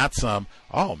was not some,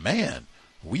 oh man,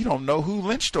 we don't know who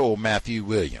lynched old Matthew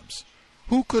Williams.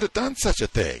 Who could have done such a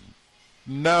thing?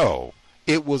 No,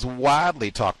 it was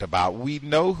widely talked about. We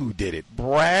know who did it,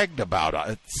 bragged about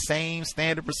it. Same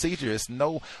standard procedure. It's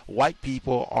no, white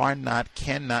people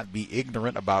cannot be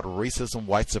ignorant about racism,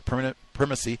 white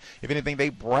supremacy. If anything, they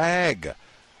brag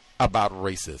about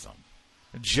racism.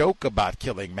 Joke about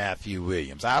killing Matthew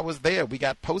Williams. I was there. We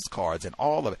got postcards and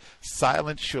all of it.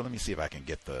 Silent Shore. Let me see if I can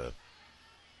get the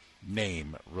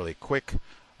name really quick.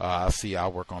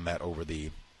 I'll work on that over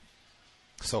the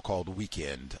so-called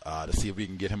weekend to see if we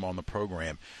can get him on the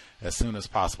program as soon as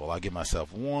possible. I'll give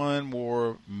myself one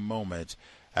more moment.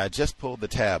 I just pulled the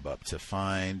tab up to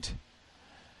find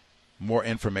more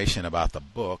information about the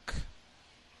book.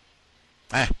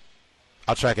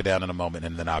 I'll track it down in a moment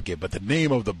and then I'll get. But the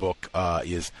name of the book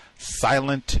is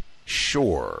Silent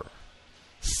Shore.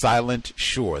 Silent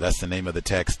Shore. That's the name of the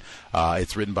text.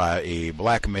 It's written by a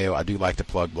black male. I do like to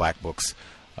plug black books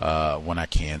when I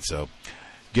can. So,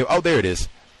 there it is.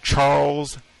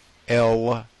 Charles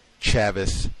L.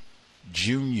 C.O.W.S.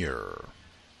 Jr.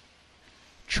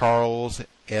 Charles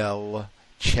L.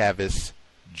 C.O.W.S.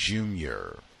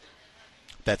 Jr.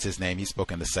 That's his name. He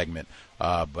spoke in the segment,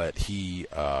 but he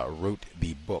wrote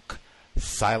the book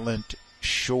Silent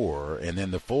Shore, and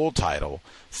then the full title,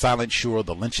 Silent Shore,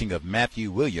 The Lynching of Matthew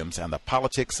Williams and the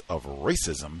Politics of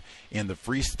Racism in the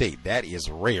Free State. That is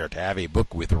rare to have a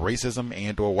book with racism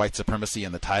and or white supremacy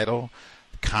in the title.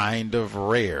 Kind of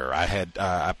rare.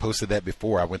 I posted that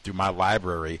before. I went through my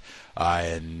library,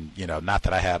 and not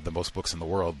that I have the most books in the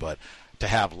world, but to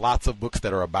have lots of books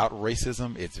that are about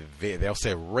racism, they'll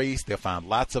say race, they'll find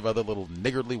lots of other little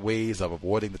niggardly ways of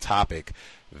avoiding the topic.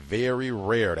 Very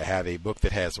rare to have a book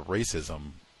that has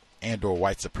racism and or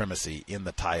white supremacy in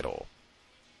the title.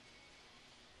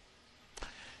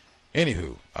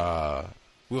 Anywho,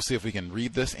 we'll see if we can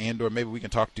read this, and or maybe we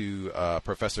can talk to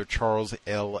Professor Charles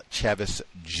L. C.O.W.S.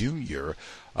 Jr.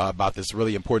 About this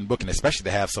really important book, and especially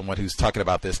to have someone who's talking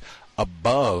about this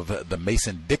above the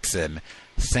Mason-Dixon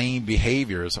same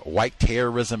behaviors, white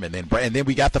terrorism, and then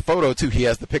we got the photo too. He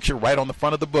has the picture right on the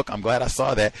front of the book. I'm glad I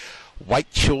saw that. White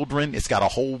children. It's got a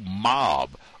whole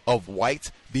mob of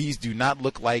whites. These do not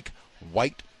look like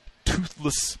white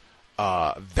toothless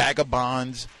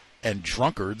vagabonds and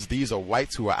drunkards. These are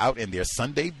whites who are out in their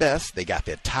Sunday best. They got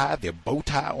their bow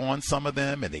tie on, some of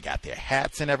them, and they got their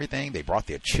hats and everything. They brought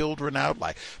their children out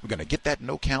like, we're going to get that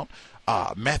no count.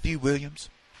 Matthew Williams,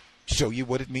 show you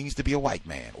what it means to be a white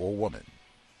man or woman.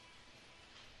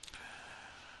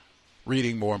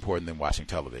 Reading more important than watching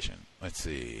television. Let's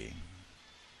see.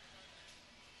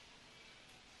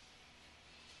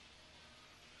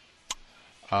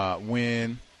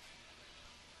 When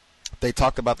they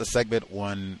talked about the segment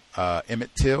on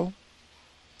Emmett Till,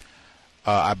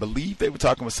 I believe they were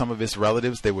talking with some of his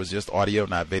relatives. There was just audio,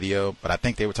 not video, but I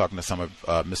think they were talking to some of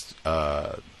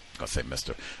Mr.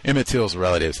 Emmett Till's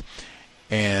relatives.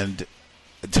 And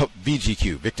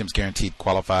VGQ, Victims Guaranteed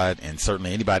Qualified, and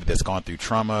certainly anybody that's gone through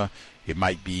trauma, it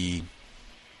might be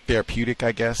therapeutic,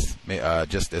 I guess,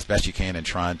 just as best you can in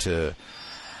trying to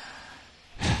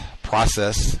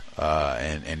process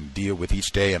and deal with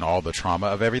each day and all the trauma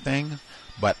of everything.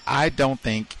 But I don't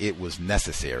think it was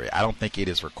necessary. I don't think it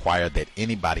is required that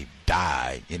anybody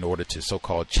die in order to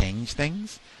so-called change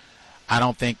things. I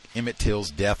don't think Emmett Till's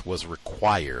death was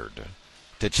required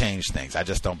to change things. I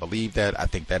just don't believe that. I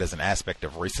think that is an aspect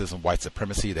of racism, white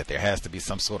supremacy, that there has to be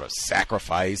some sort of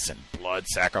sacrifice and blood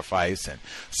sacrifice. And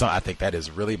so I think that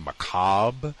is really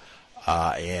macabre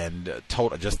and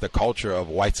total, just the culture of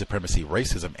white supremacy,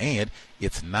 racism, and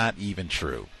it's not even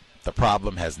true. The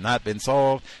problem has not been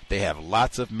solved. They have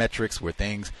lots of metrics where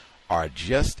things are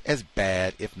just as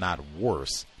bad, if not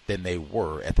worse, than they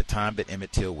were at the time that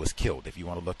Emmett Till was killed. If you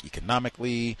want to look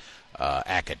economically,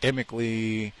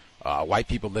 academically, white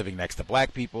people living next to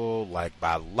black people, like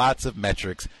by lots of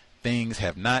metrics, things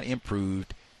have not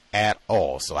improved at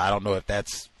all. So I don't know if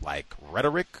that's like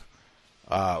rhetoric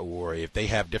or if they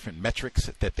have different metrics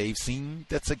that they've seen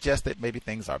that suggest that maybe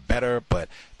things are better, but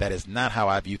that is not how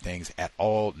I view things at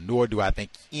all, nor do I think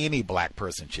any black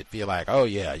person should feel like, oh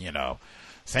yeah, you know,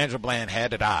 Sandra Bland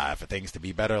had to die for things to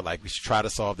be better. Like, we should try to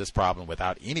solve this problem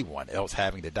without anyone else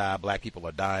having to die. Black people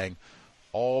are dying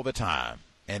all the time,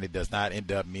 and it does not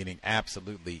end up meaning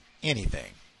absolutely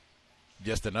anything.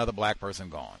 Just another black person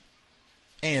gone.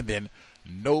 And then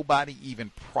nobody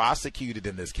even prosecuted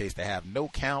in this case. They have no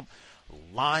count.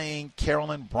 Lying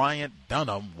Carolyn Bryant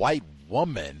Dunham, white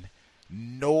woman,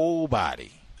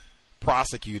 nobody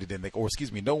prosecuted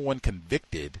no one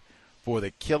convicted for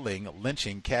the killing,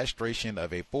 lynching, castration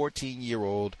of a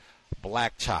 14-year-old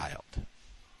black child.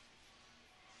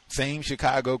 Same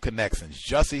Chicago connections.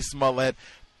 Jussie Smollett,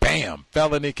 bam,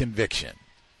 felony conviction.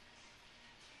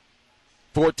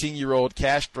 14-year-old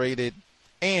castrated,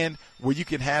 and where you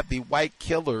can have the white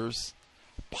killers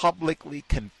publicly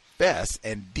confess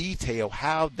and detail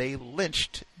how they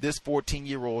lynched this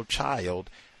 14-year-old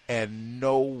child, and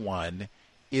no one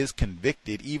is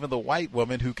convicted. Even the white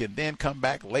woman who can then come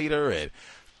back later and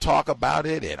talk about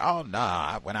it and, oh,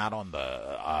 nah, I went out on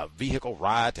the vehicle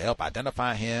ride to help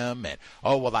identify him, and,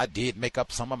 oh, well, I did make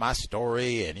up some of my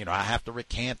story, and, you know, I have to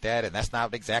recant that, and that's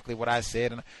not exactly what I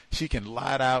said. And she can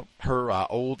lie out her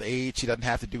old age. She doesn't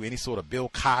have to do any sort of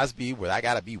Bill Cosby where I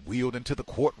got to be wheeled into the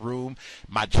courtroom,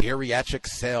 my geriatric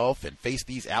self, and face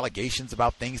these allegations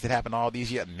about things that happened all these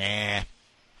years.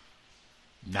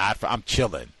 Nah, I'm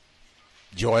chilling,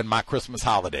 enjoying my Christmas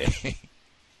holiday.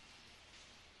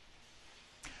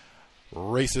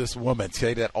 Racist women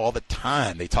say that all the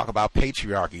time. They talk about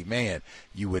patriarchy. Man,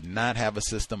 you would not have a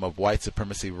system of white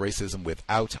supremacy racism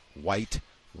without white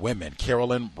women.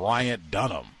 Carolyn Bryant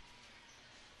Dunham.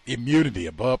 Immunity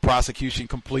above prosecution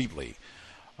completely.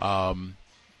 Let's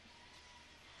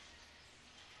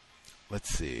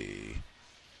see.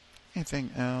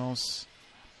 Anything else?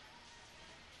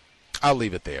 I'll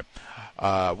leave it there.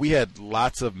 We had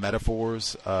lots of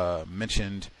metaphors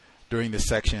mentioned during this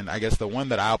section. I guess the one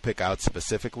that I'll pick out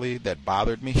specifically that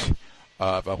bothered me, if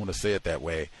I want to say it that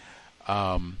way,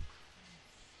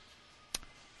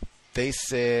 they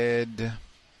said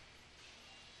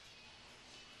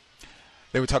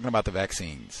they were talking about the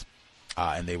vaccines,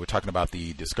 and they were talking about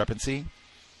the discrepancy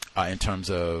in terms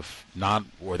of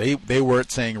they weren't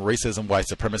saying racism, white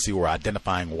supremacy, or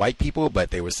identifying white people,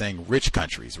 but they were saying rich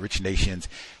countries, rich nations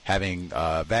having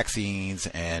vaccines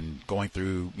and going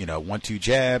through, 1-2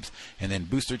 jabs and then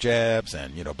booster jabs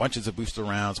and, bunches of booster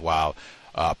rounds, while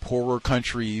poorer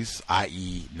countries,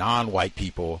 i.e. non-white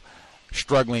people,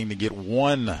 struggling to get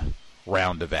one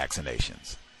round of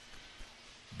vaccinations.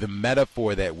 The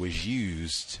metaphor that was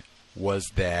used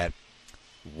was that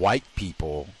white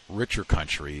people, richer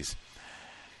countries,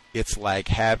 it's like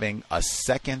having a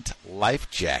second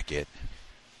life jacket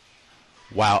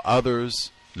while others,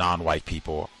 non-white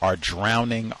people, are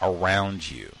drowning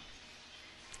around you.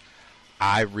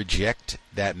 I reject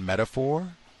that metaphor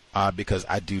because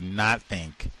I do not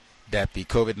think that the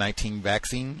COVID-19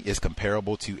 vaccine is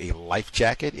comparable to a life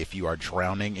jacket if you are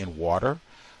drowning in water.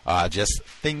 Just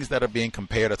things that are being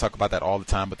compared. I talk about that all the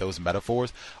time with those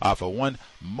metaphors. For one,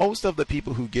 most of the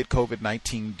people who get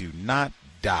COVID-19 do not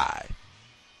die.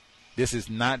 This is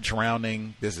not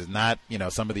drowning. This is not,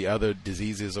 some of the other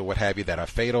diseases or what have you that are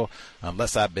fatal,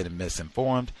 unless I've been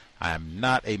misinformed. I am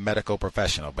not a medical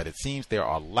professional, but it seems there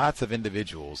are lots of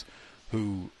individuals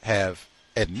who have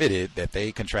admitted that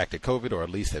they contracted COVID, or at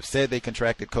least have said they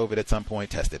contracted COVID at some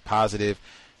point, tested positive.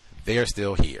 They're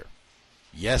still here.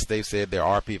 Yes, they've said there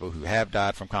are people who have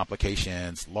died from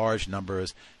complications, large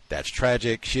numbers. That's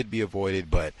tragic, should be avoided,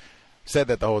 but said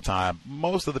that the whole time.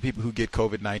 Most of the people who get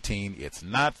COVID-19, it's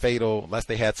not fatal unless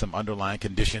they had some underlying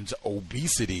conditions,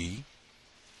 obesity,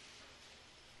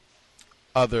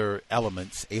 other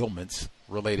ailments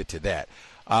related to that.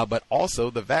 But also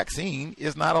the vaccine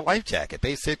is not a life jacket.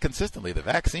 They said consistently the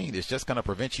vaccine is just going to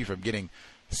prevent you from getting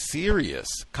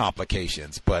serious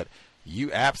complications, but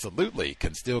you absolutely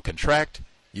can still contract.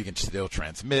 You can still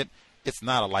transmit. It's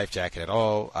not a life jacket at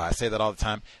all. I say that all the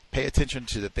time. Pay attention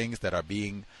to the things that are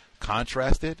being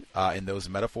contrasted in those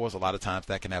metaphors. A lot of times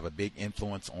that can have a big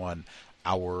influence on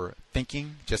our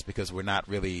thinking just because we're not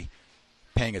really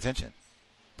paying attention.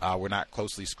 We're not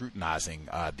closely scrutinizing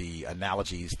the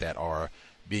analogies that are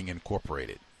being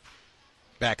incorporated.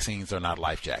 Vaccines are not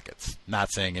life jackets.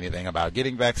 Not saying anything about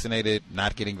getting vaccinated,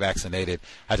 not getting vaccinated.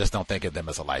 I just don't think of them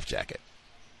as a life jacket.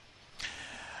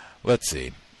 Let's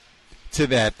see. To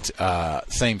that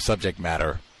same subject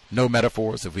matter, no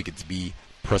metaphors. If we could be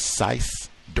precise,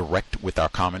 direct with our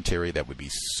commentary, that would be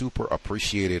super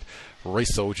appreciated.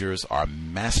 Race soldiers are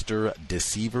master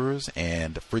deceivers,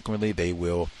 and frequently they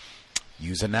will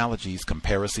use analogies,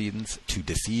 comparisons to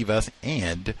deceive us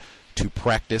and to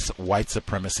practice white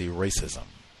supremacy racism.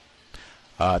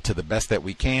 To the best that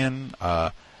we can,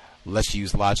 let's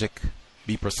use logic,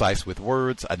 be precise with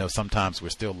words. I know sometimes we're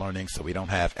still learning, so we don't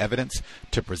have evidence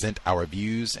to present our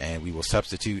views, and we will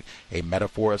substitute a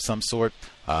metaphor of some sort.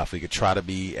 If we could try to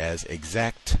be as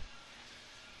exact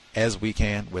as we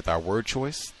can with our word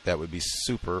choice, that would be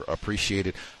super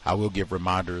appreciated. I will give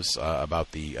reminders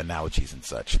about the analogies and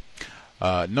such.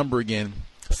 Number again,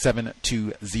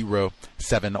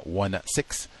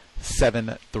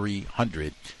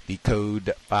 720-716-7300. The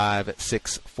code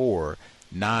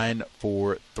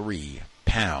 564-943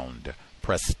 pound.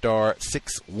 Press star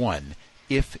 61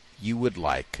 if you would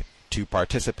like to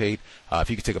participate. If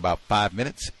you could take about 5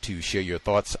 minutes to share your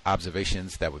thoughts,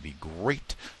 observations, that would be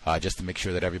great, just to make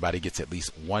sure that everybody gets at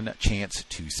least one chance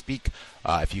to speak.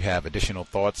 If you have additional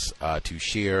thoughts to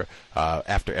share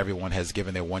after everyone has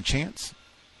given their one chance,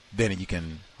 then you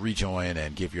can rejoin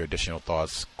and give your additional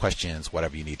thoughts, questions,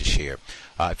 whatever you need to share.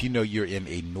 If you know you're in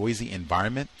a noisy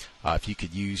environment, if you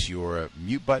could use your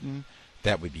mute button,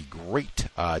 that would be great,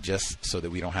 just so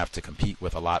that we don't have to compete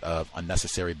with a lot of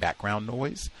unnecessary background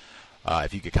noise.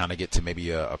 If you could kind of get to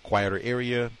maybe a quieter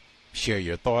area, share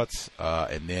your thoughts,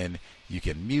 and then you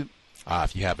can mute.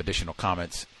 If you have additional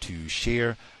comments to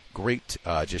share, great.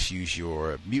 Just use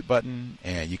your mute button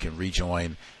and you can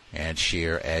rejoin and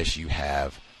share as you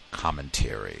have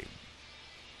commentary.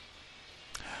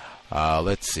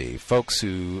 Let's see. Folks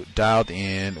who dialed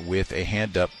in with a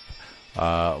hand up,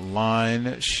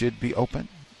 line should be open.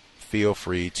 Feel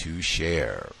free to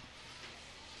share.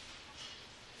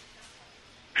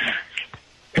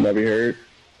 Can I be heard?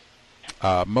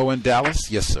 Mo in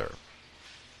Dallas? Yes, sir.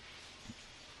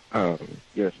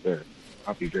 Yes, sir.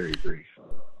 I'll be very brief.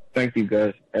 Thank you,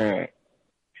 guys.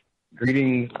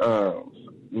 Greetings,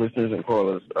 listeners and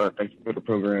callers. Thank you for the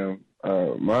program.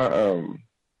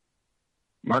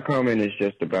 My comment is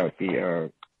just about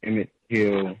the Emmett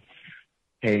Till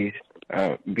case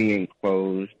being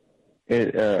closed.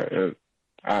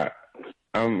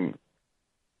 I'm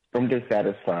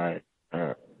dissatisfied,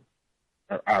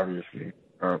 obviously,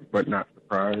 but not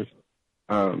surprised.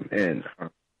 And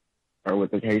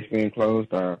with the case being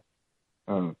closed, in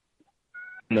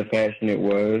the fashion it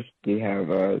was, we have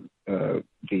the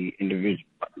individual.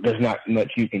 There's not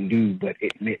much you can do but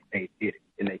admit they did it,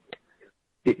 and they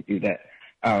didn't do that.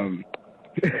 And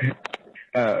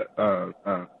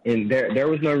there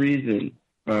was no reason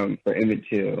for Emmett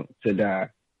Till to die.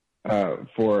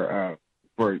 For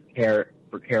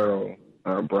Carol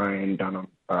Brian Dunham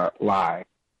lie,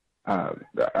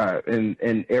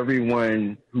 and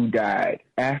everyone who died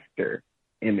after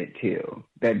Emmett Till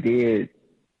that did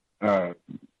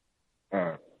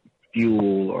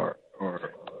fuel or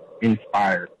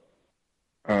inspire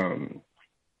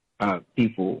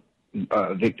people,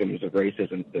 victims of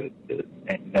racism, to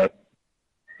end up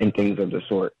and things of the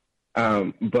sort.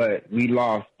 But we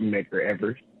lost Medgar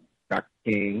Evers, Dr.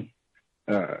 King,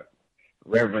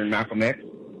 Reverend Malcolm X,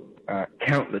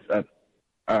 countless others.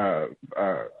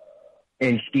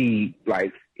 and she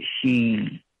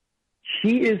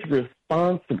is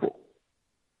responsible.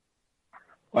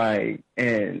 Like,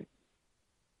 and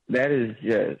that is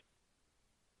just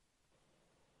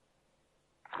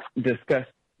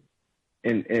disgusting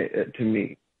to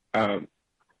me.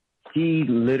 She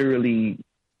literally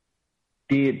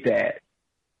did that,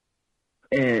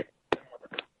 and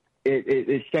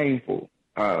it's shameful,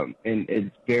 and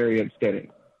it's very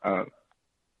upsetting.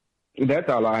 That's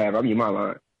all I have. I mean, my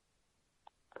line.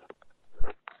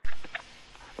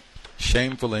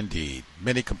 Shameful indeed.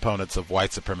 Many components of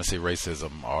white supremacy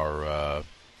racism are,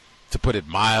 to put it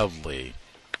mildly,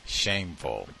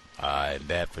 shameful. And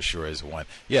that for sure is one.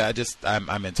 Yeah,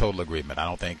 I'm in total agreement. I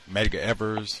don't think Medgar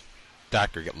Evers,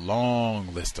 Dr.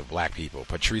 Long list of black people,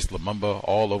 Patrice Lumumba,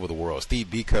 all over the world, Steve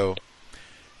Biko,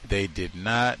 they did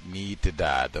not need to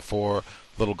die. The 4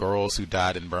 little girls who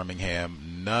died in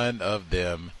Birmingham, none of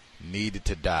them needed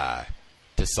to die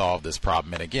to solve this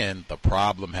problem. And again, the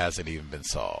problem hasn't even been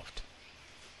solved.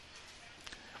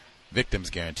 Victims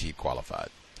guaranteed qualified.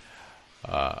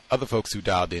 Other folks who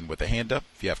dialed in with a hand up,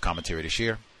 if you have commentary to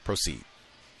share, proceed.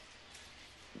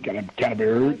 Can I be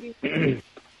heard?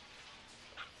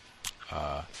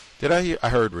 I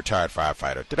heard retired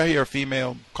firefighter. Did I hear a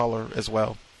female caller as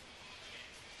well?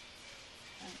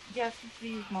 Yes,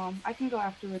 please, Mom. I can go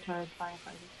after retired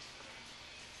firefighter.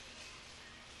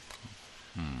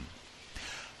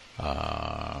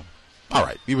 All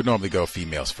right. We would normally go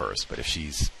females first, but if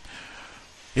she's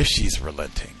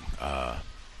relenting,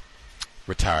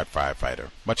 retired firefighter.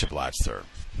 Much obliged, sir.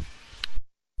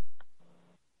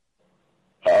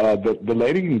 The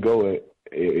lady can go if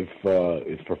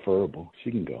it's preferable.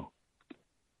 She can go.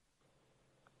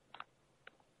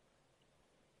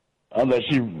 Unless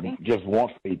she just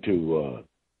wants me to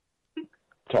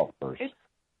talk first. It's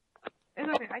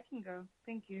okay. I can go.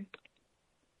 Thank you.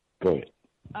 Go ahead.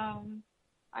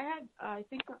 I had, I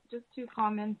think, just 2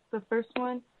 comments. The first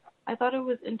one, I thought it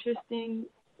was interesting.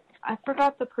 I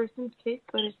forgot the person's case,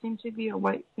 but it seemed to be a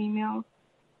white female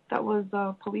that was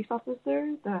a police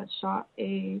officer that shot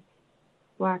a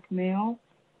black male.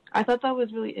 I thought that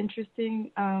was really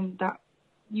interesting that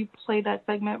you played that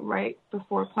segment right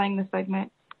before playing the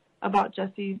segment about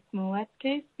Jussie Smollett's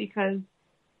case, because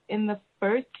in the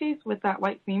first case with that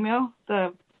white female,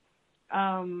 the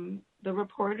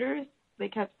reporters, they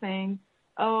kept saying,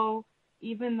 oh,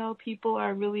 even though people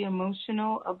are really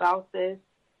emotional about this,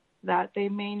 that they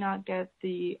may not get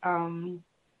the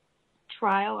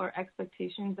trial or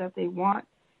expectations that they want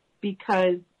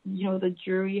because, the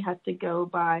jury has to go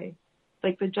by,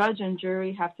 like the judge and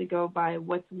jury have to go by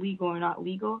what's legal or not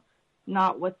legal,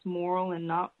 not what's moral and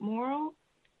not moral.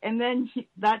 And then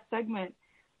that segment,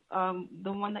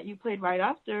 the one that you played right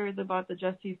after, is about the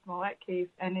Jussie Smollett case.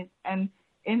 And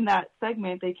in that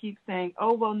segment, they keep saying,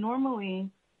 oh, well,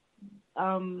 normally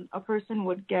a person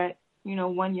would get,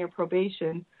 1 year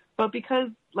probation. But because,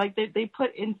 they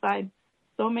put inside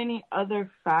so many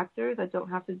other factors that don't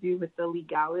have to do with the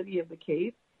legality of the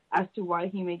case as to why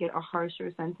he may get a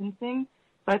harsher sentencing.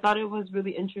 So I thought it was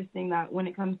really interesting that when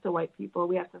it comes to white people,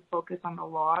 we have to focus on the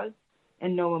laws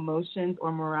and no emotions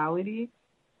or morality.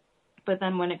 But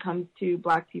then when it comes to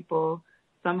black people,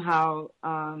 somehow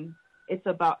it's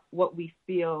about what we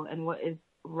feel and what is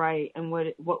right and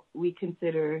what we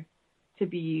consider to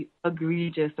be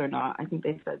egregious or not. I think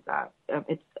they said that.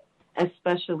 It's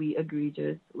especially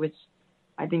egregious, which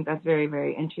I think that's very,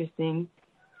 very interesting.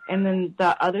 And then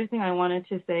the other thing I wanted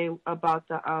to say about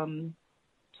the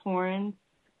Torrance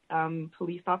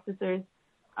police officers,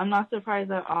 I'm not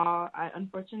surprised at all. I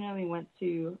unfortunately went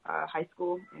to high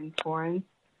school in Torrance.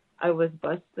 I was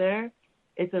bused there.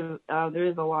 There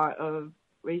is a lot of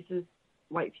racist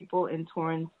white people in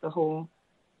Torrance. The whole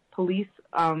police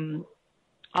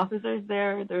officers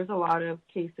there. There's a lot of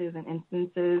cases and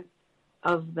instances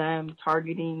of them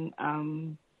targeting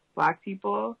black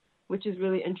people, which is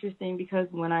really interesting because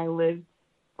when I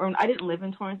didn't live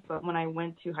in Torrance, but when I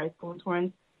went to high school in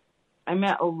Torrance, I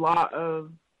met a lot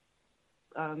of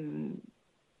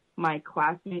my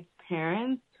classmates'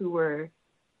 parents who were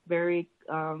very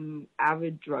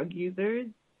avid drug users,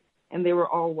 and they were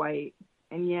all white.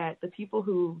 And yet the people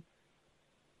who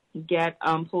get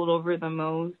pulled over the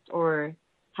most or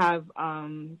have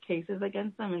cases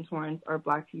against them in Torrance are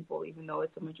black people, even though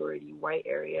it's a majority white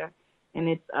area. And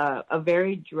it's a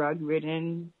very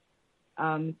drug-ridden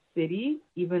city,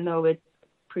 even though it's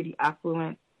pretty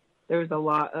affluent. There's a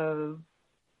lot of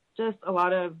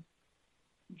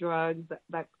drugs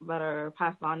that are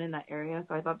passed on in that area.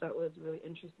 So I thought that was really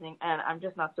interesting. And I'm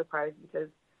just not surprised because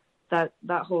that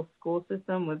whole school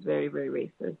system was very, very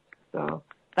racist. So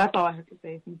that's all I have to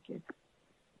say. Thank you.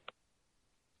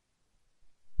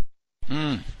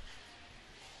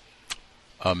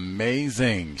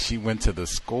 Amazing. She went to the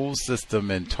school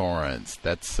system in Torrance.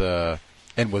 That's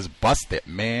and was busted.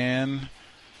 Man,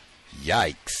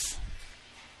 yikes.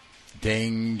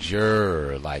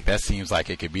 Danger. Like, that seems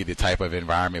like it could be the type of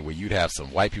environment where you'd have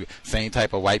some white people, same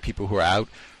type of white people who are out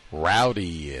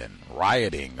rowdy and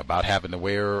rioting about having to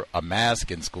wear a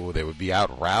mask in school. They would be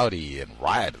out rowdy and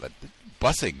riot, like,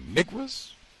 busing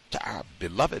Negroes to our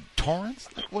beloved Torrance.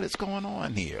 Like, what is going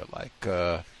on here? Like,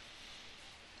 I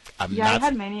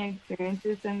had many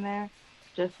experiences in there,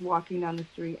 just walking down the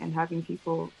street and having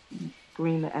people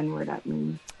scream the N-word at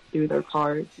me through their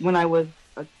cars when I was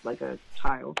a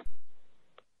child.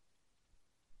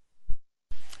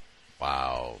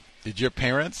 Wow. Did your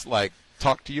parents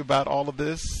talk to you about all of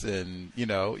this and,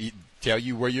 tell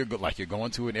you where you're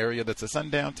going to an area that's a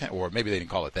sundown town, or maybe they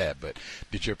didn't call it that, but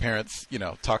did your parents,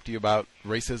 talk to you about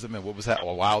racism and what was that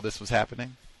while this was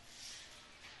happening?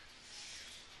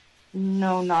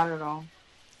 No, not at all.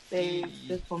 They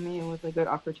just told me it was a good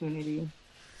opportunity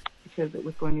because it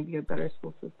was going to be a better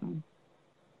school system.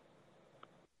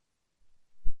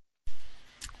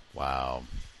 Wow.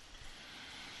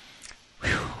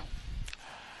 Whew.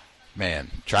 Man,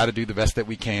 try to do the best that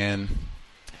we can.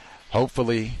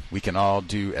 Hopefully, we can all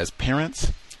do as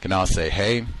parents, can all say,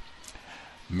 hey,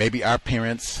 maybe our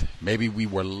parents, maybe we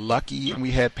were lucky and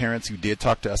we had parents who did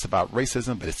talk to us about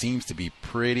racism, but it seems to be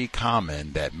pretty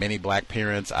common that many black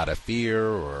parents, out of fear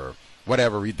or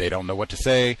whatever, they don't know what to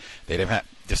say, they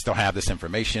just don't have this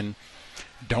information,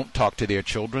 don't talk to their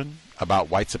children about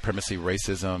white supremacy,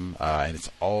 racism, and it's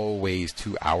always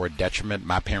to our detriment.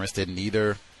 My parents didn't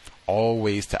either.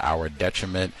 Always to our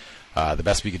detriment. The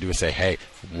best we can do is say, hey,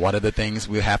 one of the things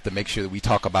we'll have to make sure that we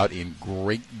talk about in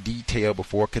great detail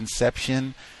before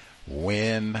conception,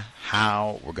 when,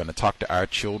 how we're going to talk to our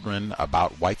children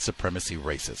about white supremacy,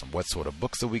 racism. What sort of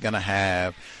books are we going to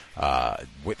have?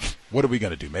 What are we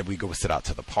going to do? Maybe we go sit out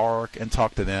to the park and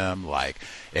talk to them,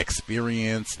 life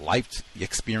experience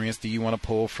do you want to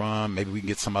pull from? Maybe we can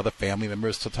get some other family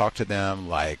members to talk to them,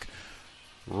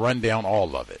 run down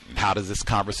all of it. And how does this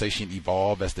conversation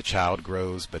evolve as the child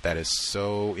grows? But that is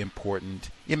so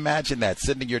important. Imagine that,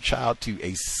 sending your child to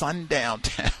a sundown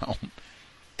town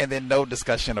and then no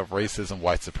discussion of racism,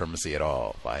 white supremacy at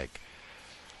all.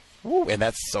 Woo, and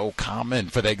that's so common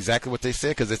for exactly what they said,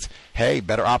 because it's, hey,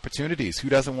 better opportunities. Who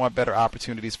doesn't want better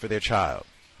opportunities for their child?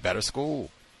 Better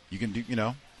school. You can do,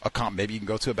 maybe you can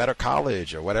go to a better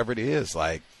college or whatever it is.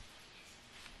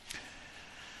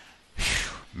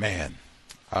 Man.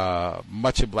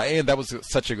 Much obliged. And that was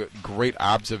such a great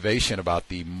observation about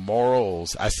the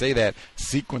morals. I say that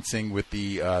sequencing with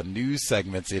the news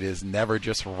segments, it is never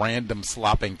just random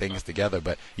slopping things together.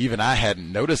 But even I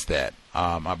hadn't noticed that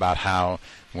about how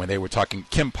when they were talking,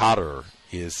 Kim Potter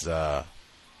is the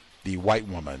white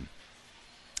woman,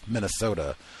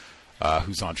 Minnesota,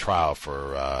 who's on trial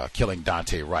for killing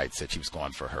Dante Wright, said she was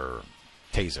going for her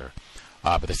taser.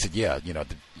 But they said, they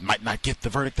might not get the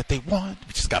verdict that they want.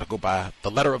 We just got to go by the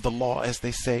letter of the law, as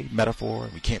they say, metaphor.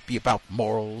 We can't be about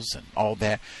morals and all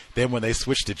that. Then when they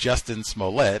switched to Jussie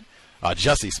Smollett,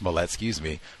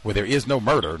 where there is no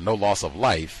murder, no loss of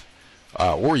life,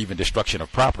 or even destruction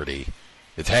of property,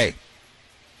 it's, hey,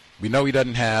 we know he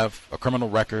doesn't have a criminal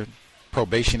record.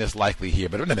 Probation is likely here,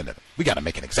 but no. We got to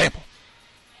make an example.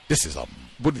 This is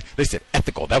they said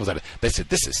ethical. They said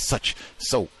this is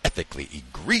so ethically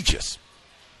egregious.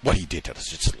 What he did to us,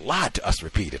 just lied to us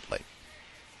repeatedly.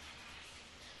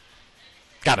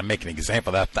 Got to make an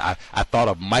example. I thought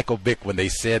of Michael Vick when they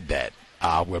said that.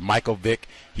 With Michael Vick,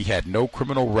 he had no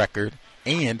criminal record,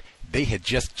 and they had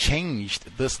just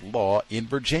changed this law in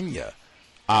Virginia,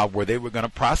 where they were going to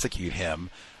prosecute him,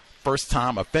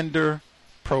 first-time offender,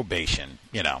 probation.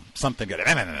 Something good.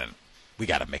 No. We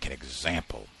got to make an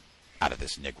example out of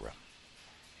this Negro.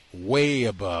 Way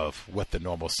above what the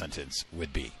normal sentence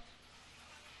would be.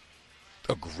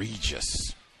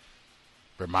 Egregious.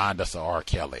 Remind us of R.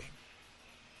 Kelly.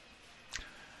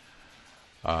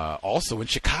 Also in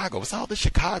Chicago, it's all the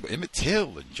Chicago. Emmett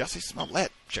Till and Jussie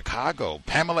Smollett, Chicago.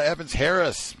 Pamela Evans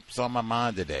Harris, it's on my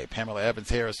mind today. Pamela Evans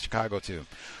Harris, Chicago too.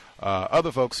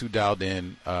 Other folks who dialed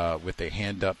in with their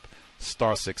hand up,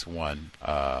 *61.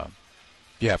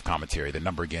 You have commentary. The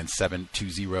number again,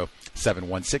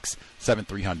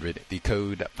 720-716-7300. The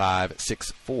code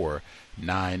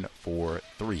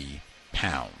 564-943#.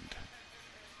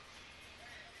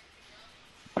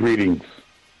 Greetings.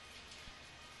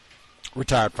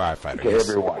 Retired firefighter. To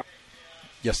everyone.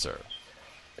 Yes, sir.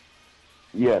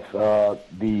 Yes,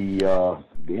 the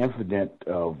incident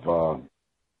of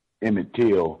Emmett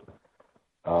Till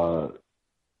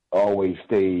always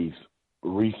stays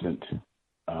recent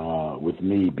with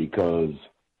me because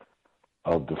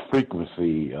of the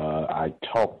frequency I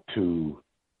talk to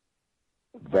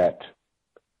that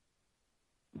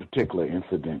particular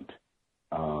incident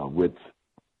with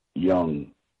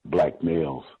young black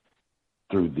males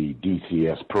through the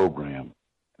DCS program.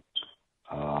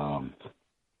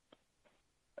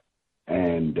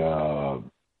 And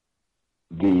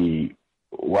the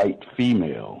white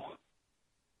female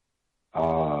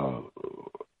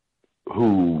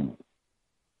who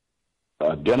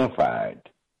identified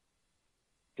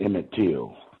Emmett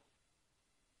Till,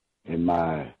 in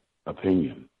my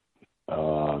opinion,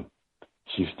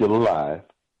 she's still alive.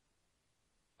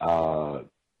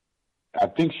 I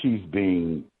think she's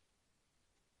being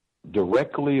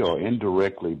directly or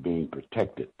indirectly being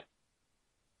protected.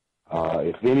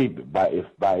 If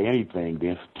by anything, the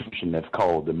institution that's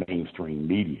called the mainstream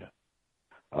media.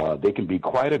 They can be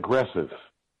quite aggressive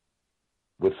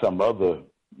with some other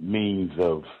means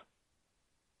of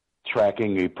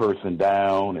tracking a person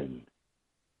down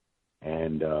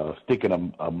and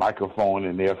sticking a microphone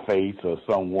in their face, or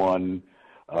someone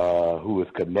who is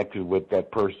connected with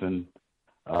that person,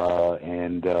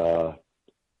 and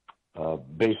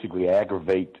basically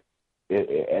aggravate,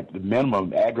 at the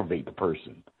minimum, aggravate the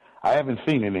person. I haven't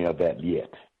seen any of that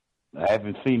yet. I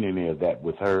haven't seen any of that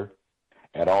with her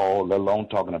at all, let alone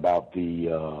talking about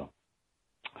the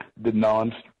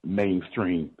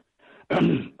non-mainstream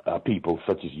people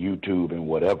such as YouTube and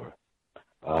whatever.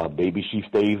 Maybe she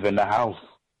stays in the house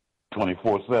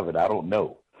 24/7. I don't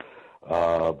know.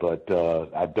 But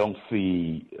I don't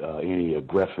see any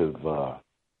aggressive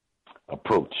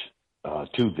approach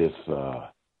to this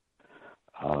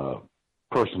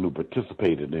person who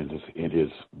participated in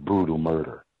his brutal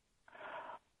murder.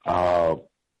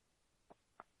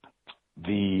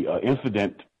 The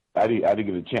incident, I didn't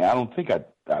get a chance. I don't think I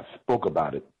spoke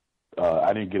about it.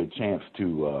 I didn't get a chance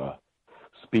to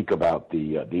speak about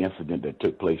the incident that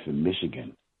took place in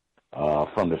Michigan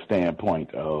from the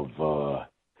standpoint of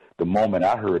the moment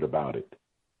I heard about it.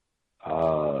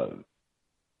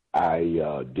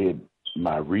 I did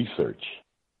my research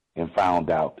and found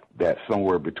out that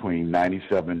somewhere between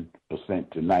 97%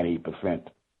 to 98%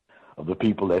 of the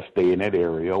people that stay in that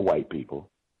area are white people,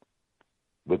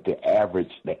 with the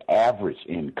average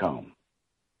income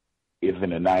is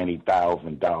in a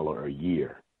 $90,000 a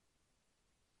year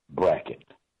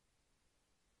bracket.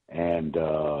 And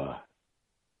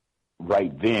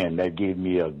right then, that gave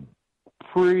me a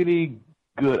pretty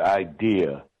good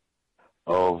idea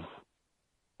of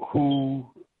who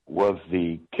was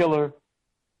the killer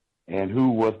and who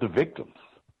was the victims,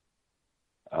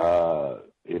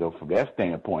 from that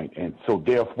standpoint. And so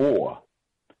therefore,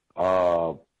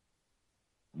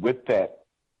 with that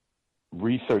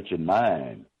research in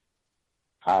mind,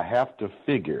 I have to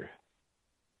figure,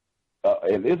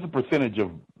 it is a percentage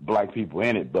of black people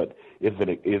in it, but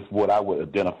is what I would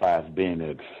identify as being an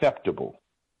acceptable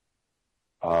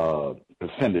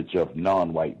percentage of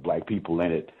non-white black people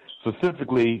in it.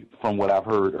 Specifically, from what I've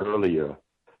heard earlier,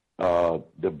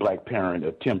 the black parent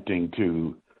attempting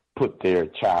to put their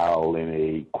child in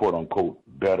a quote-unquote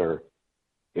better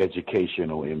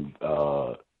educational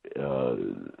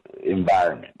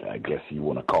environment, I guess you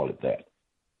want to call it that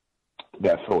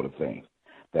sort of thing,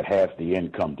 that has the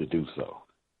income to do so.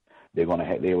 They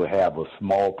will have a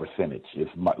small percentage.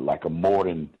 It's like a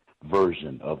modern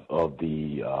version of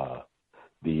the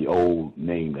old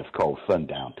name that's called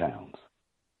sundown towns.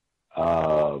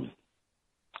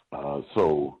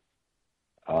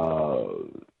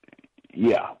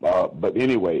 But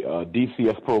anyway,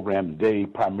 DCS program today,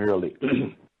 primarily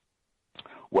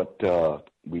what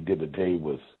we did today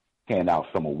was hand out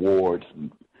some awards,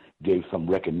 gave some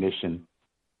recognition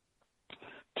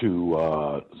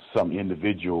to some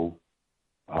individual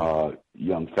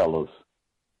young fellows,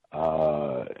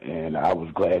 and I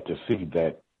was glad to see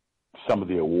that some of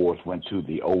the awards went to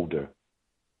the older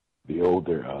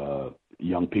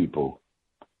young people.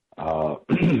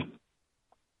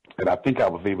 And I think I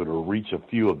was able to reach a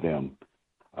few of them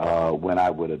when I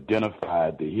would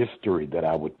identify the history that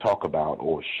I would talk about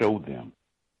or show them,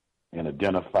 and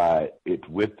identify it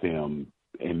with them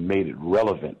and made it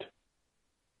relevant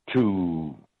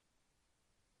to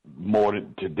more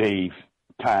today's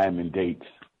time and dates,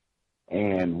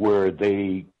 and where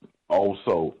they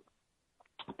also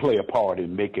play a part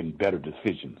in making better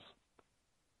decisions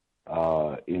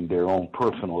in their own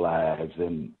personal lives,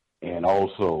 and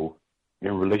also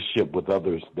in relationship with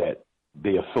others that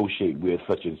they associate with,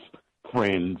 such as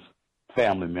friends,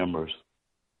 family members,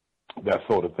 that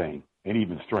sort of thing, and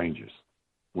even strangers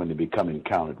when they become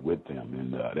encountered with them.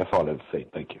 And that's all I have to say.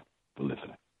 Thank you for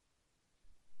listening.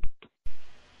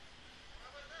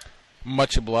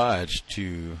 Much obliged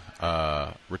to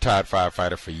retired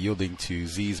firefighter for yielding to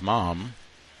Z's mom.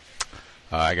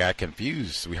 I got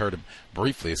confused. We heard him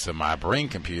briefly, so my brain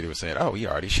computer was saying, oh, he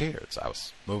already shared. So I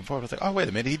was moving forward. I was like, oh, wait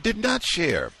a minute, he did not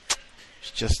share.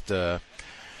 It's just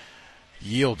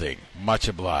yielding. Much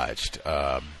obliged.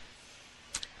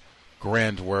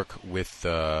 Grand work with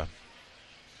the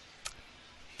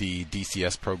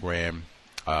DCS program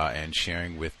and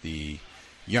sharing with the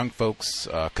young folks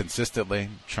consistently,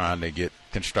 trying to get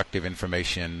constructive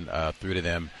information through to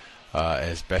them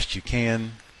as best you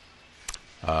can.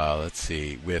 Let's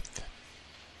see, the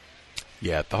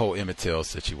whole Emmett Till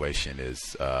situation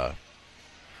is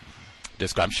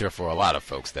just, I'm sure for a lot of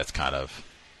folks, that's kind of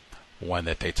one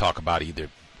that they talk about, either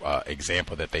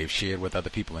example that they've shared with other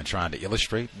people in trying to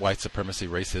illustrate white supremacy,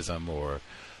 racism, or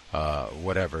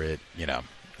whatever it,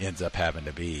 ends up having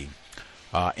to be.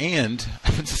 And I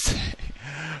would just say,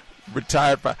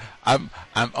 I'm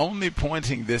only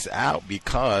pointing this out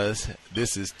because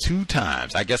this is 2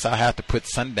 times. I guess I'll have to put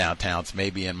sundown towns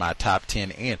maybe in my top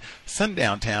 10. And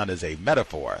sundown town is a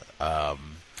metaphor.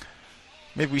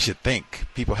 Maybe we should think,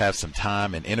 people have some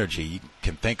time and energy, you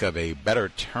can think of a better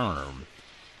term.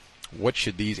 What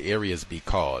should these areas be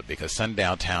called? Because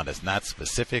sundown town is not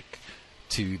specific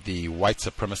to the white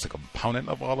supremacist component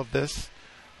of all of this.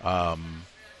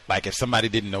 Like if somebody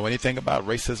didn't know anything about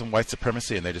racism, white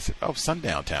supremacy, and they just said, oh,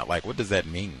 sundown town, like what does that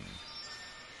mean?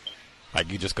 Like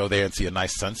you just go there and see a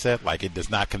nice sunset? Like it does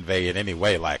not convey in any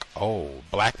way like, oh,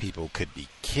 black people could be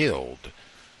killed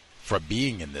for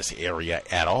being in this area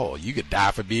at all. You could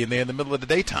die for being there in the middle of the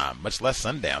daytime, much less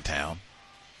sundown town.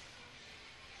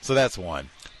 So that's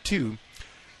one. 2,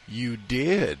 you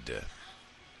did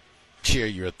share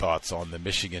your thoughts on the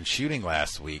Michigan shooting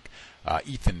last week.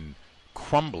 Ethan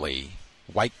Crumbly,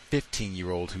 white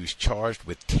 15-year-old who's charged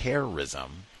with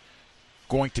terrorism,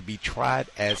 going to be tried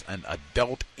as an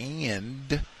adult,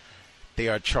 and they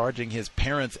are charging his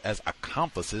parents as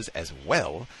accomplices as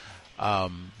well.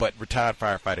 But retired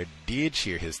firefighter did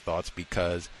share his thoughts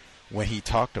because when he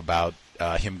talked about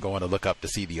him going to look up to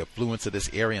see the affluence of this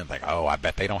area and like, oh, I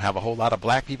bet they don't have a whole lot of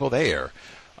black people there.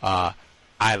 I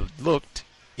looked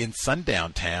in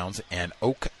sundown towns, and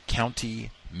Oak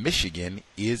County, Michigan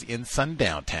is in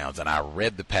sundown towns, and I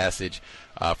read the passage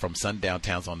from Sundown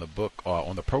Towns on the book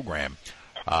on the program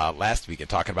last week, and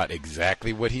talking about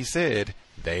exactly what he said.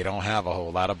 They don't have a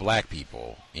whole lot of black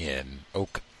people in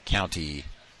Oak County,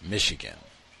 Michigan.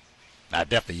 Now,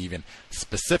 definitely even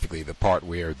specifically the part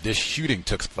where this shooting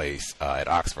took place at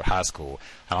Oxford High School,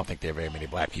 I don't think there are very many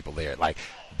black people there. Like,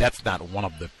 that's not one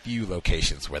of the few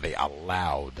locations where they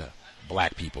allowed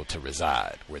black people to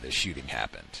reside where the shooting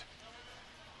happened.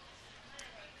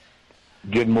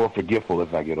 Getting more forgetful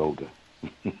as I get older.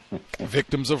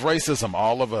 Victims of racism,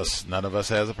 all of us. None of us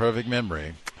has a perfect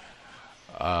memory.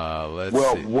 Let's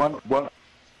see.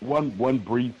 One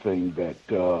brief thing that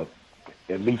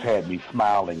at least had me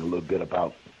smiling a little bit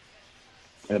about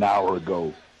an hour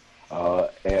ago.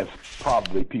 As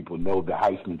probably people know, the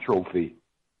Heisman Trophy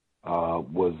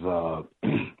was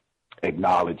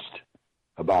acknowledged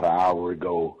about an hour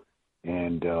ago,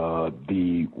 and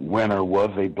the winner was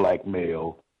a black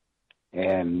male,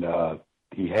 and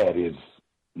he had his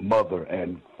mother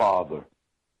and father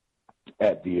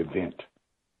at the event.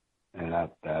 And I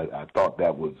thought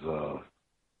that was,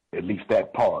 at least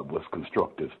that part was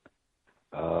constructive.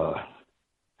 I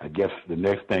guess the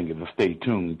next thing is to stay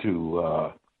tuned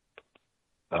to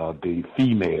the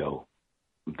female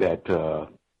that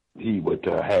he would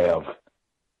have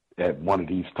at one of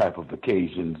these type of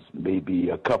occasions, maybe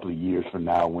a couple of years from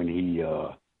now when he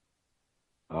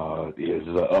is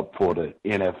up for the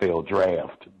NFL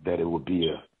draft, that it would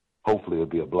be hopefully it'll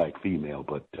be a black female,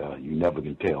 but you never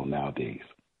can tell nowadays.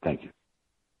 Thank you.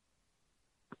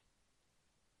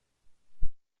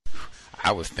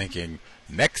 I was thinking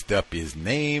next up is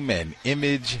name and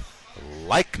image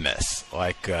likeness.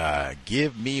 Like,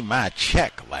 give me my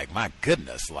check. Like, my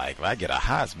goodness. Like, if I get a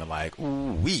Heisman, like,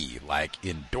 ooh-wee. Like,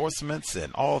 endorsements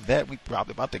and all that. We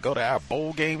probably about to go to our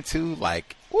bowl game, too.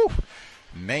 Like, woo.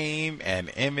 Name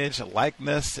and image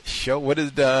likeness. Show, what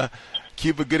is the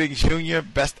Cuba Gooding Jr.,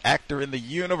 best actor in the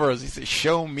universe? He said,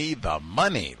 show me the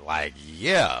money. Like,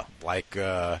 yeah. Like,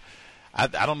 I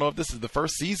don't know if this is the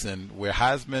first season where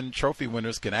Heisman Trophy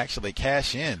winners can actually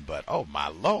cash in, but oh my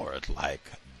Lord, like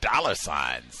dollar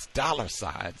signs,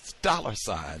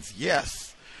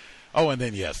 yes. Oh, and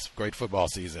then yes, great football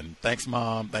season. Thanks,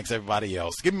 Mom. Thanks, everybody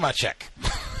else. Give me my check.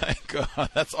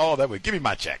 That's all that would. Give me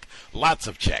my check. Lots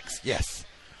of checks, yes.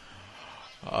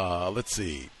 Let's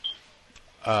see.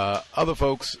 Other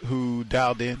folks who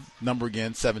dialed in, number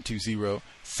again,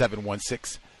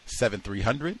 720-716-6666.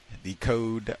 7300, the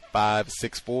code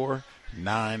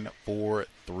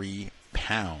 564-943#.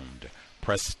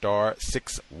 Press star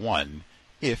 61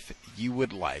 if you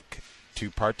would like to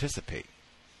participate.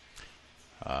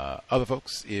 Other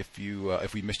folks, if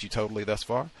we missed you totally thus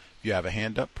far, if you have a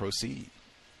hand up, proceed.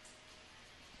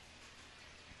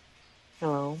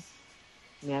 Hello.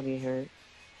 May I be heard?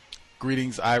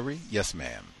 Greetings, Irie. Yes,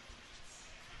 ma'am.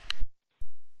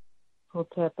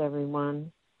 Hotep,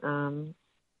 everyone.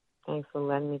 Thanks for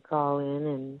letting me call in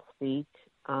and speak.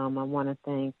 I want to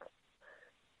thank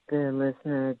the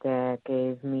listener that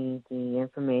gave me the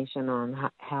information on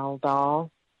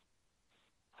Haldol.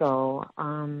 So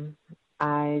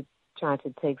I tried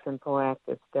to take some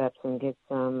proactive steps and get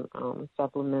some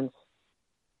supplements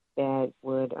that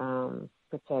would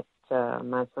protect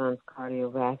my son's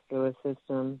cardiovascular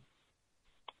system,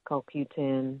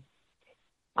 CoQ10.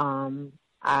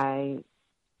 I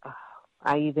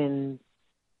even,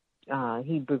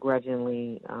 he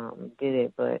begrudgingly did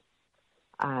it, but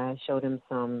I showed him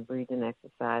some breathing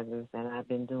exercises that I've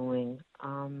been doing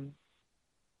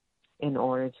in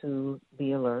order to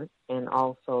be alert and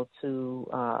also to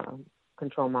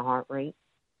control my heart rate.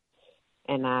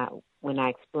 And when I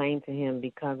explained to him,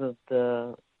 because of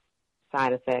the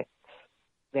side effects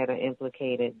that are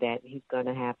implicated, that he's going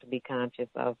to have to be conscious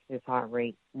of his heart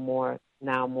rate more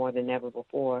than ever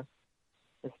before,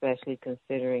 especially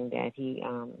considering that he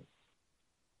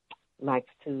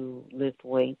likes to lift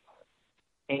weights,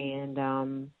 and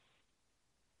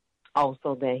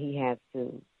also that he has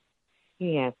to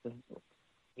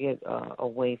get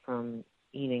away from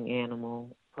eating animal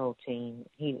protein.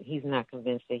 He's not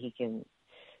convinced that he can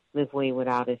lift weight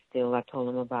without it still. I told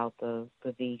him about the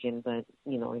vegan, but,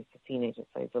 he's a teenager,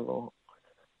 so he's a little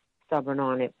stubborn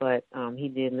on it. But he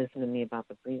did listen to me about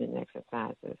the breathing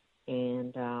exercises.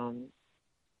 And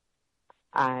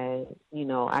I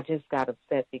just got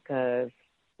upset because,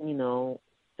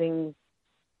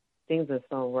 things are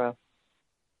so rough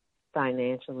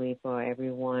financially for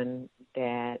everyone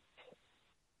that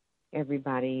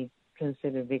everybody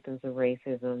considered victims of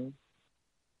racism.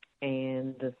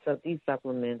 And these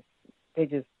supplements,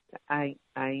 I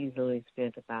easily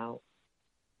spent about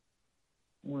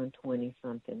 $120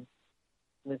 something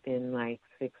within like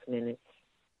 6 minutes.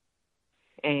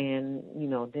 And,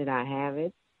 did I have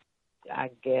it? I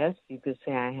guess you could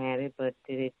say I had it, but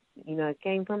did it, it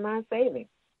came from my savings.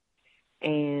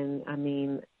 And I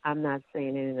mean, I'm not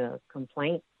saying it in a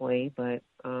complaint way, but,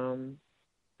 I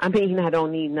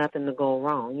don't need nothing to go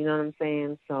wrong. You know what I'm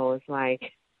saying? So it's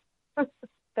like,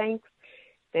 thank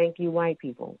you, white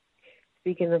people.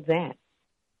 Speaking of that,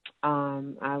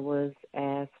 I was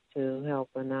asked to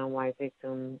help a non-white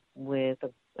victim with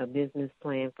a business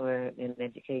plan for an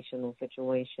educational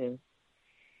situation.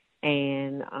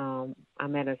 And I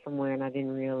met her somewhere, and I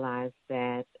didn't realize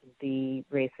that the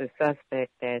racist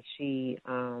suspect that she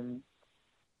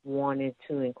wanted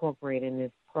to incorporate in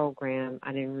this program,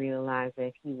 I didn't realize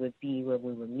that he would be where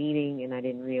we were meeting, and I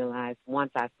didn't realize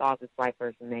once I saw this white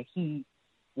person that he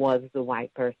was the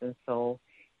white person. So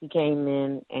he came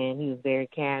in, and he was very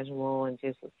casual and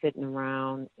just was sitting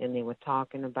around, and they were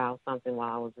talking about something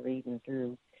while I was reading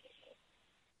through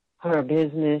her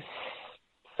business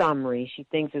summary. She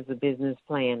thinks it's a business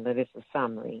plan, but it's a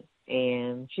summary.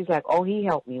 And she's like, oh, he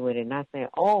helped me with it. And I said,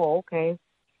 oh, okay.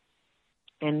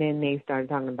 And then they started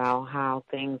talking about how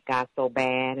things got so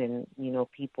bad and,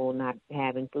 people not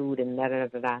having food and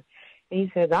da-da-da-da-da. And he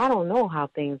says, I don't know how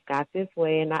things got this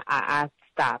way. And I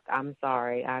stopped. I'm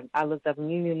sorry. I looked up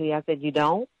immediately. I said, you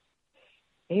don't?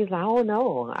 And he's like, oh,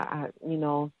 no. I'm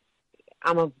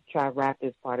going to try to wrap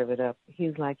this part of it up.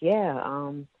 He's like,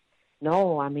 yeah,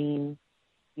 no,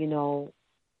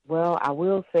 well, I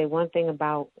will say one thing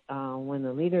about when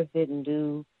the leaders didn't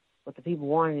do what the people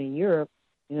wanted in Europe,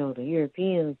 the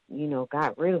Europeans,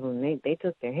 got rid of them. They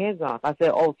took their heads off. I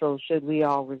said, oh, so should we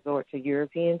all resort to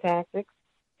European tactics?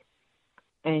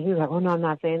 And he was like, oh, no, I'm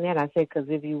not saying that. I said, because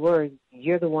if you were,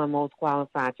 you're the one most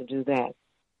qualified to do that.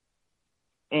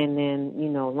 And then,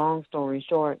 long story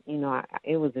short,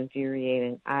 it was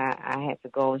infuriating. I had to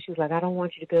go. And she was like, I don't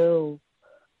want you to go.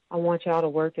 I want y'all to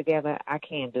work together. I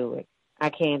can't do it.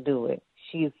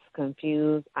 She's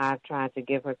confused. I've tried to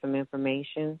give her some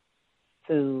information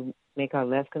to make her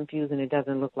less confused, and it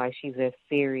doesn't look like she's as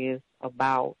serious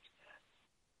about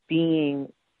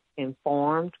being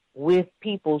informed with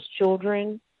people's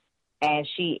children as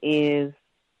she is.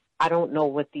 I don't know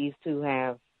what these two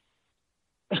have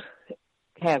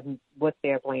what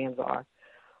their plans are,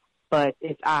 but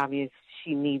it's obvious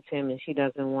she needs him, and she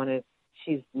doesn't want to.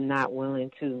 She's not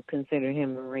willing to consider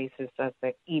him a racist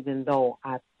suspect, even though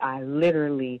I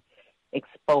literally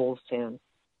exposed him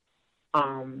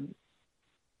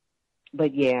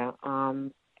But yeah,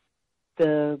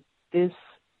 this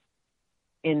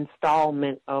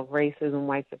installment of racism,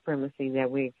 white supremacy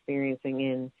that we're experiencing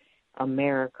in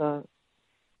America,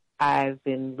 I've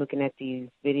been looking at these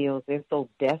videos. They're so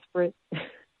desperate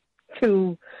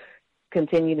to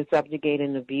continue to subjugate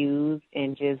and abuse,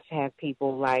 and just have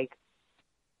people like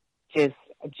just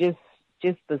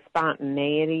the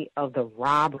spontaneity of the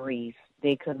robberies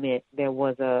they commit. There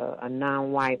was a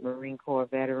non-white Marine Corps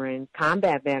veteran,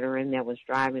 combat veteran, that was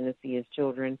driving to see his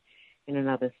children in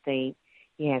another state.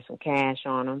 He had some cash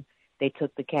on him. They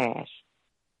took the cash.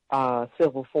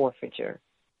 Civil forfeiture.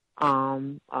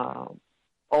 Older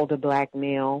black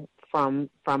male from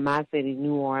my city,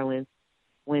 New Orleans,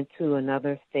 went to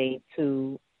another state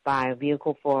to buy a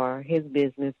vehicle for his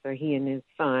business for he and his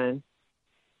son.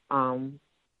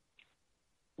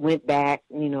 Went back,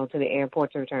 to the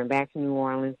airport to return back to New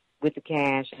Orleans with the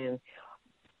cash, and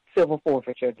civil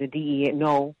forfeiture. The DEA,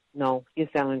 no, you're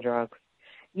selling drugs.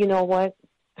 You know what?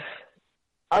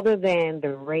 Other than the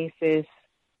racist,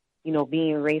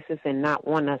 being racist and not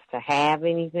wanting us to have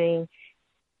anything,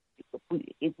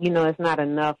 it's not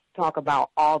enough to talk about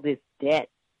all this debt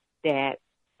that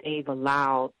they've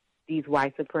allowed these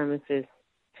white supremacists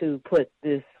to put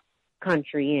this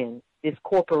country in, this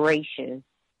corporation,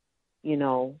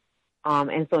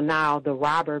 and so now the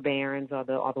robber barons or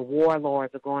the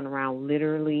warlords are going around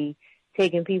literally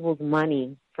taking people's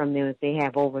money from them if they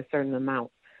have over a certain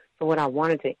amount. So what I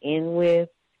wanted to end with,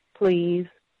 please,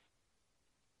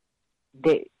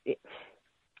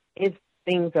 if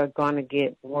things are going to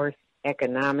get worse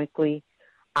economically,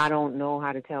 I don't know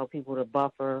how to tell people to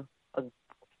buffer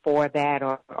for that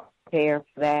or prepare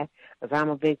for that, because I'm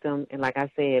a victim, and like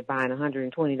I said, buying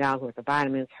 $120 worth of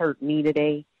vitamins hurt me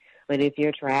today. But if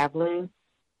you're traveling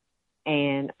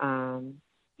and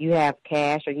you have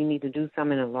cash or you need to do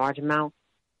something in a large amount,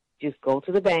 just go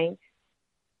to the bank,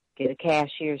 get a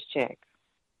cashier's check,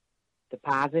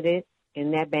 deposit it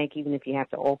in that bank, even if you have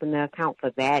to open the account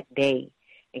for that day,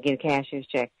 and get a cashier's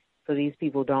check so these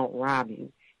people don't rob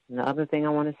you. And the other thing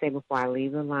I want to say before I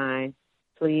leave the line,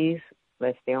 please,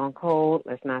 let's stay on code.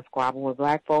 Let's not squabble with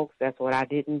black folks. That's what I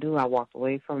didn't do. I walked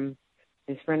away from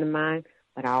this friend of mine.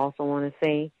 But I also want to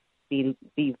say, be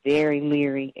very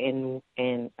leery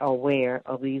and aware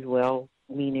of these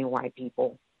well-meaning white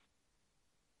people.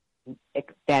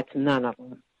 That's none of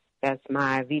them. That's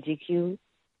my VGQ,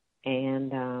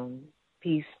 and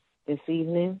peace this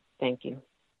evening. Thank you.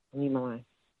 Leave my line.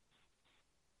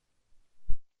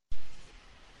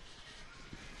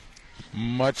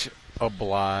 Much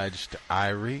obliged,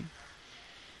 Irie.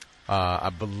 I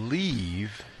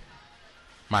believe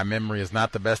my memory is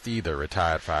not the best either,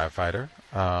 retired firefighter.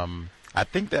 I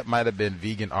think that might have been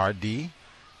Vegan RD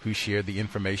who shared the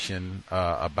information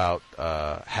about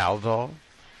Haldol.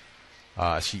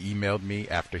 She emailed me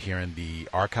after hearing the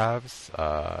archives.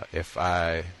 If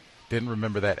I didn't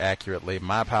remember that accurately,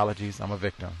 my apologies. I'm a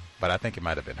victim, but I think it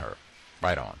might have been her.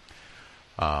 Right on.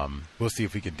 We'll see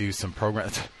if we could do some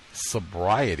programs.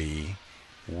 Sobriety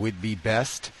would be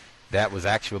best. That was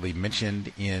actually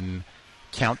mentioned in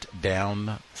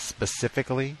Countdown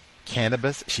specifically.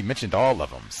 Cannabis, she mentioned all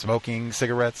of them: smoking,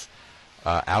 cigarettes,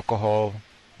 alcohol,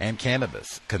 and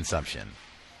cannabis consumption.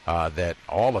 That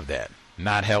all of that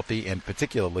not healthy, and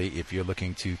particularly if you're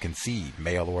looking to conceive,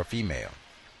 male or female.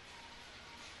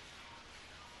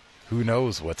 Who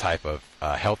knows what type of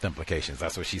health implications?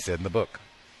 That's what she said in the book.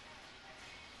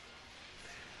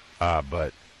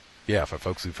 But yeah, for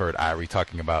folks who've heard Irie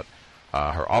talking about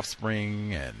her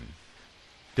offspring and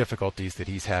difficulties that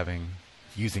he's having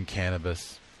using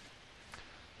cannabis,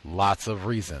 lots of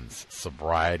reasons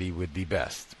sobriety would be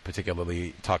best,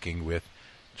 particularly talking with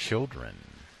children.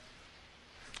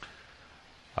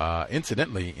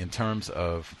 Incidentally, in terms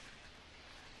of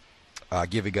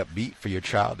giving up beat for your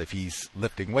child, if he's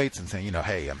lifting weights and saying,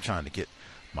 hey, I'm trying to get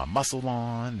my muscle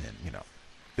on and,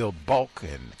 build bulk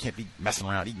and can't be messing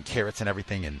around eating carrots and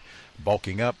everything and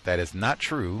bulking up, that is not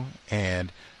true. And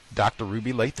Dr.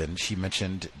 Ruby Lathan, she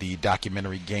mentioned the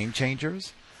documentary Game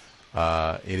Changers.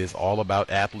 It is all about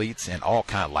athletes and all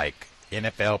kind of like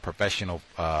NFL professional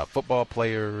football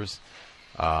players,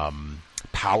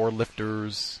 power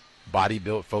lifters,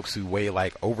 bodybuild folks who weigh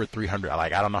like over 300.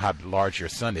 Like, I don't know how large your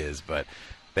son is, but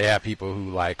they have people who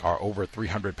like are over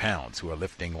 300 pounds who are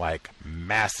lifting like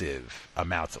massive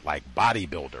amounts of like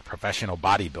bodybuilder, professional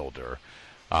bodybuilder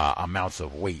amounts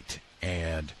of weight,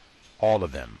 and all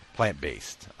of them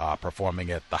plant-based,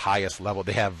 performing at the highest level.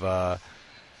 They have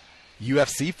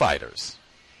UFC fighters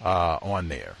on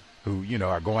there who,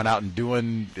 are going out and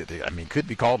doing, could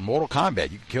be called Mortal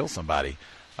Kombat. You can kill somebody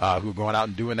who are going out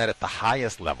and doing that at the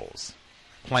highest levels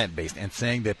plant-based and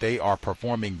saying that they are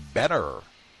performing better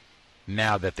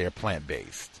now that they're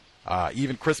plant-based.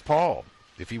 Even Chris Paul,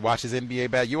 if he watches NBA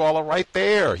back, you all are right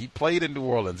there. He played in New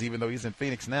Orleans, even though he's in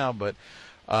Phoenix now, but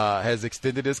has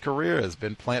extended his career, has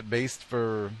been plant-based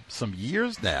for some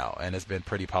years now, and has been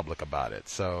pretty public about it.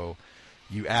 So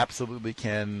you absolutely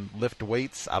can lift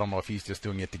weights. I don't know if he's just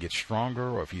doing it to get stronger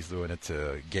or if he's doing it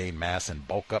to gain mass and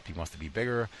bulk up. He wants to be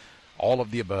bigger. All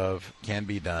of the above can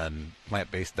be done.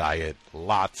 Plant-based diet,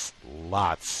 lots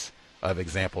of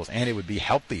examples, and it would be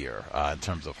healthier in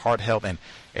terms of heart health and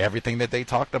everything that they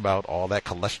talked about, all that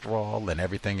cholesterol and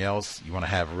everything else. You want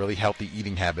to have really healthy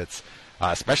eating habits,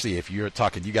 especially if you're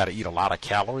talking you got to eat a lot of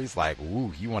calories. Like,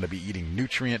 you want to be eating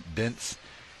nutrient-dense,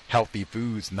 healthy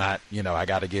foods, not, I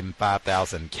got to get in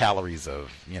 5,000 calories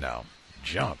of,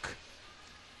 junk.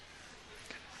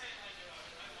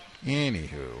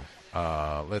 Anywho,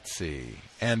 let's see.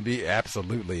 And be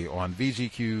absolutely on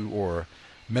VGQ or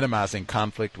minimizing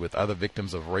conflict with other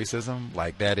victims of racism.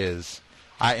 Like, that is,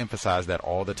 I emphasize that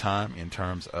all the time in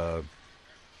terms of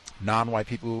non-white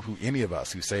people, any of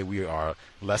us who say we are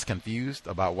less confused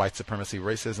about white supremacy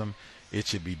racism. It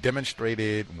should be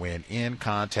demonstrated when in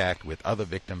contact with other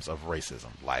victims of racism,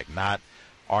 like not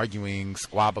arguing,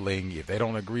 squabbling. If they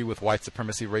don't agree with white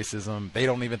supremacy racism, they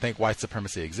don't even think white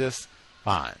supremacy exists,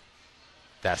 fine.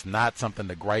 That's not something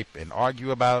to gripe and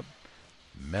argue about.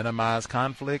 Minimize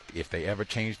conflict. If they ever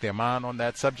change their mind on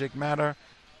that subject matter,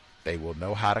 they will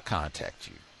know how to contact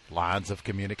you. Lines of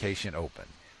communication open.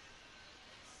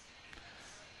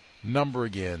 Number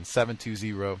again,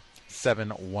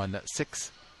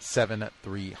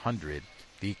 720-716-7300.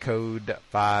 The code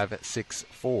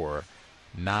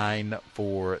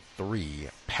 564-943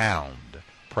 pound.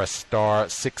 Press star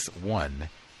 61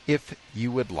 if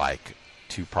you would like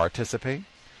to participate.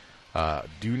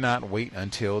 Do not wait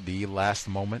until the last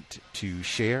moment to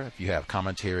share. If you have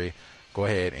commentary, go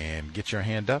ahead and get your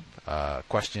hand up.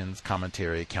 Questions,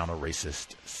 commentary,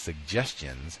 counter-racist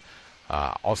suggestions.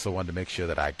 Also wanted to make sure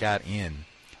that I got in.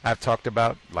 I've talked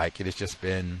about, like, it has just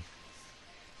been,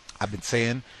 I've been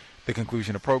saying the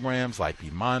conclusion of programs like Be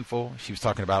Mindful. She was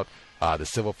talking about the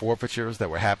civil forfeitures that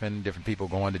were happening, different people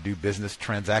going to do business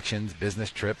transactions,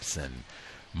 business trips, and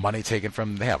money taken from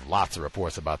them. They have lots of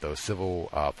reports about those civil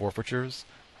forfeitures.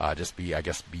 Just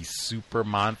be super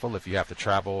mindful if you have to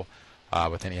travel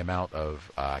with any amount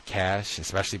of cash,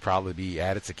 especially probably be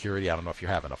added security. I don't know if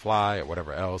you're having to fly or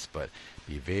whatever else, but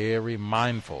be very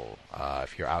mindful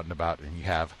if you're out and about and you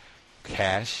have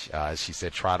cash. She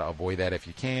said try to avoid that if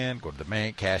you can. Go to the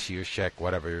bank, cashier's check,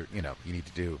 whatever you need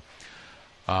to do.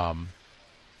 I've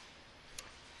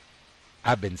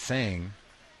been saying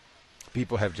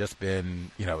people have just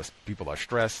been, people are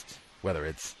stressed, whether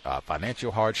it's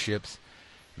financial hardships,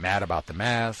 mad about the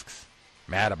masks,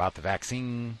 mad about the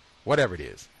vaccine, whatever it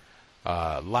is.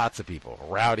 Lots of people,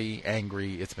 rowdy,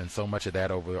 angry. It's been so much of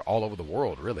that all over the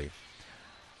world, really.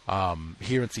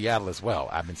 Here in Seattle as well.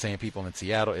 I've been saying people in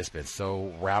Seattle, it's been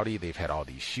so rowdy. They've had all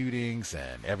these shootings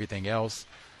and everything else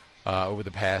over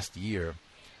the past year.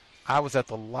 I was at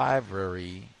the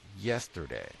library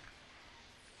yesterday.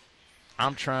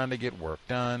 I'm trying to get work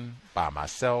done by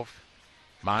myself,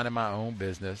 minding my own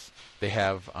business. They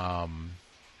have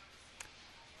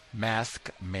mask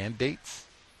mandates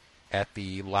at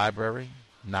the library.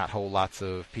 Not whole lots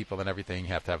of people and everything.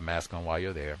 You have to have a mask on while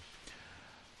you're there.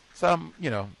 So I'm,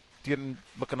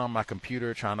 looking on my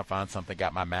computer, trying to find something.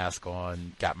 Got my mask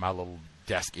on, got my little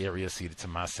desk area seated to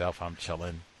myself. I'm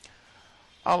chilling.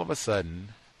 All of a sudden,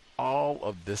 all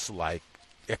of this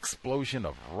explosion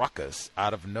of ruckus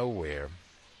out of nowhere.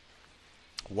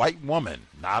 White woman,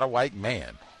 not a white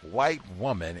man. White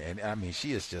woman, and I mean,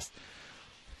 she is just,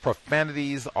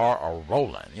 profanities are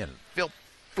rolling. Filth,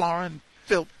 flaring,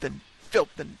 filth, and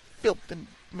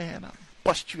man, I'll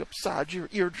bust you upside your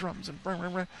eardrums and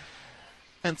blah.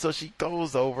 And so she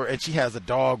goes over, and she has a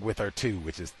dog with her too,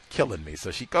 which is killing me.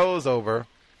 So she goes over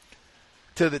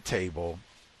to the table,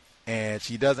 and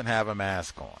she doesn't have a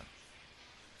mask on.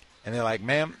 And they're like,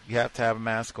 ma'am, you have to have a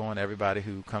mask on. Everybody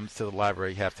who comes to the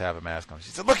library, you have to have a mask on. She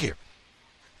said, look here,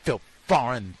 filth,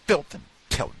 foreign, filth, and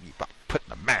telling me about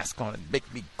putting a mask on and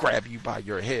make me grab you by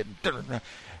your head. And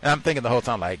I'm thinking the whole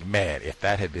time, man, if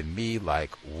that had been me,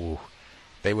 ooh,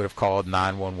 they would have called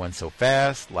 911 so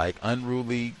fast,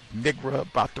 unruly Negro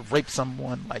about to rape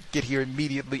someone, get here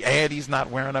immediately, and he's not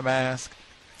wearing a mask.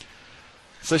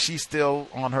 So she's still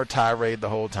on her tirade the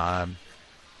whole time,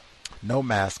 no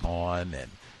mask on,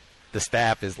 and the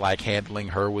staff is handling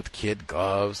her with kid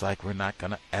gloves, we're not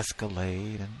going to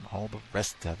escalate and all the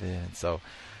rest of it. And so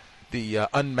the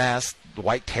unmasked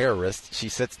white terrorist, she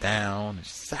sits down and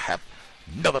she says, I have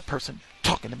another person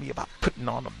talking to me about putting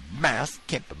on a mask.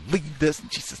 Can't believe this.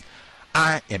 And she says,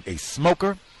 I am a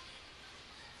smoker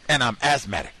and I'm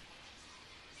asthmatic.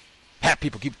 Half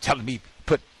people keep telling me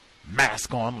put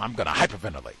mask on, I'm going to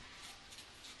hyperventilate.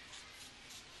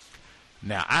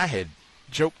 Now, I had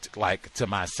joked like to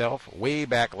myself way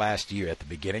back last year at the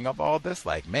beginning of all this,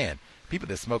 like, man, people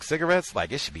that smoke cigarettes,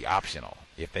 like, it should be optional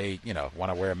if they,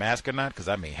 want to wear a mask or not. Because,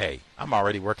 I mean, hey, I'm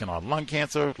already working on lung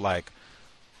cancer. Like,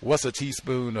 what's a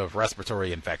teaspoon of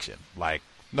respiratory infection? Like,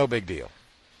 no big deal.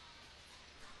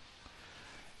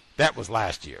 That was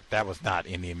last year. That was not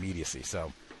in the immediacy.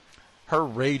 So her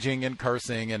raging and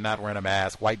cursing and not wearing a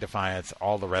mask, white defiance,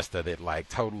 all the rest of it, like,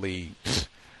 totally...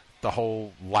 The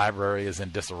whole library is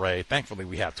in disarray. Thankfully,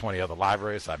 we have 20 other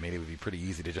libraries. I mean, it would be pretty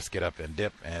easy to just get up and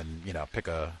dip and, pick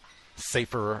a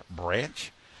safer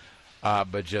branch.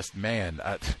 But just, man,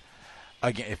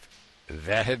 again, if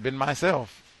that had been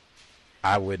myself,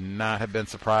 I would not have been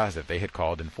surprised if they had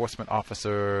called enforcement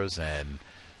officers and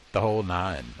the whole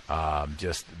nine.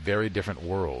 Just very different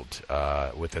world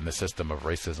within the system of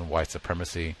racism, white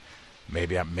supremacy.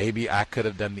 Maybe I could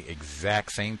have done the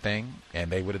exact same thing, and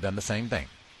they would have done the same thing.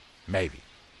 Maybe.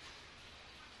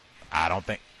 I don't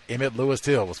think Emmett Lewis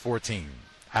Till was 14.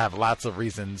 I have lots of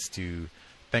reasons to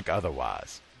think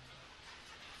otherwise.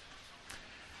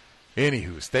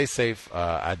 Anywho, stay safe.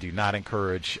 I do not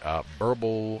encourage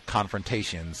verbal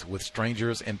confrontations with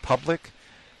strangers in public.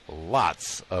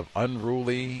 Lots of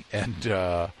unruly and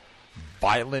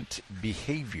violent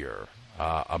behavior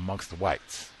amongst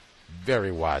whites.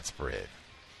 Very widespread.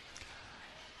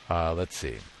 Let's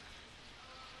see.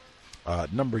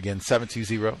 Number again,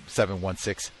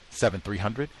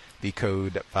 720-716-7300. The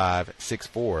code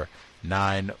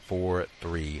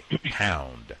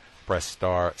 564-943#. Press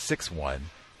star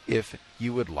 61 if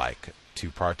you would like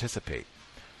to participate.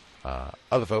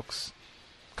 Other folks,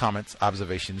 comments,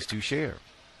 observations to share.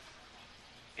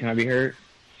 Can I be heard?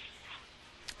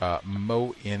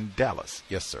 Mo in Dallas.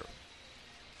 Yes, sir.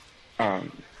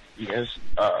 Yes.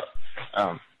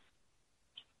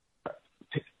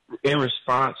 In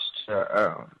response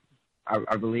to,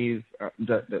 I believe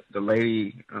the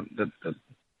lady, the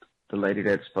lady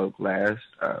that spoke last,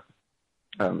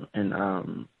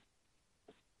 and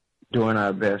doing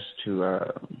our best to,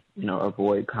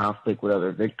 avoid conflict with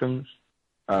other victims.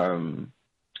 I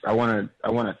want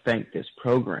to thank this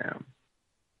program,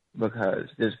 because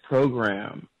this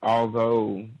program,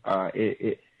 although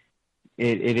it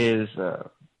is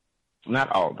not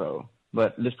although.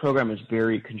 But this program is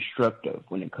very constructive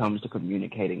when it comes to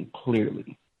communicating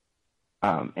clearly.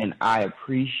 And I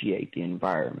appreciate the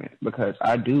environment, because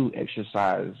I do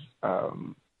exercise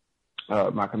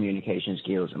my communication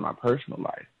skills in my personal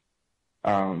life.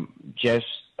 And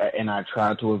I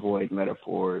try to avoid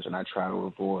metaphors, and I try to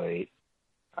avoid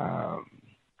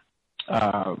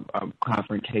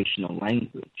confrontational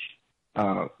language,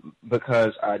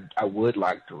 because I would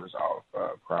like to resolve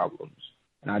problems.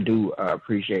 And I do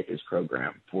appreciate this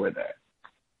program for that.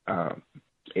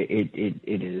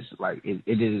 It's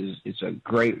a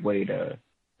great way to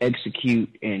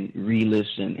execute and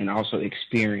re-listen, and also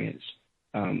experience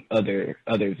other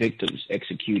victims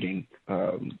executing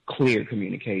clear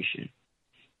communication.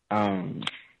 I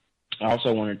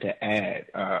also wanted to add,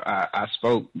 I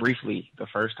spoke briefly the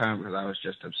first time because I was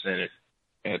just upset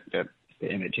at the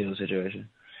Emmett Till situation,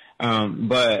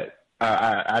 but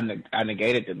I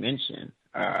negated to mention.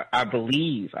 I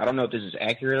believe, I don't know if this is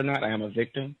accurate or not, I am a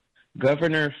victim.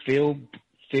 Governor Phil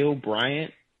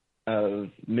Bryant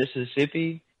of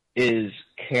Mississippi is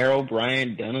Carol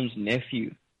Bryant Dunham's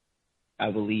nephew,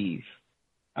 I believe.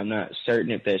 I'm not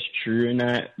certain if that's true or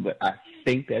not, but I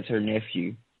think that's her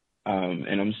nephew.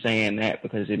 And I'm saying that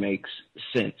because it makes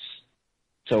sense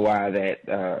to why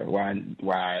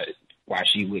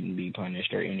she wouldn't be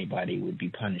punished, or anybody would be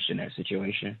punished in that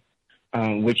situation.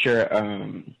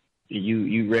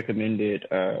 You recommended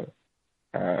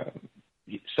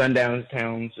sundown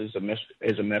towns as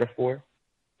a metaphor.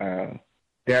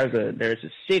 There's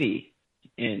a city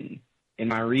in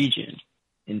my region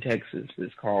in Texas.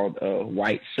 It's called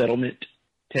White Settlement,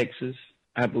 Texas,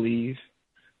 I believe.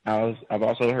 I've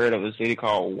also heard of a city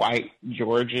called White,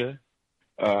 Georgia.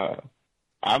 I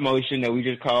motion that we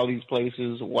just call these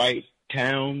places white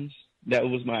towns. That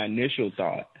was my initial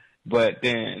thought, but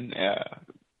then.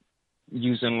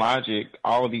 Using logic,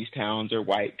 all of these towns are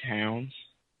white towns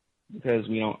because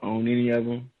we don't own any of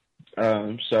them.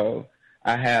 So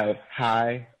I have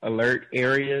high alert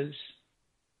areas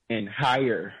and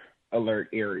higher alert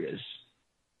areas.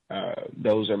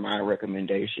 Those are my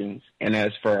recommendations. And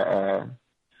as for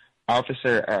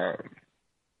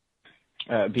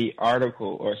the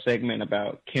article or segment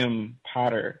about Kim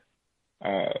Potter,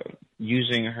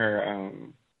 using her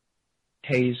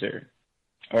taser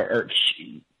or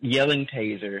yelling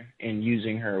taser and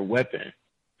using her weapon.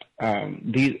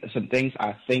 These are some things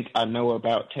I think I know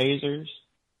about tasers.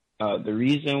 The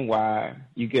reason why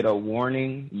you get a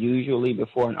warning usually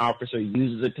before an officer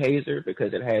uses a taser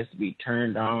because it has to be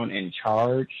turned on and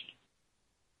charged.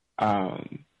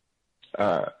 And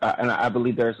I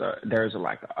believe there's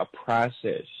a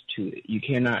process to it. You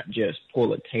cannot just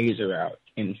pull a taser out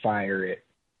and fire it,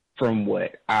 from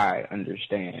what I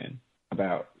understand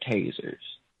about tasers.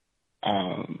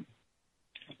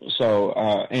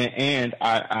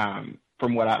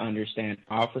 From what I understand,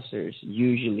 officers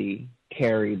usually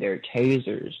carry their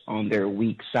tasers on their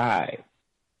weak side.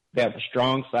 They have a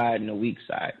strong side and a weak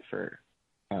side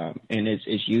and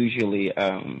it's usually,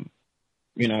 at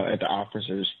the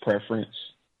officer's preference.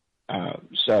 I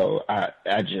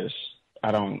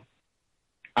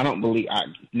don't believe her.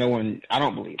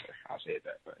 I'll say it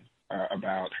that way,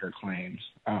 about her claims.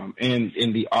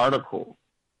 In the article,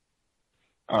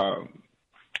 or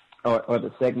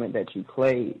the segment that you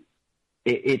played,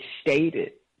 it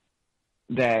stated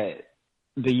that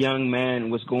the young man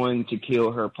was going to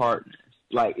kill her partner.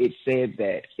 Like, it said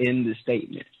that in the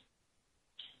statement.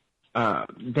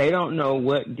 They don't know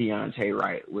what Deontay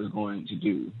Wright was going to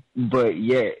do, but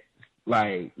yet,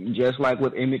 just like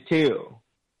with Emmett Till,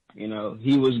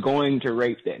 he was going to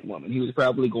rape that woman. He was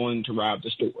probably going to rob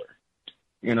the store,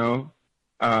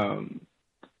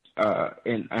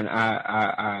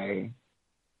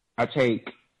 I take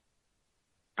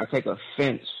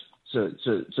offense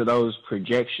to those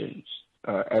projections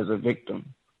as a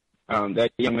victim.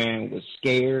 That young man was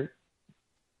scared,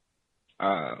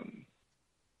 and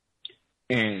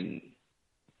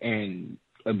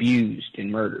abused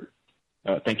and murdered.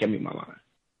 Thank you. I mean my line.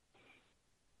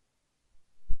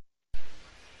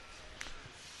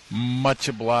 Much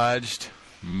obliged,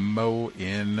 Mo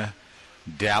in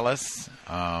Dallas.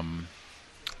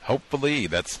 Hopefully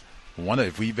that's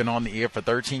if we've been on the air for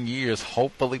 13 years,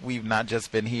 hopefully we've not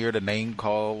just been here to name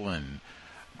call and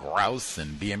grouse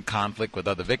and be in conflict with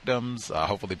other victims.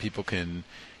 Hopefully people can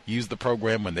use the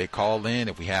program when they call in,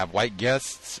 if we have white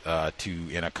guests, to,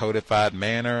 in a codified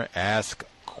manner, ask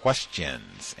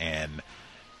questions and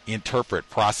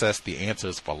process the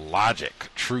answers for logic,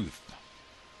 truth.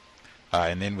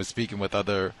 And then we're speaking with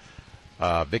other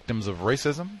victims of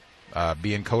racism,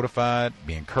 being codified,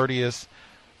 being courteous,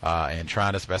 and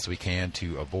trying as best we can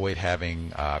to avoid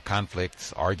having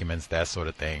conflicts, arguments, that sort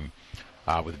of thing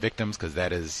with victims, because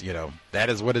that is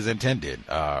what is intended.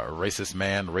 Racist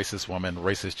man, racist woman,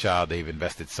 racist child, they've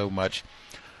invested so much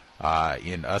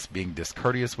in us being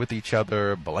discourteous with each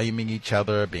other, blaming each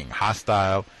other, being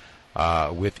hostile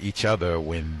with each other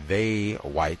when they,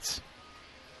 whites,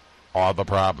 are the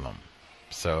problem.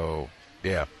 So,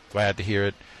 yeah, glad to hear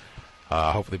it.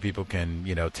 Hopefully people can,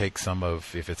 take some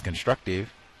of, if it's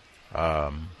constructive,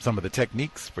 some of the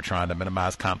techniques for trying to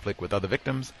minimize conflict with other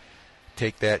victims.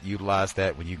 Take that, utilize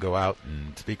that when you go out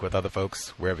and speak with other folks,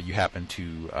 wherever you happen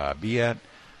to be at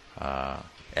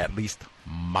least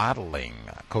modeling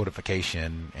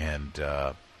codification and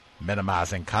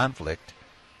minimizing conflict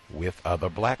with other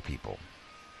black people.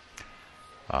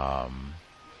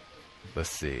 Let's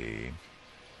see.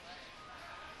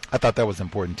 I thought that was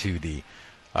important too.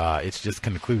 It's just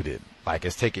concluded,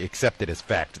 it's accepted as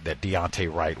fact that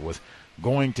Deontay Wright was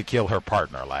going to kill her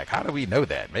partner. How do we know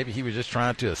that? Maybe he was just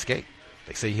trying to escape.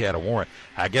 They say he had a warrant.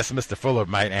 I guess Mr. Fuller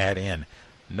might add in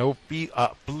no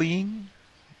fleeing,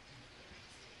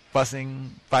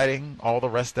 fussing, fighting, all the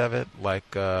rest of it.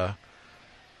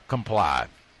 Comply.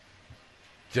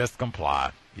 Just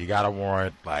comply. You got a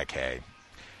warrant. Hey,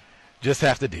 just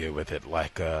have to deal with it.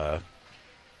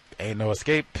 Ain't no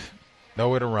escape,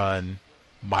 nowhere to run,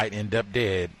 might end up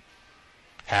dead,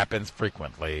 happens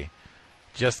frequently.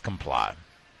 Just comply.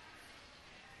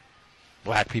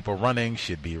 Black people running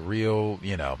should be real,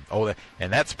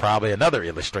 and that's probably another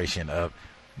illustration of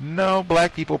no,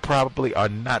 black people probably are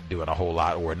not doing a whole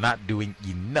lot or not doing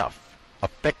enough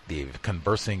effective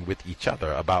conversing with each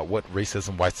other about what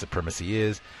racism, white supremacy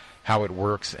is, how it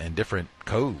works, and different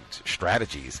codes,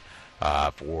 strategies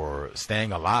for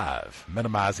staying alive,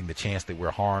 minimizing the chance that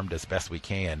we're harmed as best we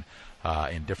can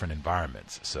in different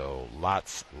environments. So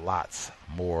lots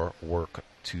more work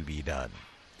to be done.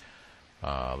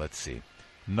 Let's see.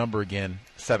 Number again,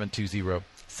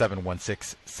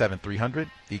 720-716-7300.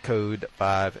 The code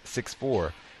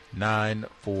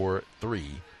 564-943#.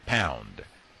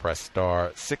 Press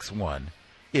star 61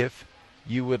 if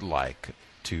you would like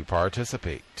to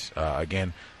participate.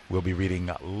 Again, we'll be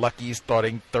reading Lucky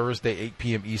starting Thursday, 8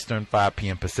 p.m. Eastern, 5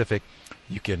 p.m. Pacific.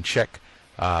 You can check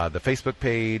the Facebook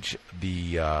page,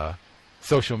 the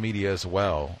social media as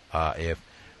well. If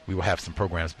we will have some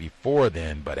programs before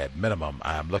then, but at minimum,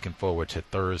 I'm looking forward to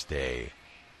Thursday.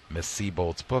 Miss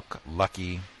Seabolt's book,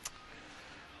 Lucky.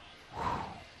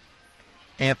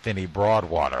 Anthony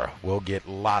Broadwater will get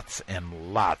lots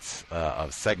and lots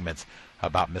of segments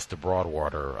about Mr.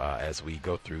 Broadwater as we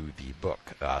go through the book,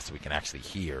 so we can actually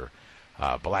hear.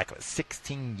 Black,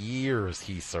 16 years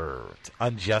he served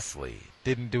unjustly,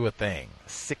 didn't do a thing.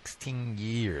 16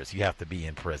 years you have to be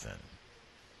in prison.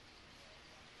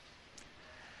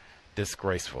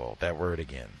 Disgraceful, that word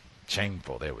again.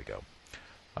 Shameful, there we go.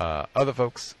 Other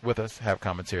folks with us have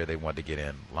commentary they want to get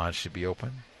in. Lines should be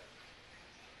open.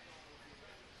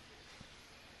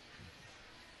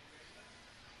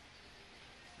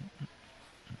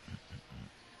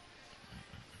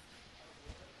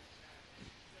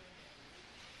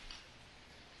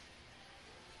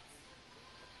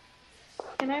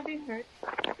 Can I be heard?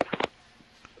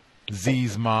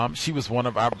 Z's mom, she was one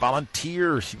of our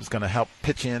volunteers. She was going to help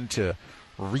pitch in to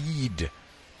read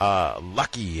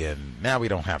Lucky, and now we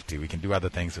don't have to. We can do other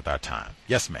things with our time.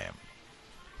 Yes, ma'am.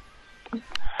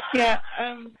 Yeah,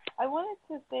 I wanted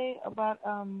to say about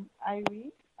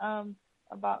Iris,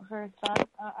 about her son.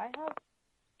 I have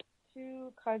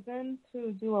two cousins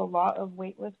who do a lot of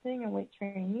weightlifting and weight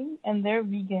training, and they're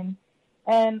vegan.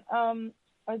 And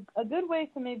a good way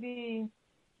to maybe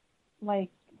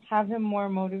have him more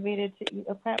motivated to eat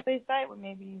a plant-based diet would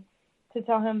maybe to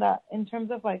tell him that in terms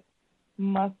of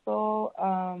muscle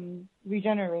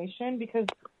regeneration, because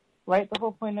the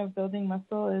whole point of building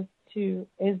muscle is you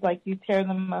tear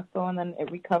the muscle and then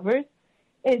it recovers.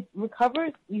 It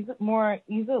recovers more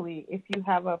easily if you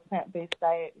have a plant-based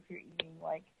diet, if you're eating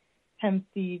hemp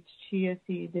seeds, chia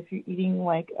seeds, if you're eating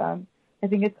I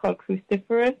think it's called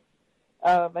cruciferous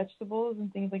vegetables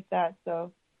and things like that.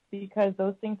 So because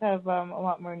those things have a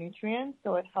lot more nutrients,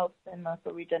 so it helps in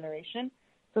muscle regeneration.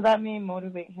 So that may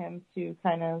motivate him to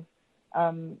kind of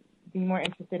be more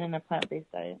interested in a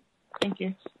plant-based diet. Thank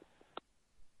you.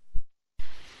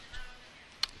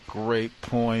 Great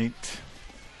point.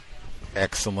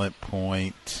 Excellent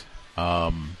point.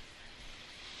 I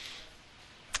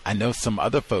know some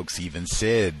other folks even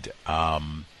said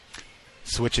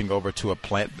switching over to a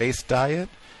plant-based diet,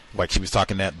 like she was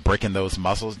talking that breaking those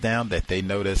muscles down, that they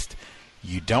noticed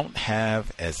you don't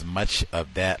have as much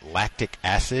of that lactic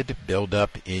acid build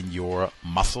up in your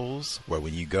muscles, where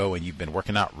when you go and you've been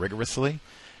working out rigorously,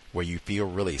 where you feel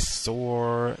really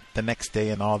sore the next day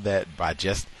and all that, by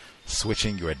just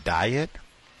switching your diet.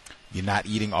 You're not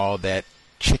eating all that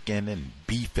chicken and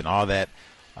beef and all that.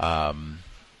 I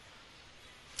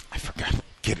forgot.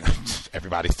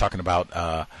 Everybody's talking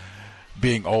about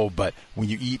being old, but when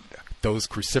you eat those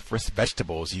cruciferous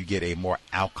vegetables, you get a more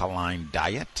alkaline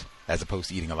diet as opposed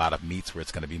to eating a lot of meats where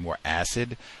it's going to be more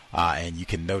acid. And you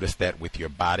can notice that with your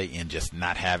body in just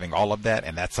not having all of that.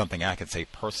 And that's something I can say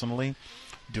personally,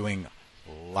 doing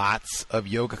lots of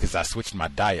yoga, because I switched my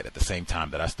diet at the same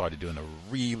time that I started doing a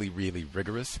really, really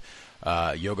rigorous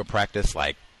yoga practice,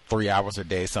 3 hours a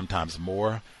day, sometimes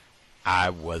more. I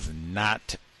was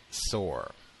not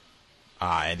sore.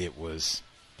 And it was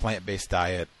plant-based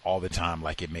diet all the time.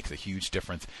 It makes a huge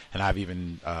difference. And I've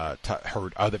even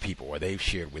heard other people, or they've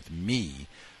shared with me,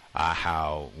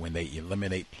 how when they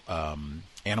eliminate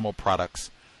animal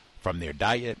products from their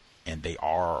diet and they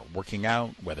are working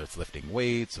out, whether it's lifting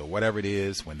weights or whatever it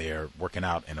is, when they're working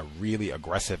out in a really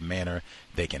aggressive manner,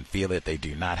 they can feel it. They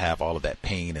do not have all of that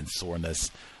pain and soreness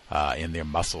in their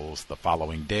muscles the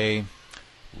following day.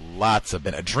 Lots of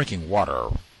drinking water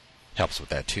helps with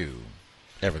that too.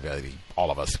 Everybody, all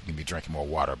of us, can be drinking more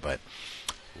water, but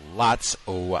lots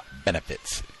of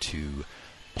benefits to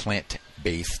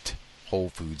plant-based whole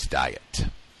foods diet.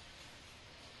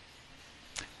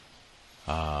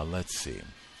 Let's see.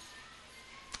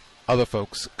 Other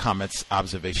folks, comments,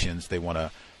 observations, they want to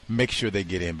make sure they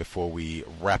get in before we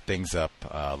wrap things up.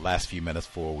 Last few minutes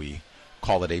before we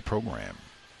call it a program.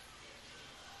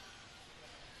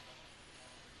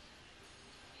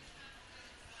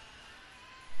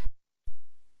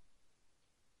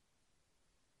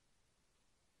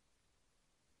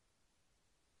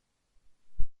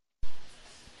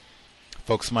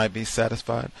 Folks might be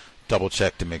satisfied. Double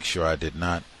check to make sure I did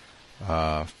not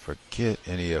forget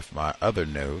any of my other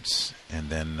notes, and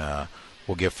then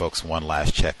we'll give folks one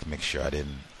last check to make sure I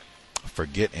didn't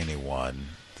forget anyone.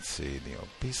 Let's see, the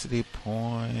obesity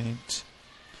point.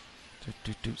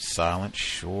 Silent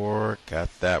Shore, got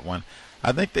that one.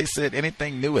 I think they said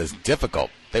anything new is difficult.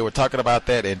 They were talking about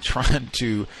that and trying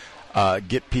to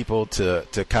get people to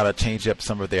kind of change up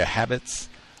some of their habits.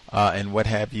 and what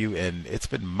have you. And it's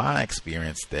been my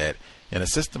experience that in a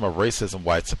system of racism,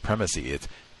 white supremacy, it's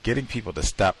getting people to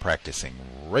stop practicing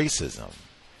racism.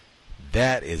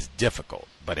 That is difficult.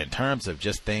 But in terms of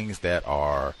just things that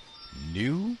are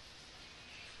new,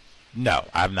 no,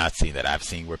 I've not seen that. I've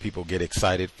seen where people get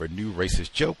excited for new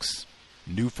racist jokes,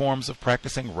 new forms of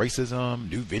practicing racism,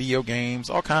 new video games,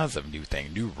 all kinds of new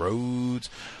things, new roads,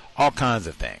 all kinds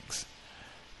of things.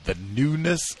 The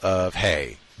newness of,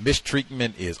 hey,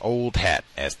 mistreatment is old hat,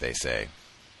 as they say.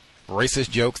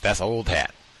 Racist jokes, that's old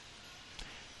hat.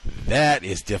 That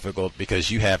is difficult because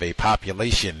you have a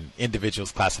population,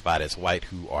 individuals classified as white,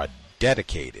 who are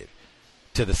dedicated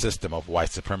to the system of white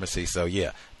supremacy. So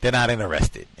yeah, they're not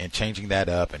interested in changing that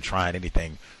up and trying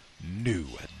anything new,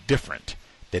 different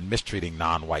than mistreating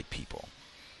non-white people.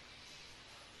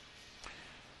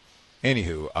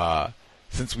 Anywho,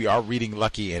 since we are reading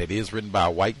Lucky and it is written by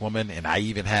a white woman, and I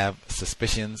even have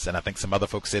suspicions, and I think some other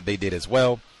folks said they did as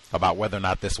well, about whether or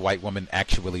not this white woman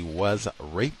actually was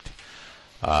raped.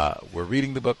 We're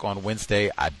reading the book on Wednesday.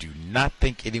 I do not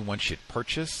think anyone should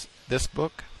purchase this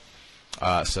book.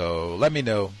 So let me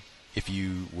know if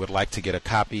you would like to get a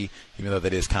copy, even though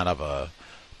that is kind of a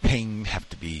pain, have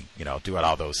to be, doing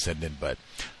all those sending, but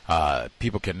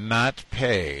people cannot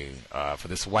pay for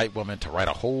this white woman to write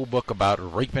a whole book about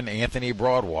raping Anthony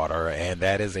Broadwater, and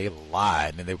that is a lie.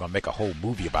 And then they're going to make a whole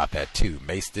movie about that too,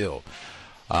 may still.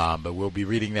 But we'll be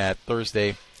reading that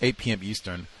Thursday, 8 p.m.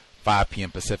 Eastern, 5 p.m.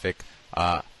 Pacific.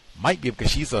 Might be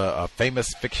because she's a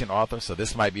famous fiction author, so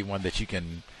this might be one that you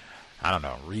can, I don't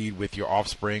know, read with your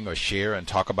offspring or share and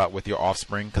talk about with your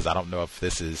offspring, because I don't know if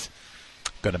this is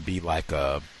going to be like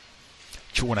a,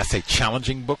 when I say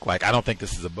challenging book, like I don't think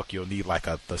this is a book you'll need like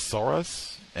a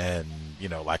thesaurus and,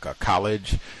 like a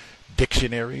college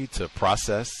dictionary to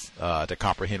process, to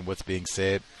comprehend what's being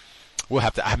said. We'll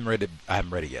have to, I haven't read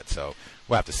it yet, so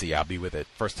we'll have to see. I'll be with it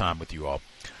first time with you all.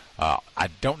 I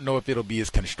don't know if it'll be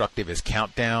as constructive as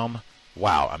Countdown.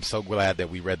 Wow, I'm so glad that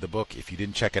we read the book. If you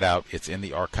didn't check it out, it's in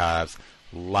the archives.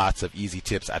 Lots of easy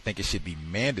tips. I think it should be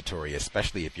mandatory,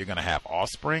 especially if you're going to have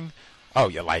offspring. Oh,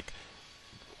 you're like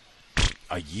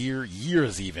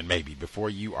years even maybe, before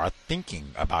you are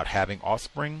thinking about having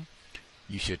offspring.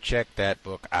 You should check that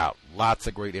book out. Lots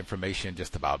of great information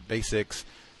just about basics,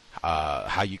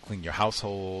 how you clean your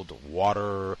household,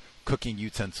 water, cooking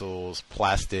utensils,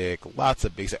 plastic, lots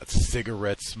of basic,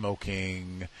 cigarette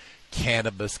smoking,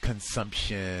 cannabis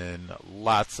consumption,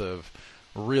 lots of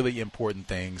really important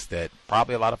things that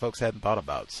probably a lot of folks hadn't thought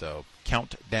about. So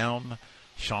Countdown,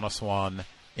 Shauna Swan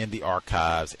in the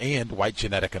archives, and White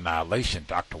Genetic Annihilation,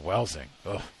 Dr. Welsing.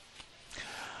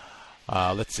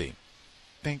 Let's see.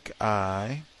 I think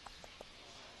I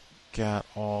got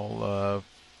all of,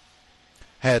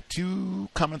 had 2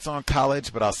 comments on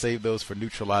college, but I'll save those for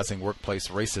neutralizing workplace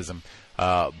racism.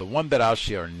 The one that I'll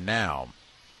share now,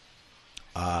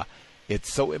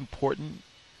 it's so important.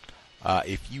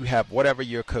 If you have whatever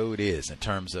your code is in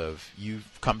terms of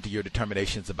you've come to your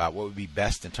determinations about what would be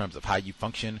best in terms of how you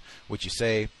function, what you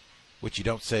say, what you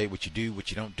don't say, what you do, what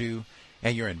you don't do,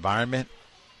 and your environment,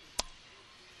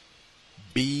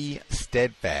 be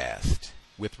steadfast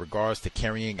with regards to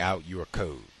carrying out your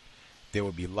code. There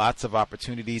will be lots of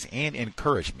opportunities and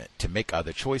encouragement to make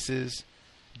other choices,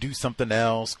 do something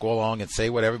else, go along and say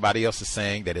what everybody else is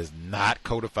saying that is not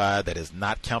codified, that is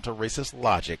not counter-racist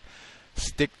logic.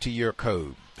 Stick to your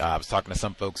code. I was talking to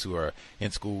some folks who are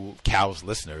in school, C.O.W.S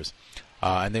listeners,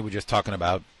 and they were just talking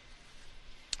about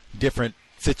different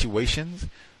situations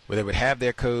where they would have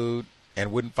their code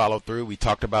and wouldn't follow through. We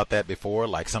talked about that before,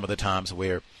 like some of the times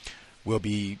where we'll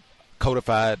be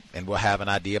codified and we'll have an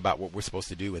idea about what we're supposed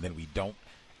to do, and then we don't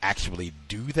actually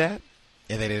do that,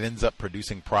 and then it ends up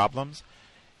producing problems.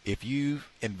 If you've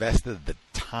invested the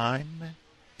time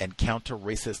and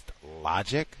counter-racist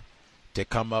logic to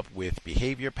come up with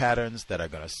behavior patterns that are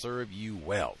going to serve you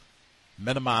well,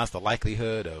 minimize the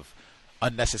likelihood of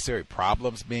unnecessary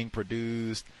problems being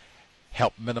produced,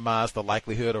 help minimize the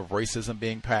likelihood of racism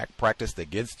being practiced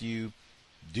against you,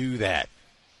 do that.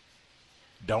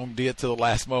 Don't do it till the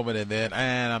last moment and then,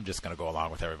 I'm just going to go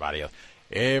along with everybody else.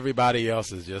 Everybody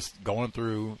else is just going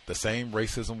through the same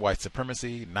racism, white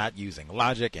supremacy, not using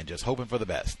logic, and just hoping for the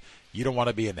best. You don't want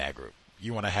to be in that group.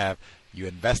 You want to have, you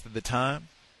invested the time,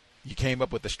 you came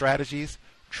up with the strategies,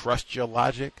 trust your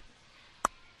logic.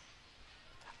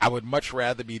 I would much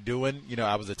rather be doing,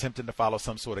 I was attempting to follow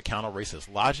some sort of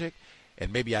counter-racist logic,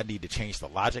 and maybe I need to change the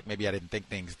logic. Maybe I didn't think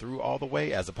things through all the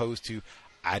way, as opposed to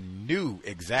I knew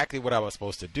exactly what I was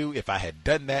supposed to do. If I had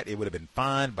done that, it would have been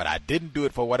fine, but I didn't do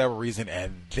it for whatever reason,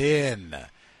 and then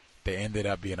there ended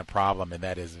up being a problem, and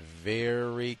that is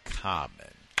very common.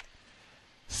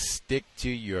 Stick to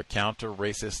your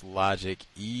counter-racist logic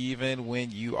even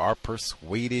when you are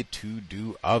persuaded to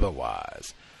do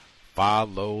otherwise.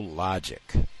 Follow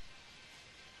logic.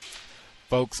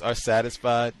 Folks are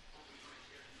satisfied.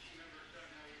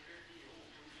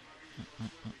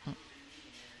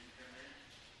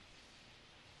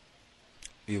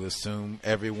 You assume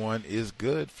everyone is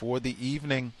good for the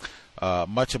evening.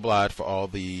 Much obliged for all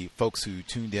the folks who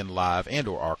tuned in live and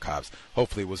or archives.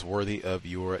 Hopefully it was worthy of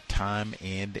your time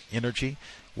and energy.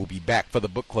 We'll be back for the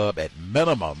book club at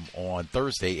minimum on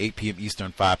Thursday, 8 p.m.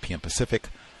 Eastern, 5 p.m. Pacific.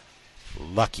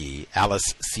 Lucky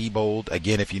Alice Sebold.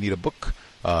 Again, if you need a book,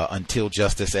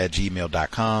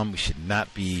 untiljustice@gmail.com. We should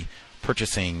not be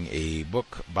purchasing a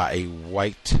book by a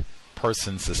white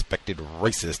person suspected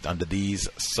racist under these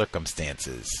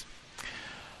circumstances.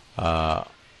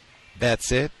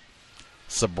 That's it.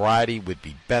 Sobriety would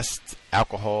be best.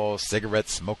 Alcohol,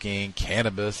 cigarettes, smoking,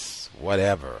 cannabis,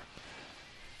 whatever.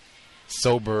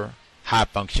 Sober,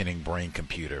 high-functioning brain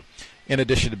computer. In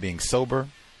addition to being sober,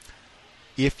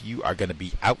 if you are going to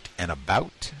be out and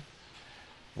about,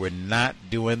 we're not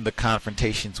doing the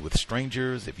confrontations with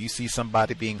strangers. If you see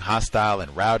somebody being hostile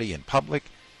and rowdy in public,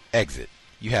 exit.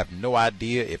 You have no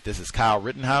idea if this is Kyle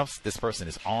Rittenhouse, this person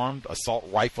is armed, assault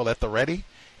rifle at the ready,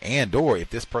 and or if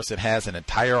this person has an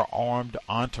entire armed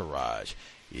entourage.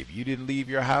 If you didn't leave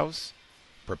your house,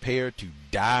 prepare to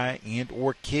die and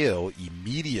or kill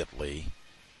immediately.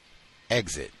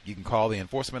 Exit. You can call the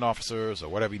enforcement officers or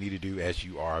whatever you need to do as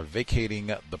you are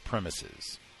vacating the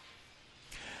premises.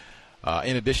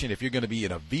 In addition, if you're going to be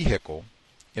in a vehicle,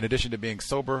 in addition to being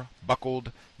sober,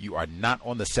 buckled, you are not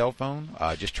on the cell phone,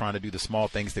 just trying to do the small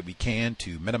things that we can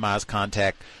to minimize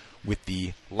contact with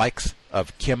the likes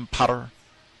of Kim Potter,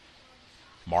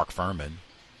 Mark Furman.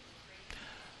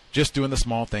 Just doing the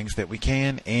small things that we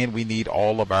can, and we need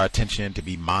all of our attention to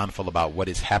be mindful about what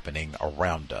is happening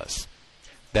around us.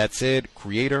 That said,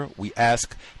 Creator, we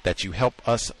ask that you help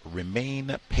us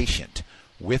remain patient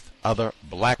with other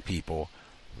black people,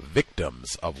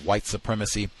 victims of white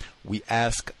supremacy. We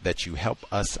ask that you help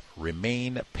us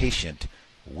remain patient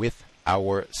with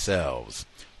ourselves.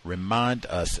 Remind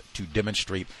us to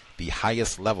demonstrate the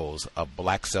highest levels of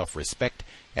black self-respect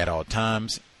at all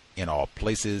times, in all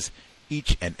places,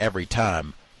 each and every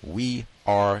time we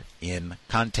are in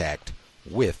contact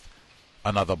with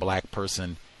another black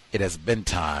person. It has been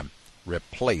time.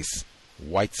 Replace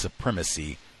white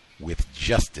supremacy with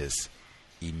justice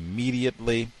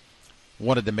immediately.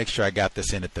 Wanted to make sure I got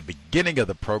this in at the beginning of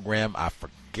the program. I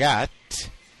forgot.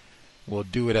 We'll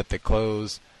do it at the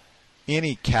close.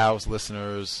 Any C.O.W.S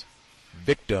listeners,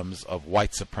 victims of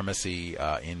white supremacy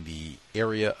in the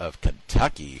area of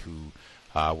Kentucky who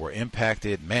were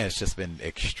impacted. Man, it's just been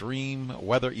extreme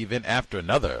weather event after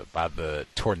another by the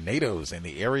tornadoes in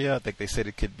the area. I think they said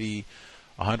it could be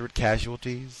 100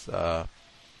 casualties.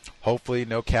 Hopefully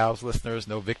no C.O.W.S listeners,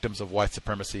 no victims of white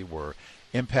supremacy were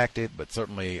impacted, but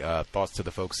certainly thoughts to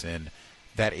the folks in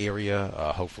that area.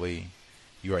 Hopefully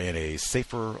you are in a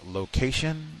safer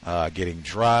location, getting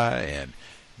dry and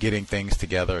getting things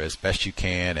together as best you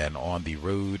can and on the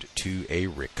road to a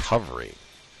recovery.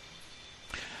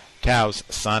 C.O.W.S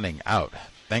signing out.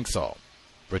 Thanks all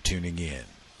for tuning in.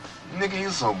 Nigga, you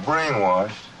so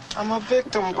brainwashed. I'm a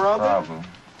victim, brother. Problem.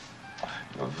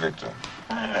 You're a victim.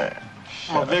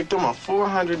 I'm a victim of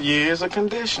 400 years of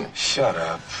conditioning. Shut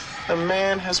up. The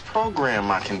man has programmed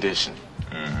my conditioning.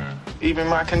 Even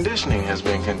my conditioning has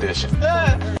been conditioned.